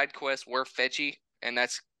of the side quests were fetchy, and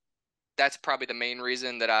that's probably the main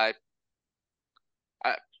reason that I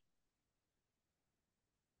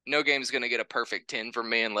no game's going to get a perfect 10 from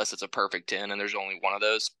me unless it's a perfect 10, and there's only one of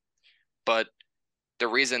those. But the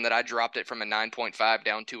reason that I dropped it from a 9.5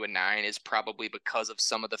 down to a 9 is probably because of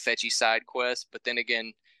some of the fetchy side quests. But then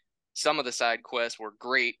again, some of the side quests were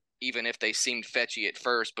great, even if they seemed fetchy at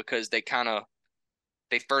first, because they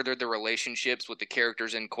furthered the relationships with the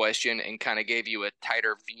characters in question and kind of gave you a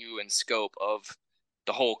tighter view and scope of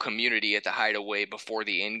the whole community at the hideaway before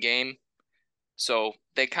the end game. So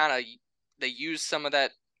they use some of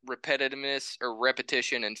that repetitiveness or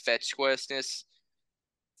repetition and fetch questness,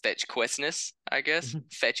 I guess,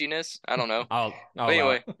 fetchiness. I don't know. I'll But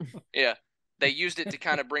anyway, allow it. yeah, they used it to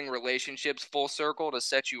kind of bring relationships full circle to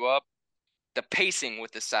set you up. The pacing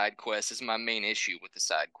with the side quests is my main issue with the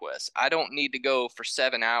side quests. I don't need to go for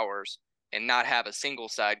 7 hours and not have a single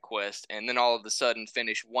side quest, and then all of a sudden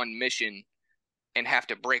finish one mission and have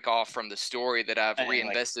to break off from the story that I've And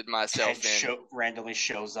reinvested myself in. Randomly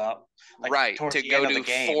shows up. Like, Right, towards to the go end of do the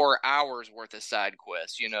game. 4 hours worth of side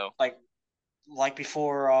quests, Like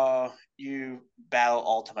before you battle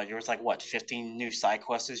Ultima, there was like what, 15 new side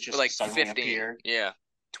quests just like suddenly 15, appeared. yeah,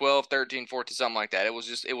 12, 13, 14, something like that. It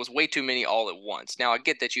was way too many all at once. Now I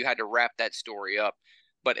get that you had to wrap that story up,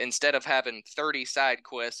 but instead of having 30 side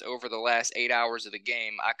quests over the last 8 hours of the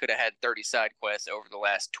game, I could have had 30 side quests over the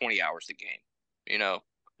last 20 hours of the game.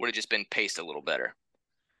 Would have just been paced a little better.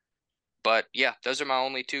 But yeah, those are my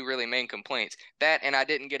only two really main complaints. That, and I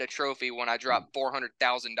didn't get a trophy when I dropped $400,000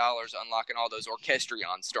 unlocking all those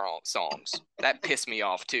Orchestrion songs. That pissed me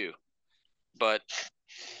off too. But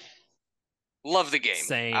love the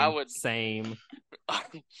game. I would Same.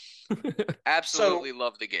 absolutely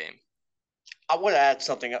love the game. I would add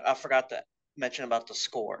something. I forgot to mention about the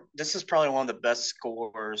score. This is probably one of the best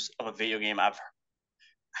scores of a video game I've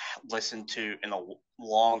listened to in a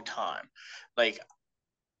long time. Like,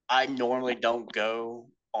 I normally don't go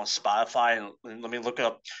on Spotify and let me look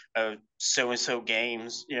up so and so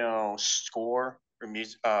games, score or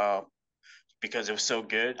music, because it was so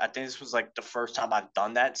good. I think this was like the first time I've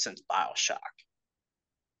done that since BioShock.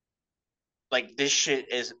 Like, this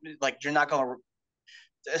shit is like, you're not gonna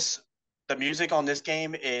the music on this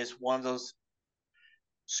game is one of those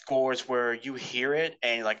scores where you hear it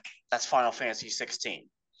and like, that's Final Fantasy 16.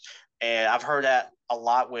 And I've heard that a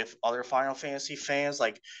lot with other Final Fantasy fans.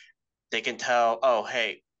 Like, they can tell, oh,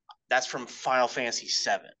 hey, that's from Final Fantasy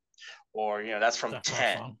 7, or that's from That's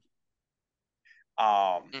 10.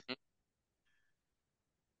 awesome.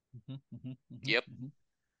 Yep.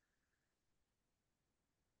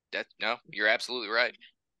 No, you're absolutely right.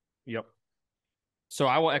 Yep. So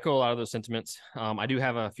I will echo a lot of those sentiments. I do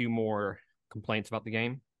have a few more complaints about the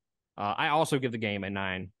game. I also give the game a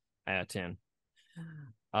 9 out of 10.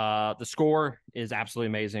 The score is absolutely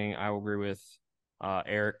amazing. I will agree with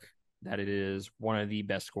Eric that it is one of the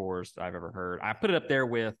best scores I've ever heard. I put it up there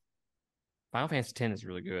with Final Fantasy X is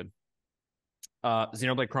really good.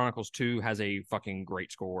 Xenoblade Chronicles 2 has a fucking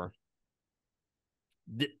great score.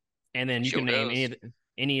 And then you can name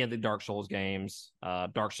any of the Dark Souls games.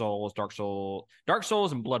 Dark Souls,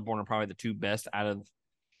 and Bloodborne are probably the two best out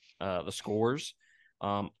of the scores.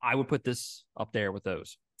 I would put this up there with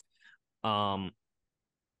those. The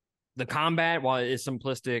combat, while it is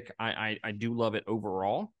simplistic, I do love it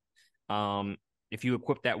overall. If you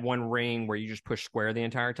equip that one ring where you just push square the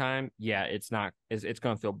entire time, yeah, it's going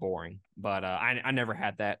to feel boring. But I never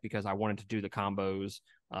had that because I wanted to do the combos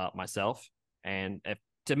myself and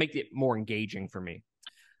to make it more engaging for me.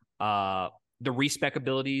 The respec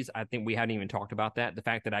abilities, I think we hadn't even talked about that. The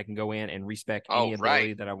fact that I can go in and respec any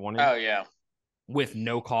ability that I wanted. Oh, yeah. With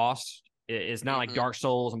no cost. It's not like Dark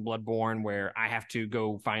Souls and Bloodborne where I have to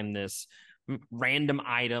go find this random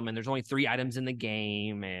item and there's only 3 items in the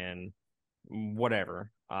game and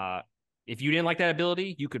whatever. If you didn't like that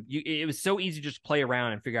ability, it was so easy to just play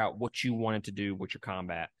around and figure out what you wanted to do with your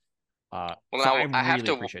combat. Well, so now, I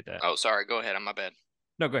really appreciate that. Oh, sorry. Go ahead. My bad.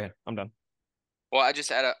 No, go ahead. I'm done. Well, I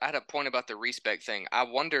had a point about the respec thing. I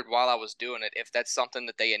wondered while I was doing it if that's something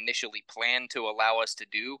that they initially planned to allow us to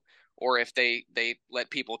do, or if they let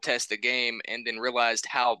people test the game and then realized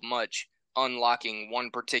how much unlocking one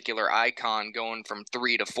particular icon going from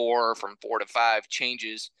 3 to 4 or from 4 to 5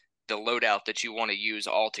 changes the loadout that you want to use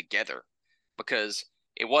altogether. Because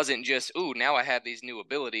it wasn't just, ooh, now I have these new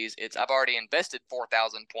abilities. It's I've already invested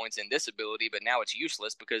 4,000 points in this ability, but now it's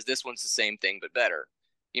useless because this one's the same thing but better.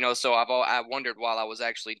 So I wondered while I was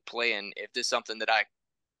actually playing if this is something that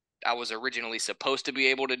I was originally supposed to be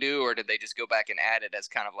able to do, or did they just go back and add it as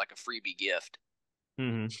kind of like a freebie gift?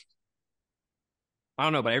 Mm-hmm. I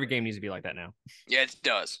don't know, but every game needs to be like that now. Yeah, it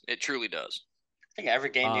does. It truly does. I think every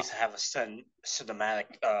game needs to have a cinematic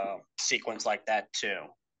sequence like that too.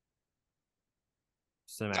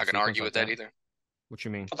 I can argue with that either. What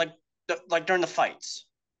you mean? Like during the fights.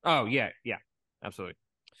 Oh yeah, absolutely.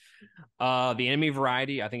 The enemy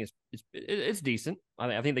variety, I think it's decent.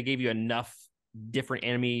 I think they gave you enough different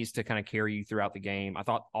enemies to kind of carry you throughout the game. I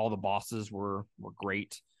thought all the bosses were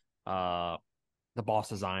great. The boss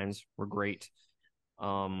designs were great.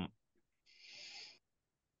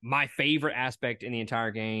 My favorite aspect in the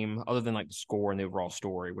entire game, other than like the score and the overall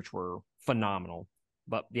story, which were phenomenal,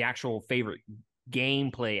 but the actual favorite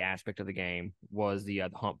gameplay aspect of the game was the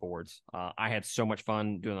hunt boards. I had so much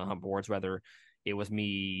fun doing the hunt boards, whether it was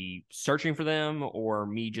me searching for them or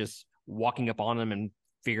me just walking up on them and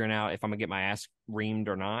figuring out if I'm gonna get my ass reamed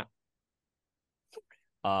or not.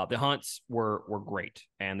 The hunts were great,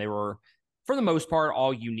 and they were, for the most part,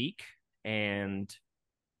 all unique, and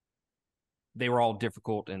they were all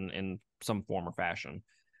difficult in some form or fashion.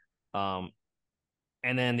 And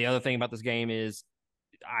then the other thing about this game is,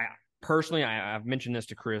 I've mentioned this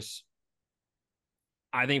to Chris.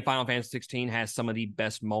 I think Final Fantasy 16 has some of the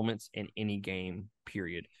best moments in any game,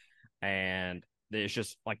 period. And it's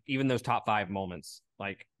just like, even those top 5 moments,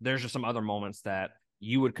 like there's just some other moments that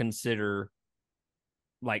you would consider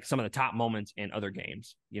like some of the top moments in other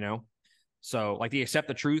games, So like the Accept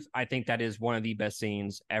the Truth, I think that is one of the best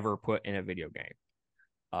scenes ever put in a video game.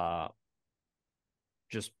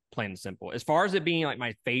 Just plain and simple. As far as it being like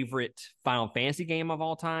my favorite Final Fantasy game of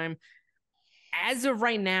all time, as of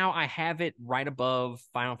right now, I have it right above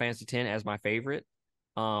Final Fantasy X as my favorite.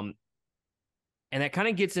 And that kind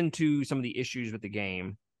of gets into some of the issues with the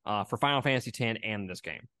game for Final Fantasy X and this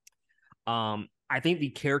game. I think the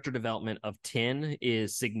character development of 10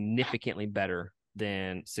 is significantly better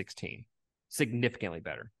than 16. Significantly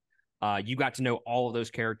better. You got to know all of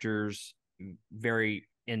those characters very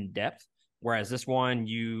in depth, whereas this one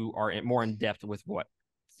you are more in depth with what,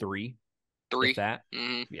 3? If that.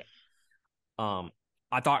 Mm-hmm. Yeah.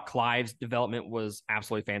 I thought Clive's development was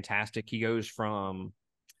absolutely fantastic. He goes from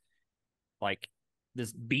like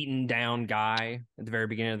this beaten down guy at the very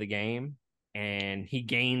beginning of the game, and he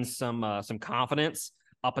gains some confidence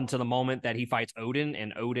up until the moment that he fights Odin,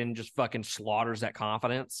 and Odin just fucking slaughters that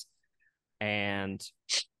confidence, and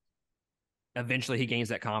eventually he gains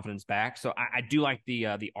that confidence back. So I do like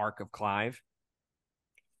the arc of Clive.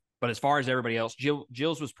 But as far as everybody else,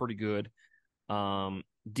 Jill's was pretty good.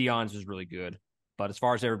 Dion's was really good. But as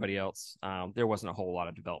far as everybody else, there wasn't a whole lot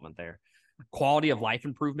of development there. Quality of life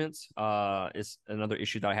improvements is another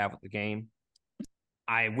issue that I have with the game.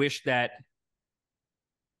 I wish that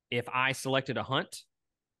if I selected a hunt,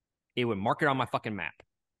 it would mark it on my fucking map,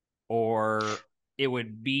 or it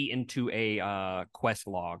would be into a quest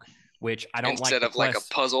log, which I don't like. Instead of like a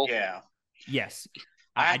puzzle. Yeah. Yes.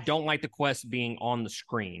 I don't like the quest being on the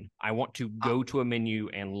screen. I want to go to a menu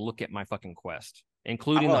and look at my fucking quest,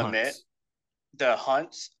 including the hunts. Admit, the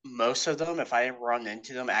hunts, most of them, if I run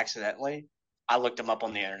into them accidentally, I looked them up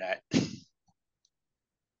on the internet.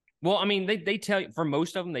 Well, I mean, they tell you, for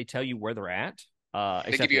most of them, they tell you where they're at.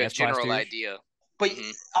 They give you a general idea. But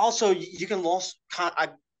also, you can lose.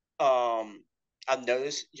 I've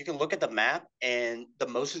noticed you can look at the map, and the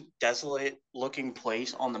most desolate looking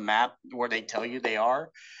place on the map where they tell you they are,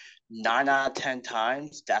 9 out of 10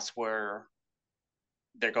 times, that's where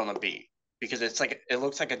they're gonna be, because it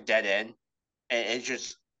looks like a dead end, and it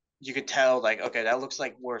just, you could tell, like, okay, that looks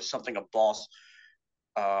like where something a boss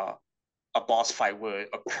fight would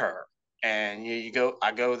occur, and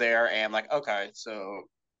I go there, and I'm like, okay, so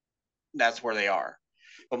that's where they are.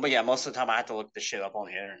 But yeah, most of the time I have to look this shit up on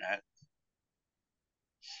the internet.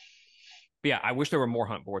 But yeah, I wish there were more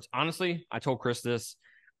hunt boards. Honestly, I told Chris this.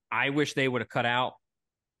 I wish they would have cut out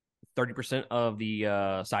 30% of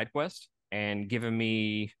the side quest and given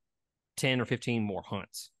me 10 or 15 more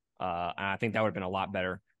hunts. I think that would have been a lot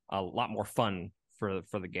better, a lot more fun for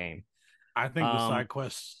the game. I think the side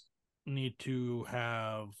quests need to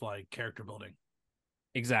have like character building.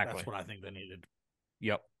 Exactly. That's what I think they needed.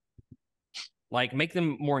 Yep. Like, make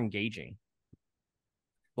them more engaging.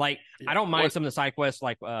 Like, I don't mind some of the side quests.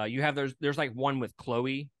 Like, you have there's like one with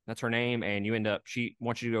Chloe, that's her name, and you end up, she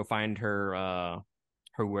wants you to go find her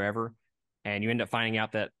wherever, and you end up finding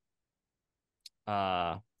out that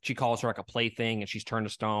she calls her like a plaything, and she's turned to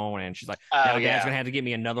stone, and she's like, now Dad's gonna have to give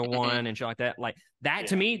me another one, and shit like that. Like that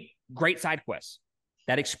to me, great side quests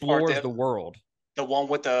that explores the world. The one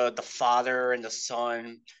with the father and the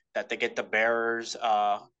son, that they get the bearers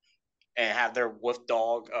and have their wolf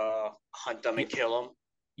dog hunt them and kill them.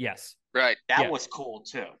 Yes. Right. That was cool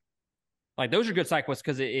too. Like, those are good side quests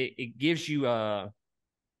because it gives you a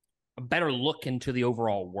better look into the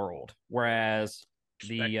overall world. Whereas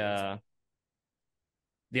the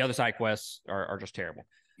other side quests are just terrible.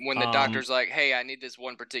 When the doctor's like, hey, I need this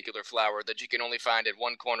one particular flower that you can only find at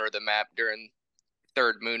one corner of the map during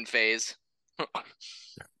third moon phase.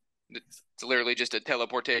 It's literally just a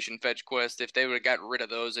teleportation fetch quest. If they would have got rid of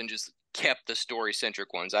those and just kept the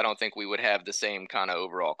story-centric ones, I don't think we would have the same kind of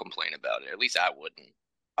overall complaint about it. At least I wouldn't.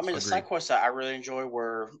 I mean, the side quests that I really enjoy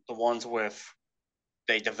were the ones with,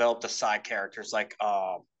 they developed the side characters like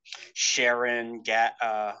Sharon,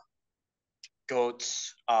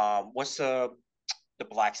 Goats. What's the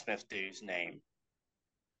blacksmith dude's name?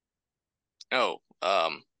 Oh,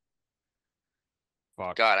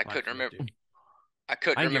 Fuck, God, I couldn't remember. Dude. I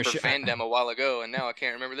couldn't remember Fandom a while ago, and now I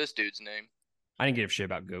can't remember this dude's name. I didn't give a shit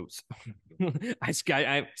about goats. I skip.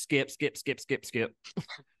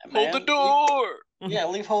 Hold the door.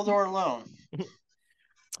 Leave Holdor alone.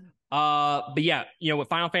 But yeah, with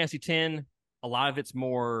Final Fantasy X, a lot of it's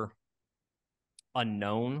more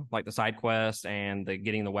unknown, like the side quests and the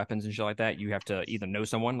getting the weapons and shit like that. You have to either know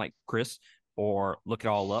someone like Chris or look it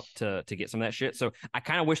all up to get some of that shit. So I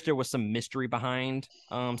kind of wish there was some mystery behind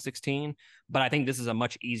 16, but I think this is a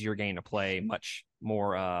much easier game to play, much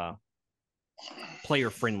more player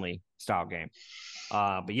friendly style game.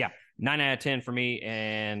 But yeah, 9 out of 10 for me,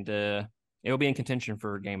 and it'll be in contention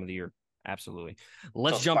for game of the year. Absolutely.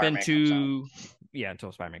 Let's jump into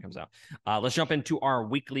until Spider-Man comes out. Let's jump into our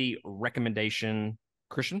weekly recommendation.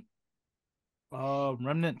 Christian,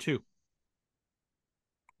 Remnant 2,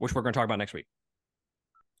 which we're going to talk about next week.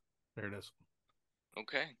 There it is.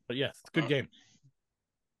 Okay. But yes, it's a good game.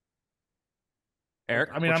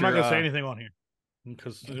 Eric, I mean, I'm not going to say anything on here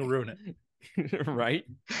because it'll ruin it. Right?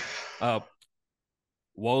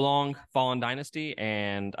 Wolong Fallen Dynasty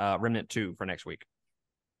and Remnant 2 for next week.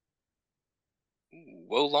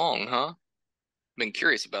 Wolong, huh? Been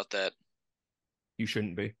curious about that. You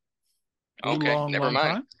shouldn't be. Okay, never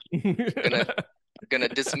mind. Gonna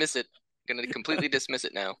dismiss it. Gonna completely dismiss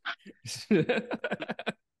it now.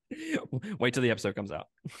 Wait till the episode comes out.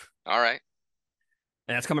 All right.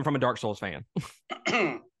 And that's coming from a Dark Souls fan.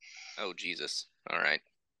 Oh, Jesus. All right.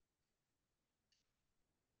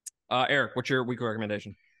 Eric, what's your weekly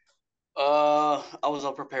recommendation? I was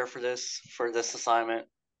unprepared for this assignment.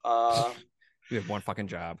 You have one fucking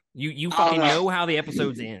job. You fucking know how the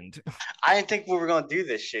episodes end. I didn't think we were gonna do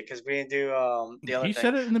this shit because we didn't do the other. You thing.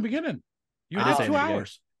 said it in the beginning. You did 2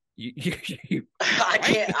 hours. I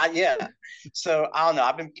can't. Yeah. So I don't know.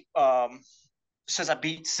 I've been since I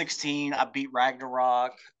beat 16. I beat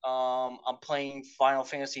Ragnarok. I'm playing Final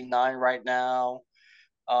Fantasy 9 right now.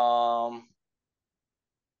 So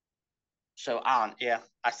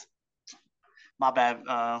my bad,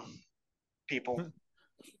 people.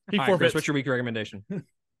 All right, Chris, what's your weekly recommendation?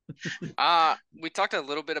 We talked a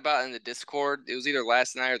little bit about it in the Discord. It was either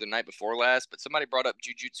last night or the night before last, but somebody brought up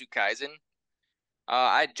Jujutsu Kaisen.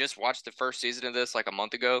 I just watched the first season of this like a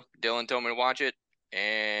month ago. Dylan told me to watch it,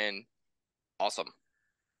 and awesome,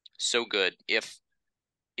 so good. If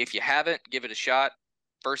you haven't, give it a shot.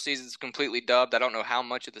 First season's completely dubbed. I don't know how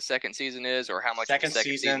much of the second season is or how much of the Second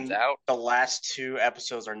second season's season, out. the last 2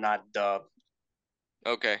 episodes are not dubbed.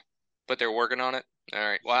 Okay, but they're working on it. All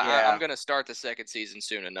right. Well, Yeah. I'm gonna start the second season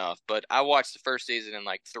soon enough, but I watched the first season in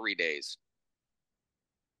like 3 days.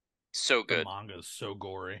 So The good. manga is so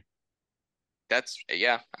gory.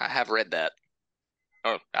 Yeah, I have read that.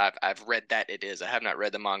 Oh, I've read that it is. I have not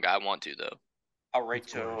read the manga. I want to though. I'll wait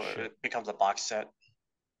That's gory till as shit. it becomes a box set.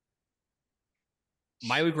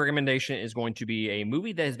 My week recommendation is going to be a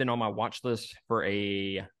movie that has been on my watch list for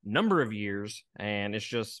a number of years, and it's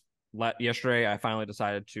just yesterday I finally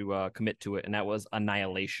decided to commit to it, and that was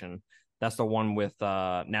Annihilation. That's the one with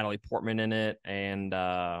Natalie Portman in it and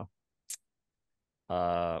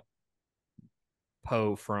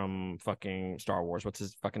Poe from fucking Star Wars. What's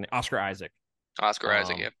his fucking name? Oscar Isaac. Oscar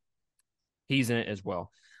Isaac, yeah. He's in it as well.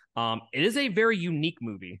 It is a very unique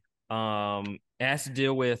movie. It has to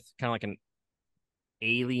deal with kind of like an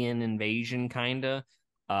alien invasion, kinda.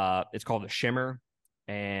 It's called the Shimmer,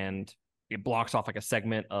 and it blocks off like a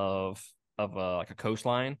segment of like a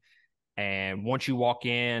coastline. And once you walk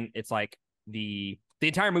in, it's like the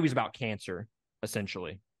entire movie is about cancer,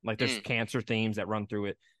 essentially. Like there's cancer themes that run through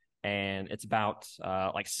it, and it's about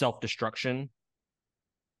like self-destruction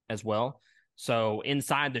as well. So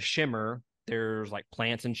inside the Shimmer, there's like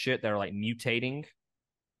plants and shit that are like mutating,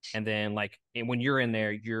 and then like when you're in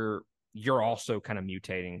there, you're also kind of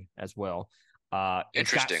mutating as well.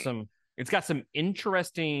 Interesting. It's got some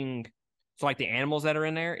interesting. So like the animals that are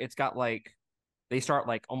in there, it's got like they start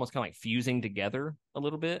like almost kind of like fusing together a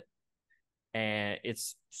little bit, and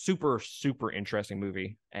it's super interesting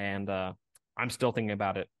movie. And I'm still thinking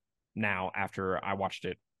about it now after I watched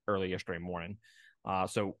it early yesterday morning.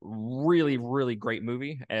 So really great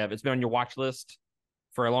movie. If it's been on your watch list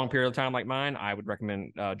for a long period of time like mine, I would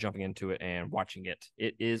recommend jumping into it and watching it.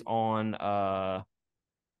 It is on it's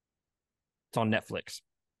on Netflix.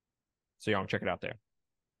 So y'all can check it out there.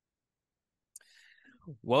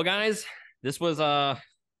 Well, guys, this was a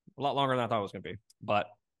lot longer than I thought it was going to be, but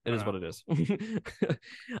it is what it is.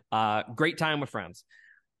 Great time with friends.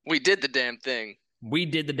 We did the damn thing. We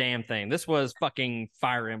did the damn thing. This was fucking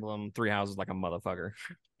Fire Emblem Three Houses like a motherfucker.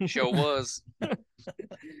 Sure was.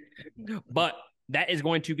 But that is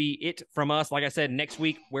going to be it from us. Like I said, next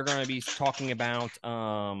week we're going to be talking about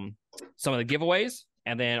some of the giveaways.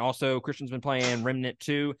 And then also Christian's been playing Remnant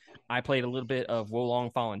 2. I played a little bit of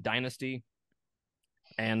Wolong Fallen Dynasty.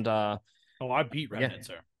 And I beat Remnant,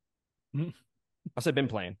 sir. I said been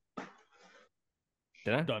playing.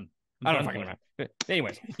 Did I? Done. I don't know if I can remember.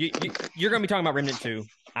 Anyways, you're going to be talking about Remnant 2.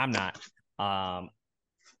 I'm not.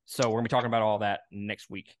 So we're going to be talking about all that next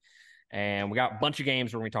week. And we got a bunch of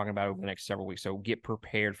games we're going to be talking about over the next several weeks. So get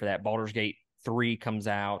prepared for that. Baldur's Gate 3 comes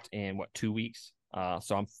out in, 2 weeks?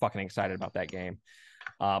 So I'm fucking excited about that game.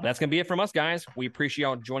 But that's going to be it from us, guys. We appreciate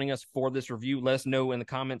y'all joining us for this review. Let us know in the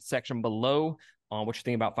comments section below what you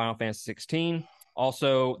think about Final Fantasy 16.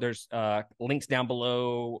 Also, there's links down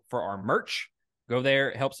below for our merch. Go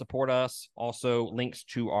there, help support us. Also, links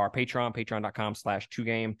to our Patreon,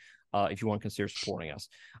 patreon.com/2game, if you want to consider supporting us.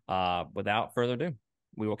 Without further ado,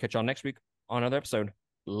 we will catch y'all next week on another episode.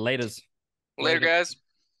 Later, guys.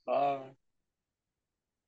 Bye.